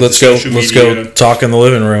 Right. You like, know, let's go talk in the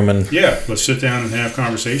living room and let's sit down and have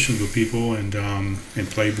conversations with people and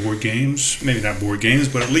play board games. Maybe not board games,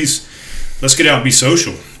 but at least let's get out and be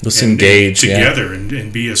social. Let's engage together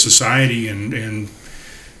and be a society and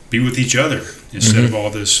be with each other instead of all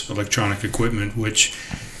this electronic equipment, which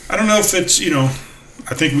I don't know if it's, you know,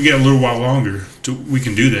 I think we get a little while longer we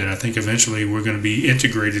can do that. I think eventually we're going to be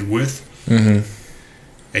integrated with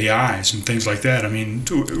AIs and things like that. I mean,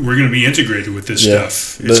 we're going to be integrated with this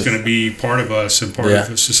stuff. It's going to be part of us and part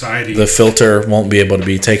of society. The filter won't be able to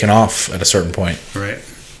be taken off at a certain point. Right.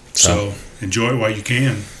 So enjoy it while you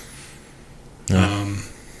can.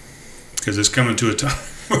 Because it's coming to a time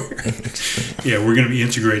where, we're going to be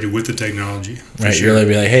integrated with the technology. Right. Sure. You're going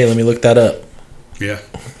to be like, hey, let me look that up. Yeah.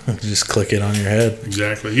 Just click it on your head.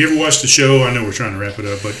 Exactly. You ever watch the show? I know we're trying to wrap it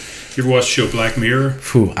up, but you ever watch the show Black Mirror?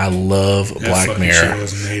 Whew, I love Black Mirror. Show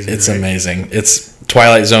is amazing. It's amazing. It's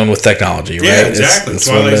Twilight Zone with technology, right? Yeah, exactly. It's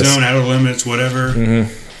Twilight Zone, Outer Limits, whatever.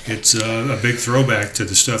 It's a big throwback to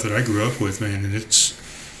the stuff that I grew up with, man, and it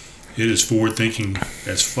is forward thinking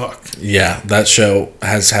as fuck. Yeah, that show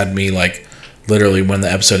has had me, like, literally when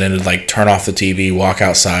the episode ended, like, turn off the TV, walk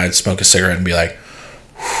outside, smoke a cigarette, and be like,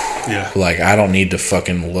 yeah, like, I don't need to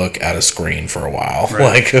fucking look at a screen for a while.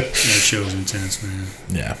 Right. Like, that show's intense, man.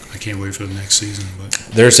 Yeah, I can't wait for the next season. But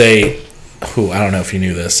there's I don't know if you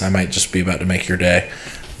knew this. I might just be about to make your day.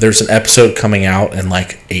 There's an episode coming out in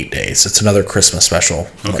like 8 days. It's another Christmas special.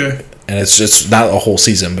 Okay. And it's just not a whole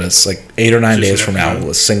season, but it's like 8 or 9 days from now.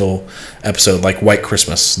 A single episode, like White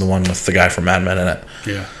Christmas, the one with the guy from Mad Men in it.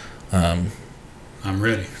 Yeah. I'm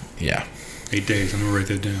ready. Yeah. 8 days. I'm going to write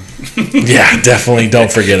that down. Yeah, definitely.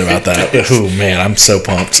 Don't forget about that. Oh, man, I'm so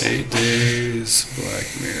pumped. 8 days, Black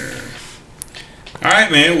Mirror. All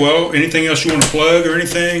right, man. Well, anything else you want to plug or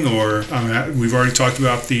anything? Or we've already talked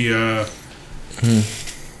about the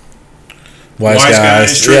Wise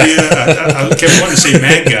Guys trivia. I kept wanting to say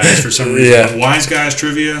Mad Guys for some reason. Yeah. Wise Guys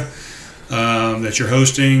trivia that you're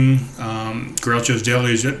hosting. Groucho's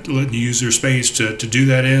Deli is letting you use their space to do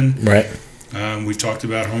that in. Right. We've talked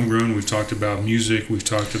about homegrown. We've talked about music. We've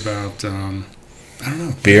talked about, I don't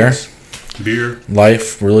know. Beer.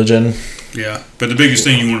 Life, religion. Yeah. But the biggest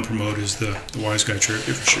thing you want to promote is the Wise Guy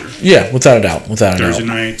trivia for sure. Yeah, without a doubt. Thursday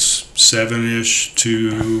nights, 7-ish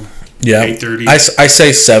to 8:30. I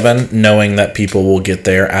say 7, knowing that people will get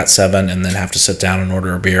there at 7 and then have to sit down and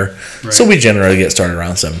order a beer. Right. So we generally get started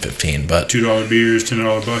around 7:15. But $2 beers,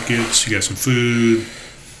 $10 buckets. You got some food.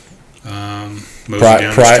 Down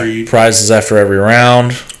the street. Prizes after every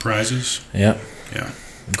round. Prizes. Yeah. Yeah.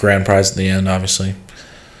 Grand prize at the end, obviously.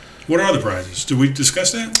 What are the prizes? Did we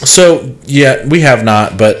discuss that? So, yeah, we have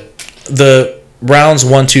not, but the rounds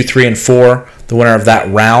 1, 2, 3, and 4, the winner of that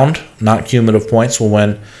round, not cumulative points, will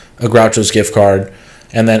win a Groucho's gift card.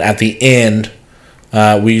 And then at the end,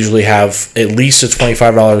 we usually have at least a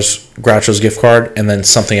 $25 Groucho's gift card and then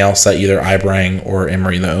something else that either I bring or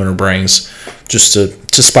Emery, the owner, brings just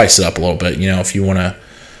to spice it up a little bit. You know, if you want to,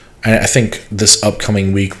 I think this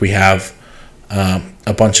upcoming week we have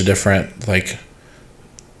a bunch of different like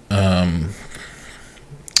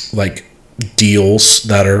deals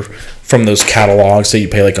that are from those catalogs that you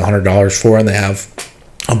pay like $100 for, and they have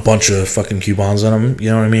a bunch of fucking coupons in them. You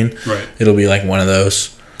know what I mean? Right. It'll be like one of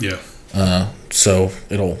those. Yeah. So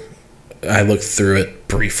I looked through it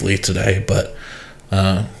briefly today, but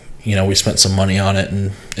we spent some money on it,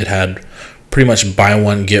 and it had pretty much buy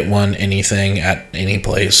one, get one, anything at any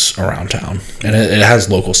place around town. And it has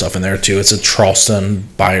local stuff in there too. It's a Charleston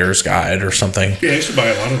buyer's guide or something. Yeah, I used to buy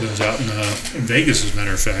a lot of those out in Vegas, as a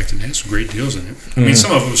matter of fact, and they had some great deals in it. I mean,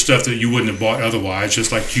 some of it was stuff that you wouldn't have bought otherwise,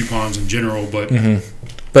 just like coupons in general, but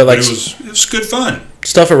like, it was good fun.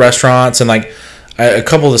 Stuff at restaurants, and like a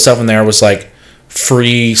couple of the stuff in there was like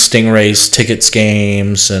free Stingrays tickets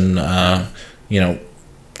games and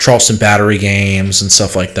Charleston Battery games and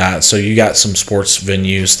stuff like that. So you got some sports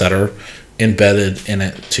venues that are embedded in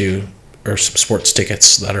it too, or some sports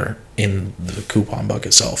tickets that are in the coupon book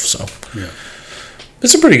itself. So yeah,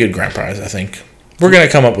 it's a pretty good grand prize, I think. We're going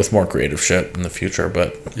to come up with more creative shit in the future,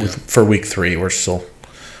 but for week 3, we're still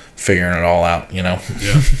figuring it all out, Yeah,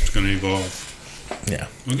 it's going to evolve. Yeah.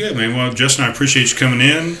 Well, good, man. Well, Justin, I appreciate you coming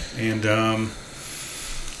in, and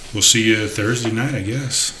we'll see you Thursday night, I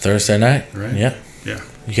guess. Thursday night? Right? Yeah. Yeah.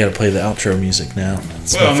 You got to play the outro music now.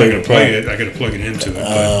 Well, I'm not going to play it. I got to plug it into it.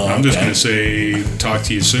 But I'm just going to say, talk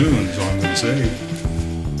to you soon, is all I'm going to say.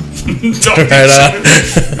 Talk to you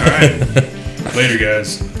soon. All right. Later,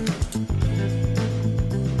 guys.